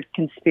throw the word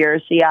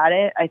conspiracy at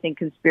it. I think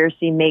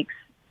conspiracy makes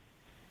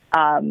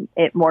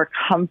it more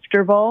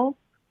comfortable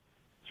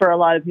for a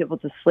lot of people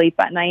to sleep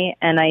at night.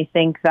 And I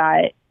think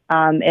that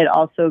it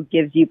also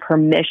gives you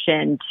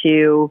permission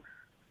to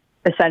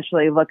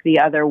essentially look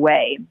the other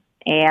way.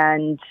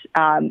 And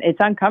it's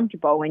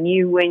uncomfortable when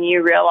you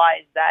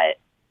realize that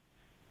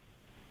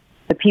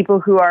the people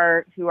who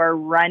are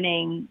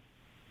running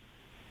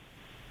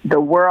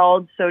the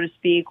world, so to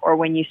speak, or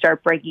when you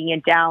start breaking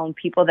it down,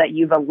 people that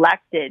you've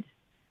elected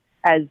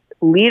as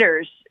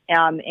leaders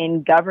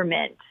in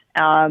government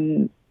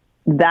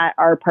that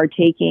are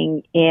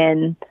partaking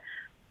in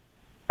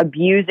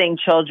abusing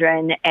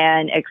children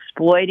and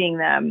exploiting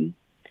them,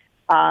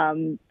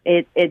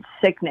 it's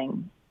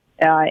sickening.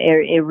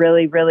 It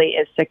really, really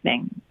is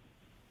sickening.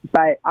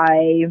 But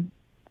I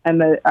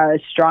am a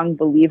strong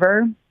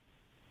believer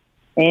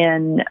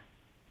in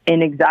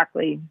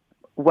exactly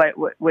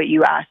what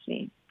you asked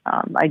me.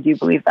 I do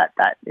believe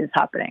that is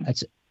happening.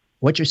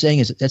 What you're saying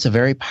is that's a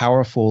very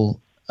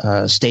powerful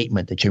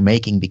statement that you're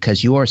making,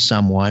 because you are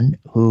someone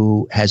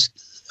who has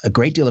a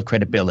great deal of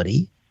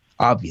credibility,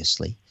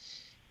 obviously.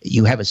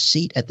 You have a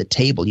seat at the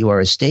table. You are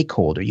a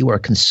stakeholder. You are a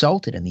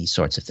consultant in these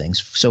sorts of things.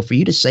 So for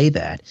you to say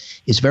that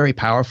is very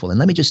powerful. And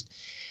let me just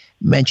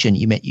mention,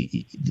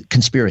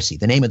 conspiracy,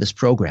 the name of this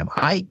program.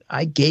 I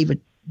gave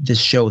this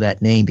show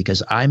that name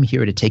because I'm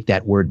here to take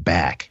that word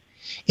back.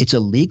 It's a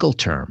legal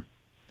term.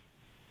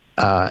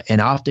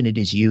 And often it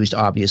is used,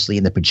 obviously,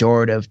 in the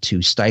pejorative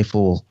to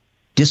stifle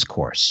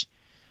discourse.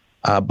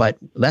 But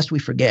lest we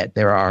forget,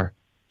 there are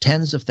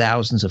tens of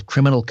thousands of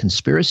criminal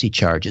conspiracy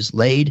charges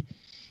laid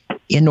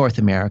in North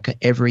America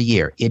every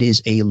year. It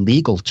is a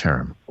legal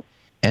term.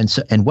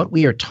 And what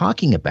we are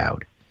talking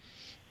about,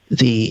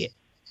 the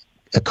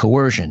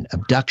coercion,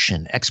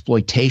 abduction,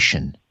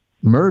 exploitation,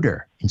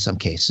 murder, in some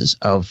cases,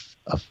 of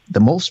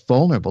the most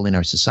vulnerable in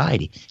our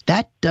society,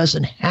 that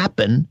doesn't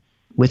happen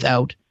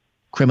without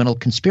criminal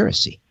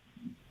conspiracy.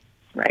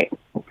 Right.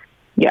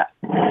 Yeah.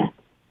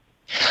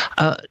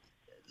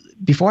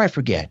 Before I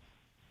forget,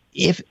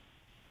 is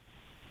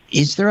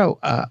there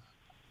a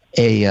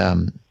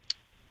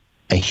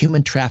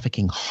human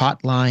trafficking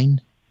hotline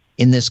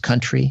in this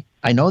country?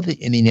 I know that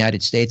in the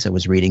United States, I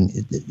was reading,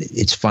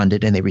 it's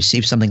funded and they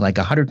receive something like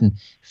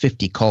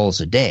 150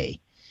 calls a day.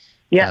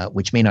 Yeah.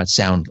 Which may not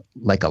sound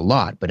like a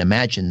lot, but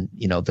imagine,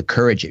 the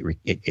courage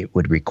it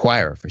would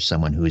require for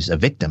someone who is a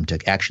victim to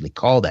actually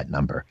call that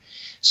number.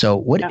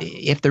 So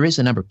if there is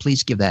a number,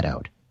 please give that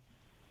out.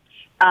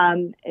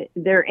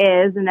 There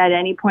is, and at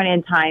any point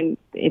in time,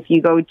 if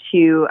you go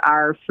to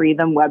our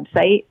Freedom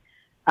website,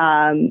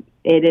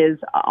 it is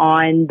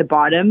on the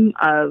bottom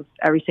of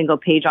every single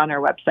page on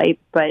our website.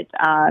 But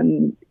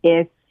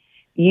if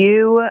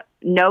you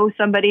know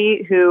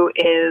somebody who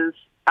is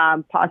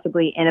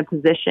possibly in a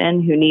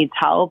position who needs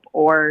help,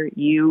 or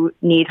you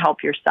need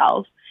help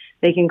yourself,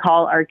 they can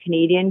call our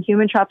Canadian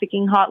Human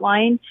Trafficking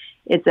Hotline.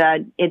 It's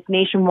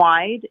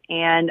nationwide,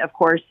 and of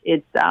course,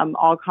 it's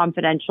all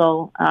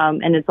confidential,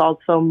 and it's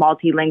also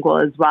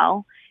multilingual as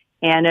well.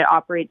 And it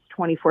operates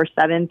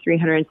 24/7,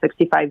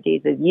 365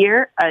 days a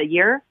year.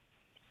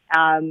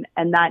 And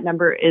that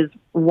number is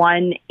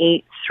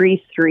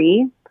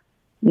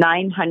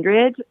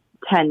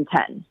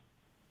 1-833-900-1010.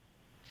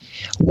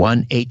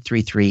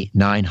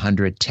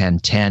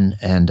 1-833-900-1010,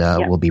 and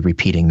we'll be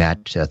repeating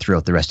that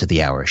throughout the rest of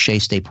the hour. Shay,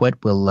 stay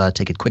put. We'll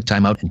take a quick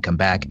time out and come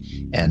back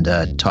and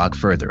talk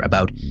further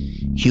about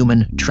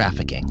human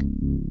trafficking.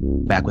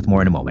 Back with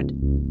more in a moment.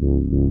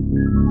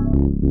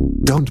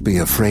 Don't be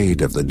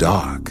afraid of the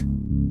dark.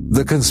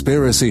 The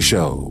Conspiracy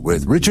Show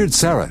with Richard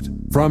Serrett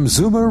from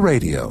Zoomer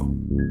Radio.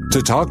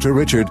 To talk to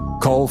Richard,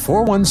 call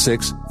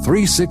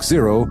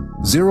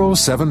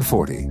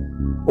 416-360-0740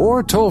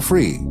 or toll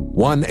free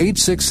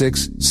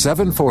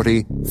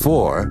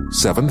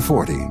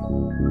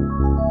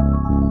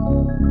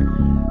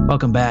 1-866-740-4740.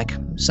 Welcome back.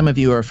 Some of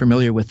you are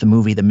familiar with the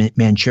movie The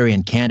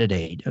Manchurian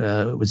Candidate.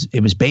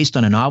 It was based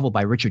on a novel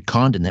by Richard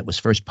Condon that was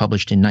first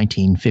published in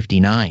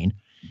 1959,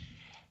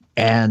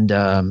 and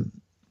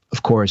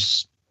of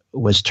course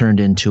was turned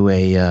into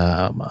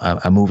a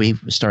movie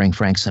starring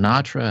Frank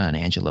Sinatra and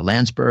Angela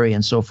Lansbury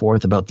and so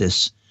forth, about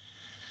this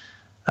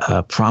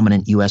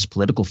prominent U.S.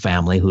 political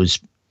family whose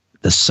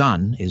the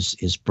son is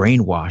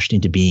brainwashed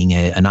into being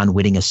an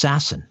unwitting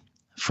assassin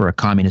for a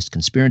communist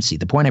conspiracy.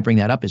 The point I bring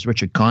that up is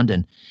Richard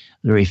Condon,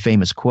 the very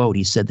famous quote.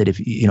 He said that if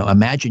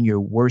imagine your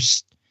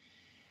worst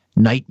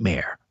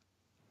nightmare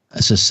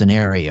as a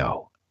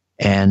scenario,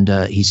 and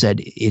he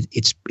said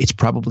it's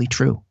probably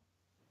true,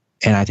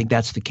 and I think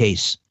that's the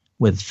case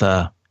with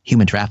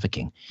human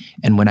trafficking.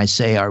 And when I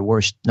say our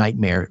worst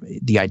nightmare,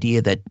 the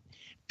idea that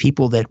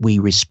people that we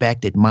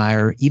respect,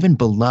 admire, even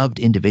beloved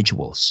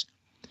individuals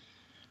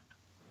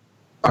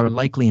are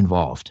likely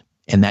involved,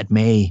 and that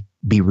may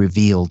be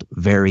revealed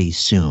very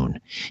soon.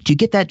 Do you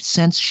get that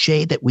sense,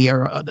 Shay, that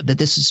we're on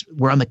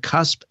the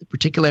cusp,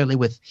 particularly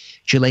with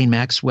Ghislaine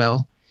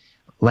Maxwell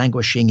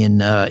languishing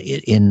in a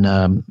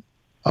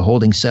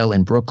holding cell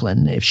in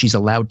Brooklyn, if she's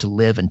allowed to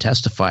live and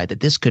testify, that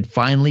this could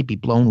finally be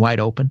blown wide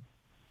open?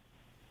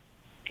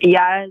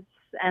 Yes,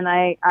 and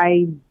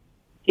I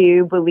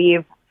do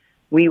believe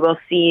we will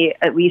see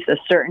at least a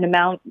certain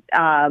amount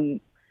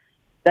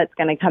that's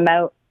going to come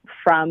out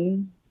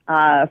from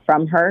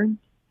her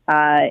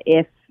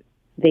if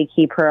they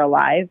keep her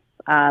alive.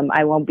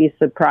 I won't be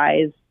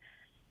surprised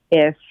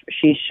if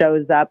she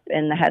shows up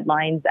in the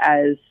headlines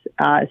as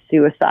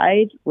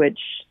suicide, which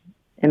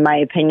in my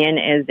opinion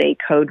is a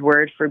code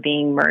word for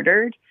being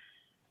murdered.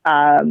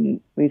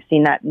 We've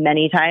seen that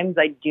many times.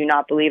 I do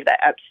not believe that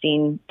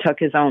Epstein took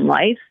his own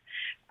life.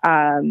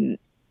 And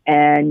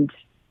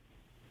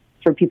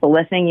for people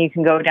listening, you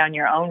can go down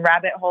your own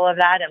rabbit hole of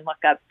that and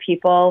look up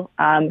people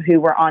who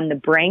were on the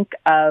brink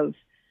of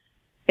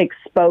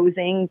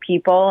exposing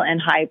people in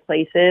high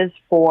places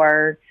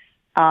for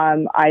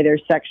either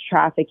sex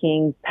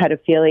trafficking,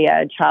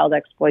 pedophilia, child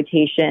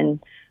exploitation,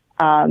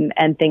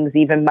 and things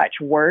even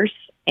much worse.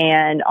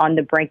 And on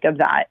the brink of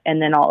that, and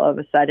then all of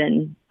a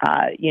sudden,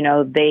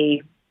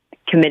 they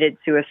committed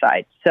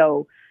suicide.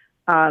 So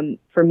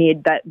for me,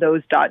 that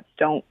those dots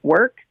don't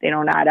work; they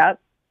don't add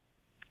up.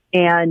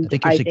 And I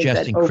think you're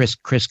suggesting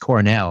Chris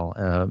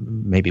Cornell,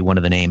 maybe one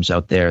of the names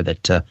out there,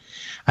 that a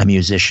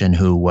musician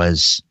who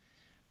was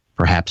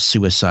perhaps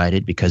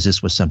suicided because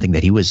this was something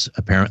that he was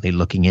apparently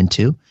looking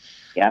into.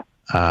 Yeah,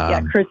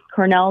 Chris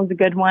Cornell is a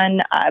good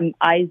one.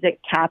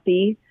 Isaac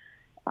Cappy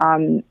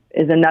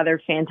is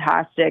another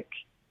fantastic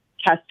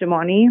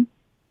testimony.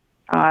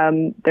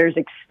 There's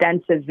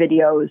extensive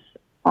videos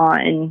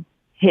on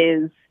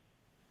his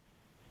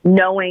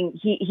knowing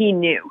he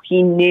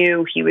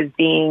knew he was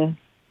being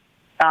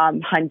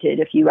hunted,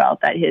 if you will,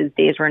 that his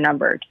days were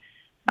numbered.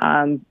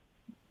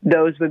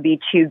 Those would be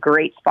two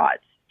great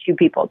spots, two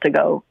people to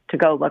go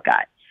look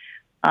at.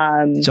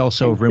 It's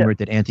also rumored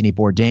that Anthony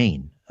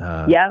Bourdain,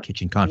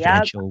 Kitchen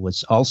Confidential,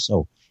 was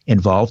also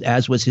involved,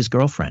 as was his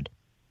girlfriend.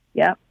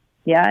 Yeah,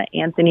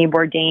 Anthony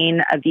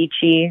Bourdain,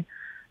 Avicii.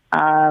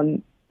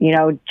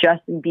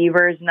 Justin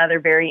Bieber is another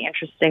very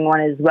interesting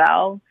one as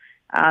well.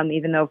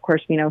 Even though, of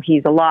course,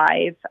 he's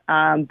alive,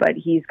 but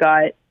he's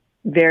got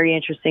very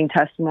interesting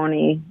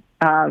testimony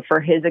for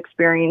his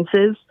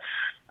experiences.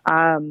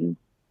 There's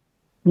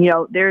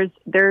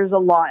a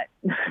lot.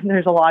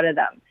 There's a lot of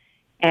them.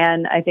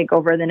 And I think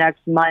over the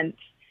next month,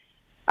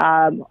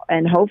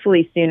 and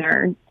hopefully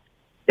sooner,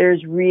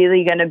 there's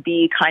really going to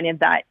be kind of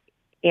that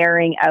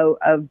airing out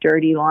of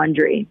dirty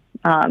laundry,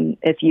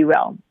 if you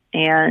will.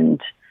 And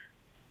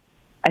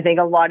I think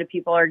a lot of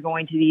people are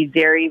going to be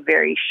very,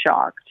 very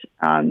shocked. It's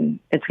going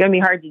to be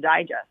hard to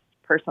digest,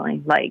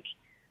 personally.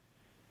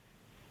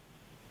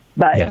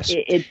 But yes.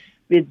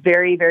 It's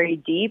very, very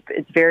deep.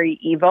 It's very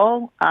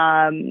evil.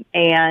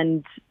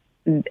 And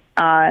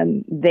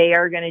they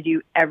are going to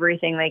do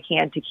everything they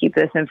can to keep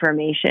this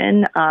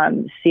information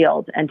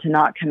sealed and to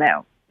not come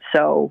out.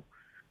 So,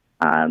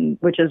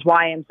 which is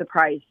why I'm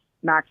surprised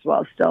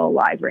Maxwell's still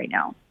alive right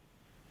now.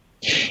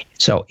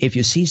 So if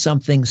you see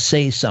something,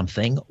 say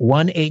something.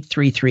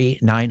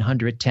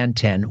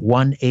 1-833-900-1010,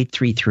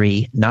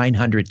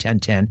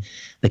 1-833-900-1010,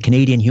 the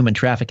Canadian Human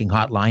Trafficking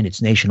Hotline.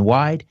 It's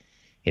nationwide.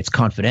 It's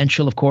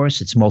confidential, of course.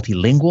 It's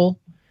multilingual.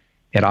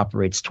 It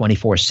operates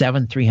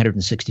 24/7,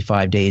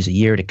 365 days a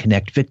year to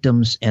connect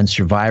victims and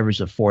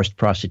survivors of forced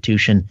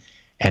prostitution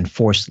and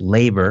forced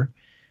labor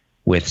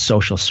with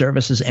social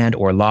services and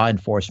or law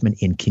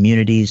enforcement in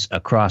communities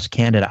across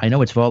Canada. I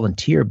know it's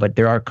volunteer, but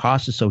there are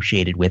costs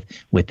associated with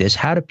this.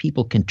 How do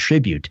people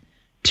contribute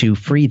to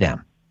free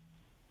them?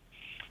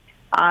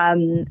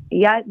 They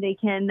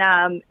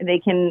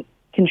can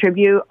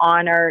contribute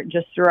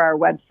just through our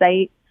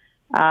website.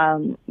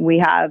 We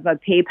have a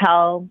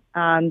PayPal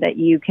that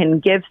you can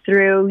give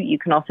through. You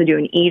can also do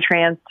an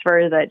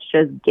e-transfer that's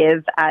just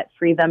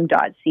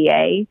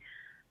give@freethem.ca.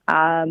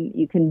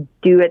 You can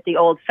do it the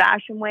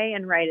old-fashioned way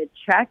and write a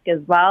check as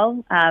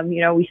well.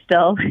 We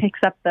still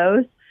accept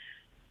those.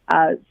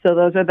 So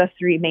those are the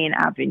three main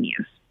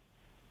avenues.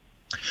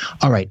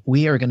 All right.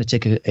 We are going to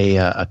take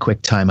a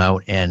quick time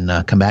out and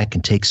come back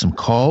and take some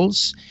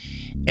calls.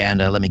 And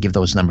let me give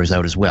those numbers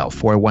out as well.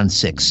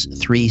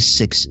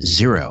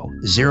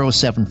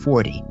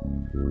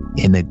 416-360-0740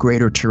 in the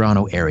Greater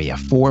Toronto area.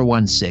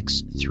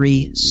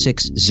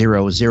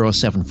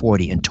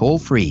 416-360-0740 and toll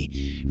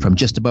free from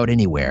just about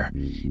anywhere.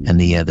 And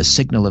the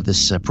signal of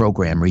this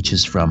program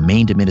reaches from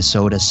Maine to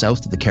Minnesota,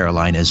 south to the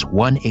Carolinas.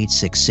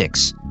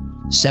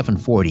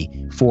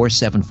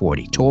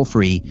 1-866-740-4740. Toll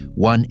free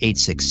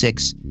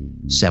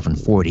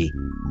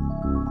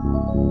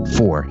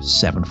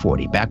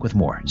 1-866-740-4740. Back with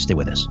more. Stay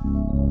with us.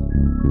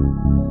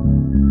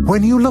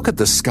 When you look at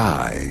the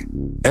sky,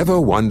 ever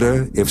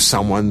wonder if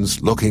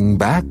someone's looking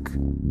back?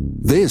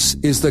 This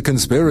is The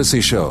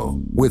Conspiracy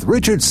Show with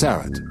Richard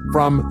Sarrett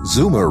from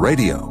Zoomer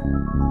Radio.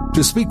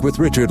 To speak with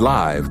Richard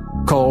live,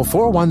 call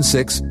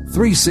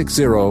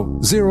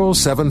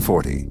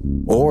 416-360-0740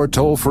 or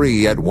toll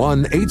free at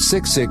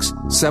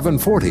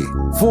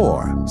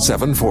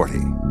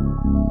 1-866-740-4740.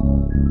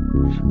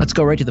 Let's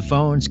go right to the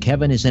phones.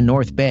 Kevin is in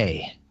North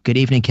Bay. Good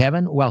evening,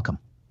 Kevin. Welcome.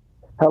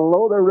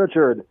 Hello there,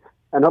 Richard.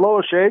 And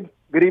hello, Shade.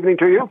 Good evening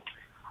to you.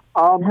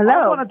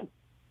 Hello.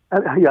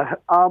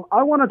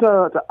 I wanted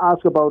to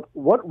ask about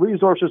what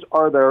resources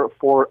are there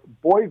for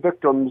boy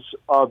victims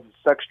of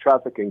sex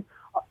trafficking.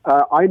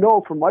 I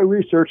know from my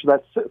research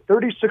that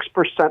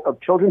 36% of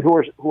children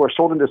who are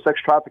sold into sex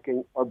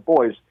trafficking are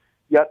boys.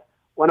 Yet,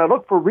 when I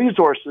look for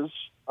resources,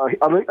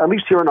 at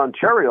least here in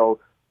Ontario,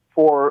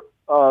 for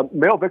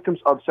male victims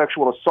of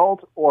sexual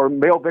assault or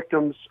male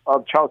victims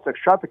of child sex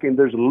trafficking,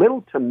 there's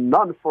little to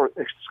none for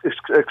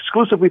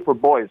exclusively for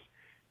boys.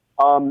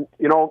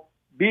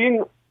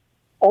 Being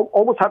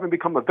almost having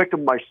become a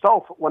victim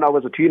myself when I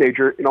was a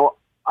teenager,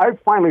 I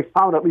finally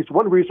found at least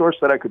one resource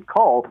that I could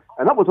call,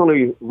 and that was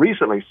only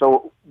recently.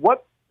 So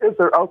what is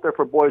there out there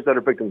for boys that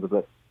are victims of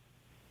this?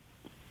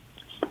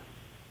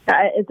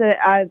 It's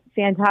a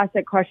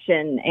fantastic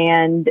question,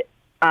 and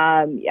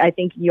I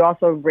think you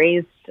also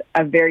raised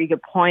a very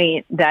good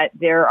point that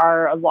there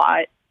are a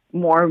lot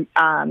more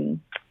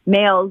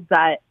males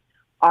that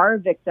are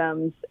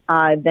victims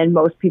than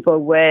most people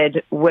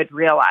would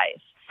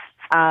realize.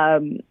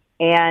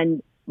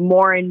 And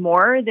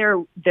more,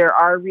 there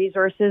are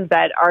resources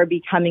that are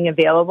becoming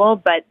available,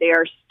 but they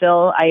are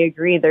still, I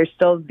agree, they're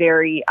still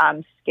very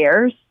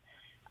scarce.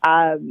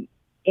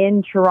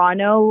 In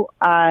Toronto,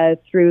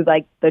 through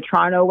like the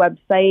Toronto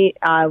website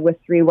with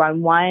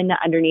 311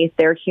 underneath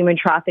their human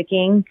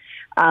trafficking,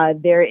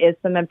 there is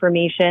some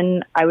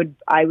information. I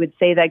would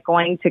say that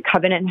going to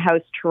Covenant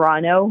House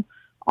Toronto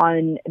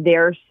on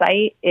their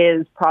site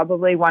is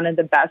probably one of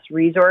the best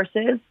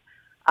resources.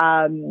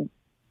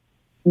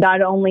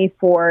 Not only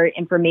for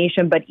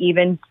information, but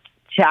even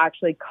to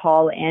actually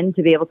call in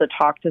to be able to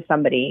talk to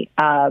somebody.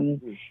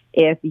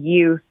 If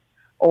youth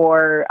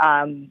or,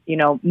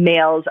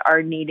 males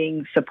are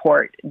needing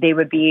support, they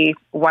would be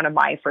one of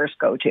my first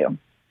go-to.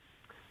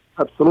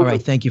 Absolutely. All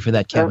right. Thank you for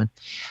that, Kevin.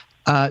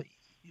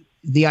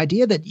 The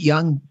idea that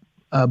young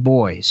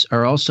boys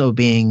are also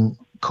being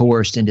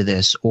coerced into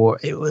this, or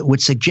it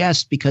would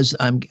suggest, because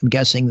I'm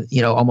guessing,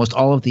 almost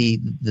all of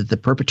the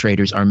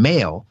perpetrators are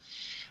male,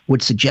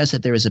 would suggest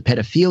that there is a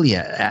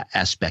pedophilia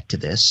aspect to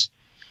this.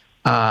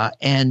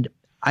 And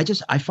I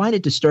find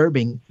it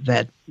disturbing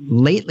that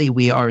lately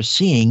we are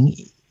seeing,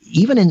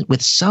 even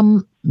with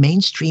some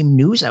mainstream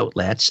news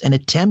outlets, an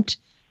attempt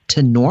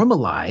to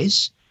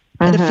normalize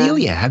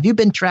pedophilia. Have you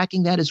been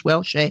tracking that as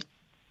well, Shay?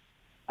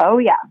 Oh,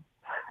 yeah.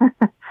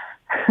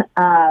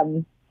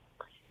 And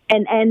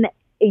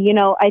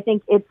I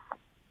think it's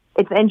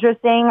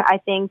interesting. I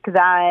think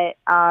that,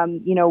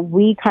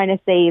 we kind of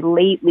say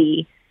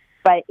lately,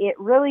 but it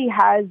really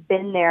has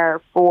been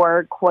there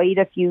for quite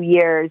a few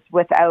years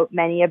without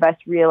many of us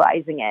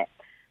realizing it.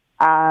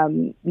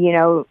 CNN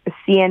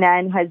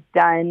has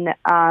done,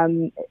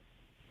 I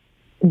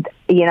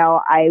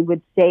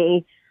would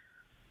say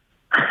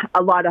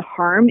a lot of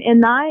harm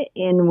in that,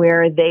 in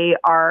where they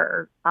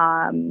are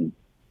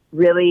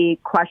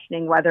really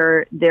questioning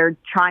whether they're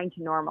trying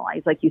to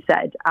normalize, like you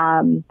said,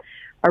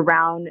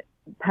 around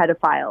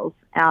pedophiles,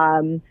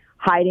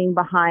 hiding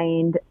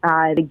behind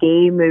the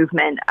gay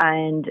movement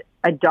and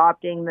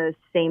adopting the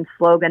same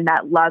slogan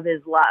that love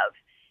is love,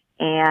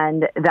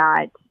 and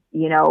that,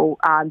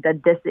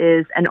 that this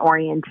is an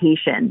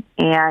orientation.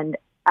 And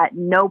at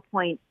no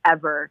point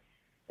ever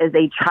is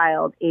a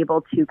child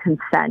able to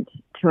consent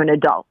to an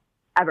adult,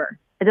 ever.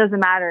 It doesn't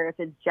matter if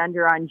it's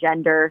gender on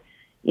gender,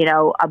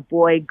 a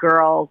boy,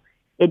 girl,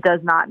 it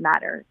does not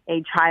matter.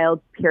 A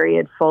child,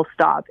 period, full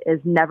stop, is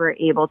never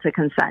able to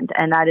consent.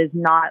 And that is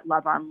not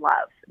love on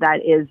love.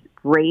 That is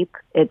rape.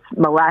 It's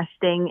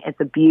molesting. It's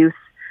abuse.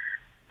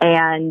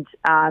 And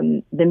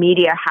the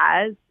media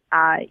has,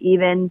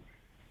 even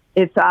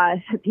if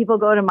people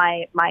go to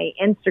my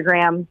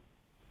Instagram,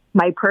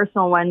 my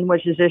personal one,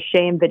 which is just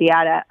Shay and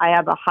Vidyata, I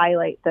have a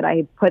highlight that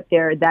I put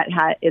there that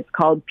it's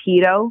called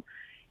Pedo.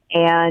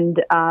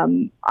 And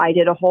I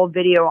did a whole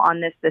video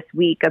on this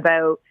week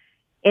about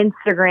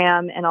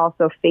Instagram and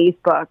also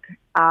Facebook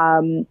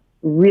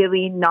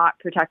really not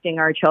protecting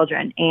our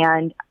children.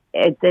 And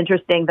it's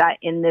interesting that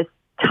in this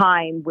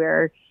time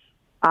where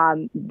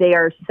they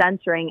are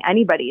censoring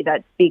anybody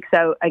that speaks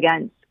out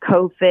against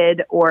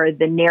COVID or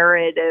the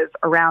narrative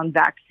around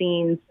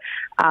vaccines,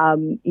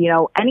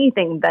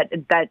 anything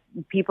that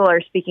people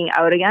are speaking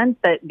out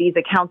against, that these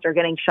accounts are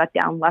getting shut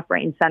down left,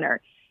 right, and center.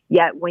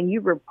 Yet when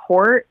you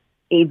report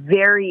a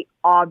very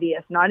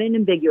obvious, not an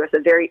ambiguous,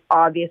 a very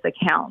obvious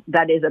account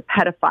that is a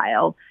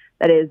pedophile,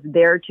 that is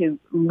there to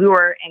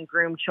lure and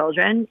groom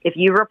children, if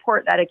you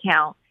report that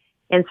account,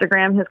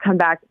 Instagram has come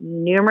back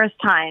numerous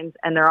times,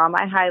 and they're on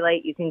my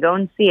highlight, you can go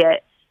and see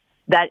it,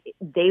 that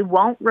they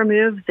won't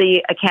remove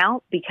the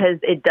account because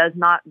it does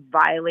not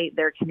violate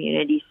their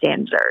community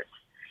standards,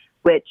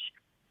 which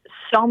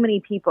so many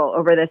people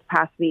over this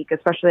past week,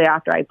 especially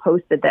after I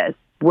posted this,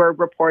 were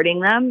reporting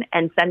them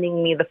and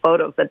sending me the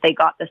photos that they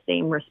got the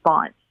same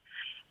response.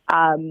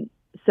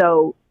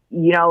 So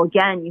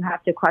again, you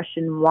have to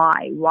question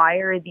why. Why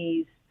are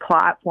these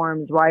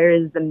platforms, why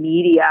is the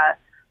media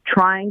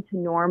trying to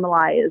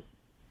normalize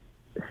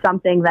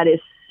something that is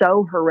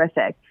so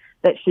horrific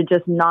that should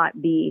just not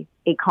be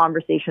a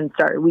conversation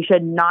starter? We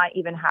should not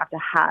even have to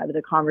have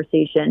the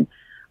conversation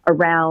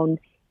around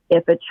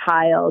if a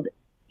child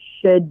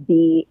should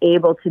be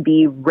able to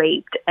be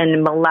raped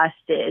and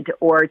molested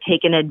or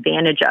taken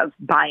advantage of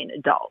by an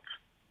adult.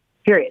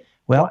 Period.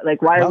 Well,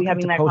 why are we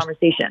having that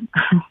conversation?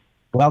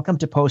 Welcome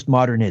to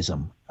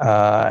postmodernism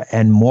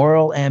and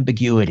moral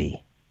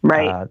ambiguity.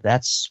 Right.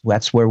 That's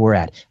where we're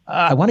at.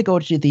 I want to go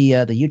to the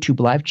YouTube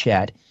live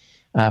chat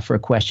for a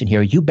question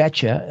here. You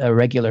Betcha, a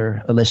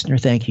regular listener,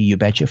 thank you, You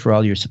Betcha, for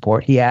all your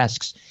support. He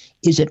asks,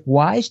 is it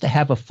wise to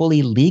have a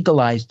fully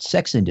legalized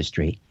sex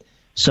industry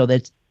so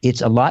that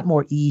it's a lot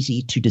more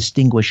easy to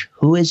distinguish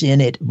who is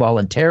in it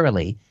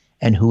voluntarily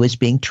and who is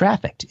being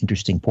trafficked?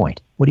 Interesting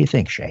point. What do you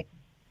think, Shay?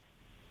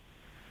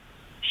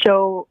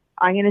 So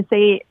I'm going to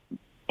say,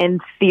 in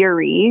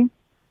theory,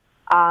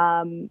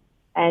 and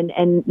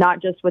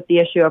not just with the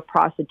issue of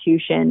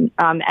prostitution,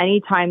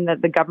 anytime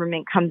that the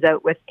government comes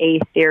out with a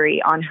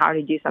theory on how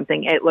to do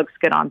something, it looks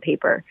good on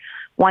paper.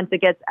 Once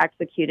it gets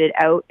executed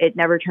out, it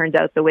never turns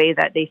out the way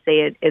that they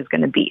say it is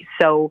going to be.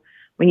 So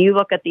when you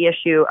look at the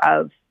issue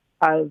of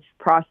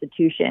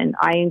prostitution,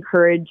 I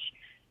encourage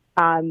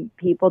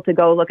people to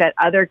go look at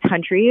other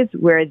countries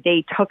where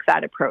they took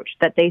that approach,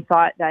 that they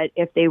thought that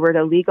if they were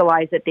to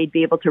legalize it, they'd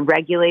be able to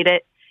regulate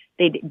it.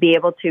 They'd be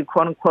able to,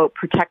 quote unquote,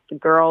 protect the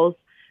girls.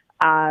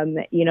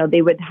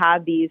 They would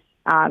have these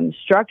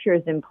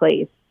structures in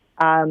place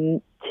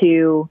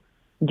to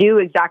do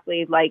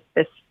exactly like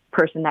this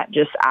person that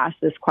just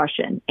asked this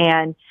question.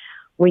 And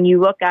when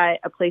you look at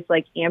a place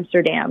like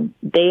Amsterdam,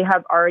 they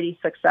have already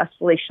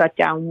successfully shut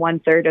down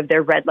 1/3 of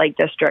their red light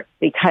district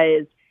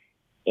because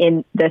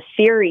in the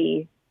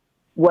theory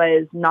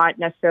was not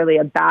necessarily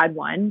a bad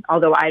one,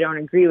 although I don't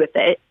agree with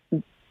it.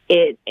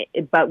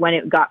 But when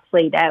it got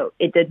played out,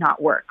 it did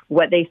not work.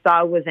 What they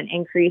saw was an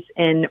increase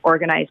in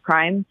organized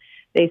crime.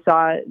 They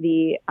saw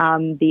the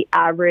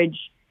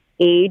average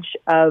age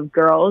of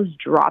girls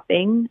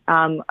dropping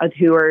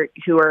who are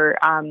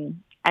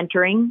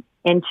entering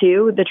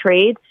into the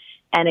trade.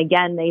 And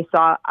again, they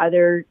saw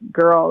other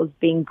girls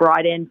being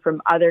brought in from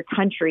other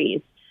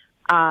countries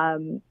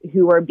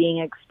who are being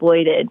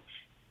exploited.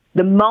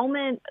 The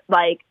moment,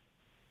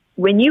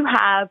 when you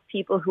have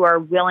people who are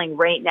willing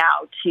right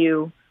now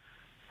to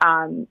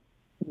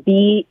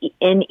be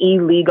in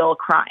illegal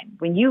crime,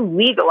 when you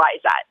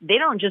legalize that, they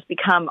don't just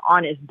become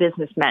honest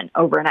businessmen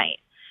overnight,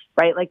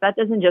 right? That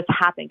doesn't just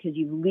happen because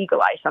you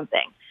legalize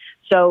something.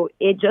 So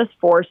it just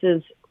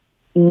forces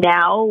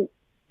now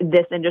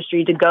this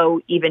industry to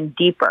go even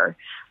deeper.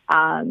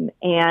 And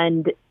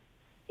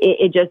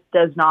it just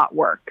does not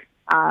work.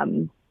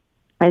 And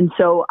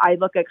so I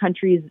look at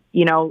countries,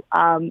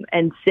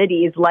 and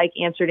cities like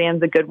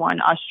Amsterdam's a good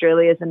one.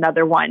 Australia is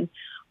another one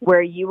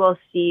where you will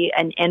see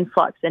an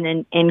influx and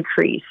an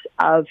increase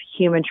of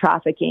human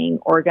trafficking,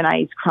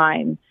 organized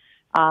crime,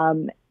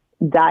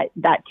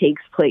 that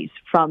takes place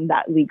from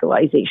that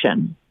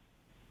legalization.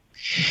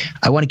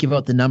 I want to give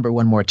out the number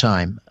one more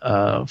time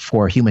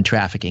for human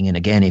trafficking. And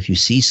again, if you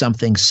see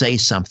something, say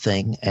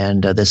something.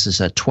 And this is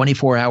a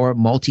 24-hour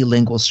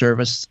multilingual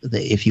service.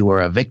 If you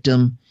are a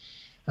victim,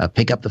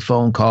 pick up the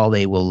phone call.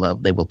 They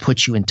will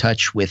put you in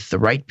touch with the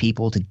right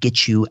people to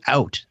get you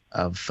out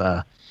of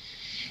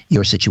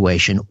your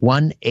situation.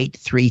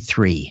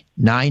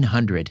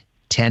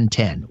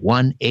 1-833-900-1010.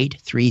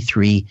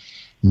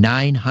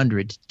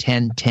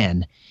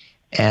 1-833-900-1010.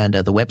 And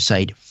the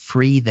website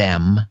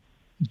freethem.ca.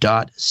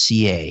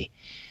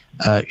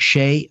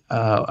 Shay,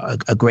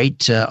 a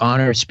great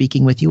honor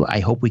speaking with you.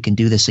 I hope we can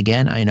do this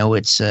again. I know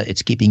it's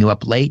keeping you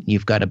up late.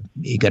 You've got a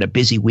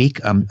busy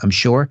week, I'm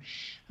sure,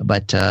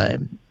 but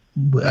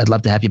I'd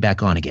love to have you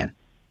back on again.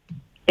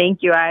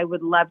 Thank you. I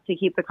would love to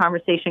keep the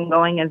conversation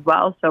going as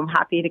well, so I'm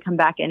happy to come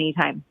back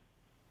anytime.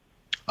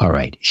 All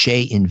right.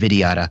 Shay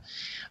Invidiata,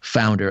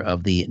 founder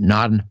of the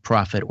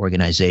nonprofit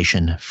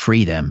organization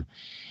Free Them,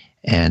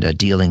 and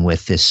dealing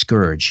with this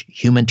scourge,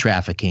 human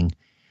trafficking,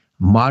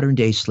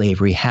 modern-day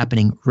slavery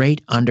happening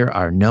right under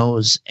our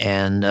nose.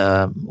 And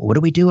what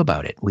do we do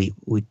about it? We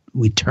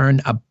turn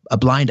a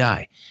blind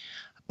eye,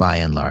 by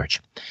and large.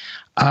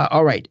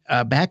 All right.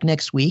 Back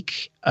next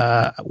week,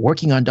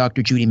 working on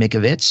Dr. Judy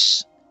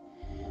Mikovits.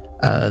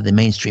 The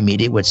mainstream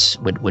media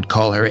would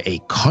call her a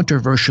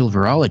controversial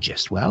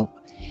virologist. Well,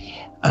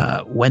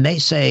 when they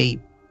say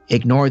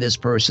ignore this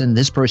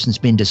person's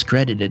been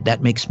discredited,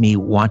 that makes me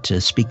want to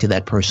speak to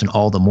that person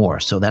all the more.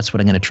 So that's what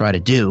I'm going to try to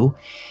do.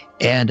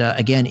 And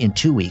again, in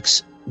 2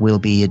 weeks, we'll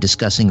be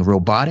discussing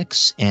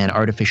robotics and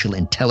artificial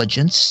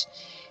intelligence.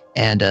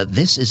 And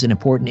this is an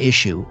important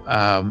issue.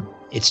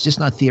 It's just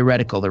not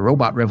theoretical. The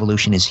robot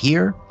revolution is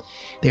here.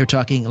 They're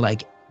talking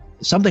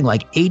something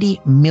like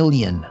 80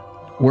 million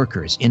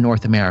workers in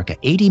North America.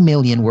 80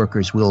 million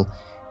workers will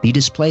be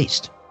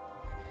displaced,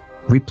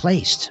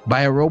 replaced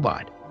by a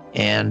robot.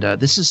 And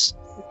this is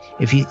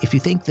If you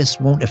think this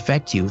won't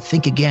affect you,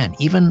 think again.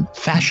 Even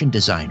fashion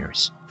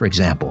designers, for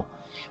example,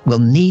 will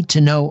need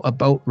to know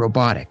about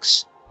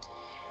robotics.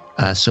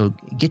 So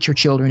get your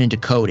children into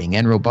coding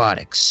and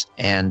robotics.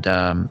 And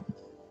one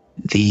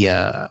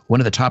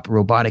of the top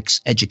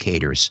robotics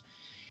educators,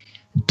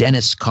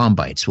 Dennis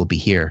Combites, will be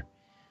here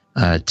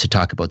to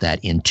talk about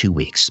that in 2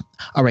 weeks.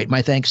 All right,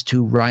 my thanks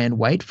to Ryan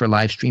White for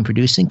live stream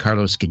producing,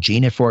 Carlos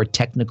Cagina for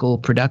technical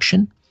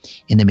production.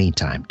 In the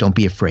meantime, don't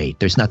be afraid.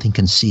 There's nothing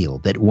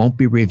concealed that won't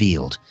be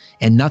revealed,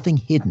 and nothing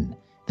hidden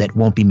that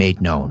won't be made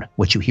known.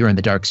 What you hear in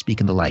the dark, speak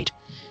in the light.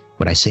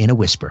 What I say in a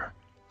whisper,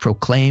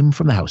 proclaim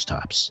from the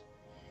housetops.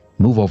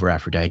 Move over,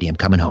 Aphrodite. I'm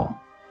coming home.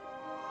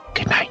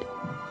 Good night.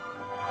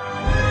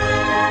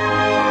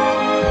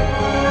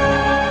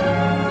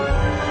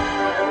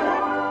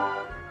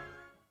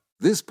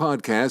 This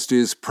podcast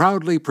is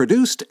proudly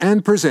produced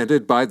and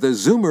presented by the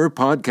Zoomer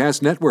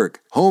Podcast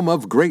Network, home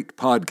of great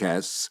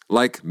podcasts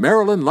like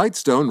Marilyn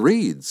Lightstone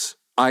Reads,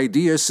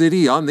 Idea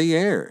City on the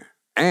Air,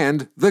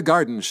 and The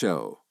Garden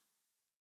Show.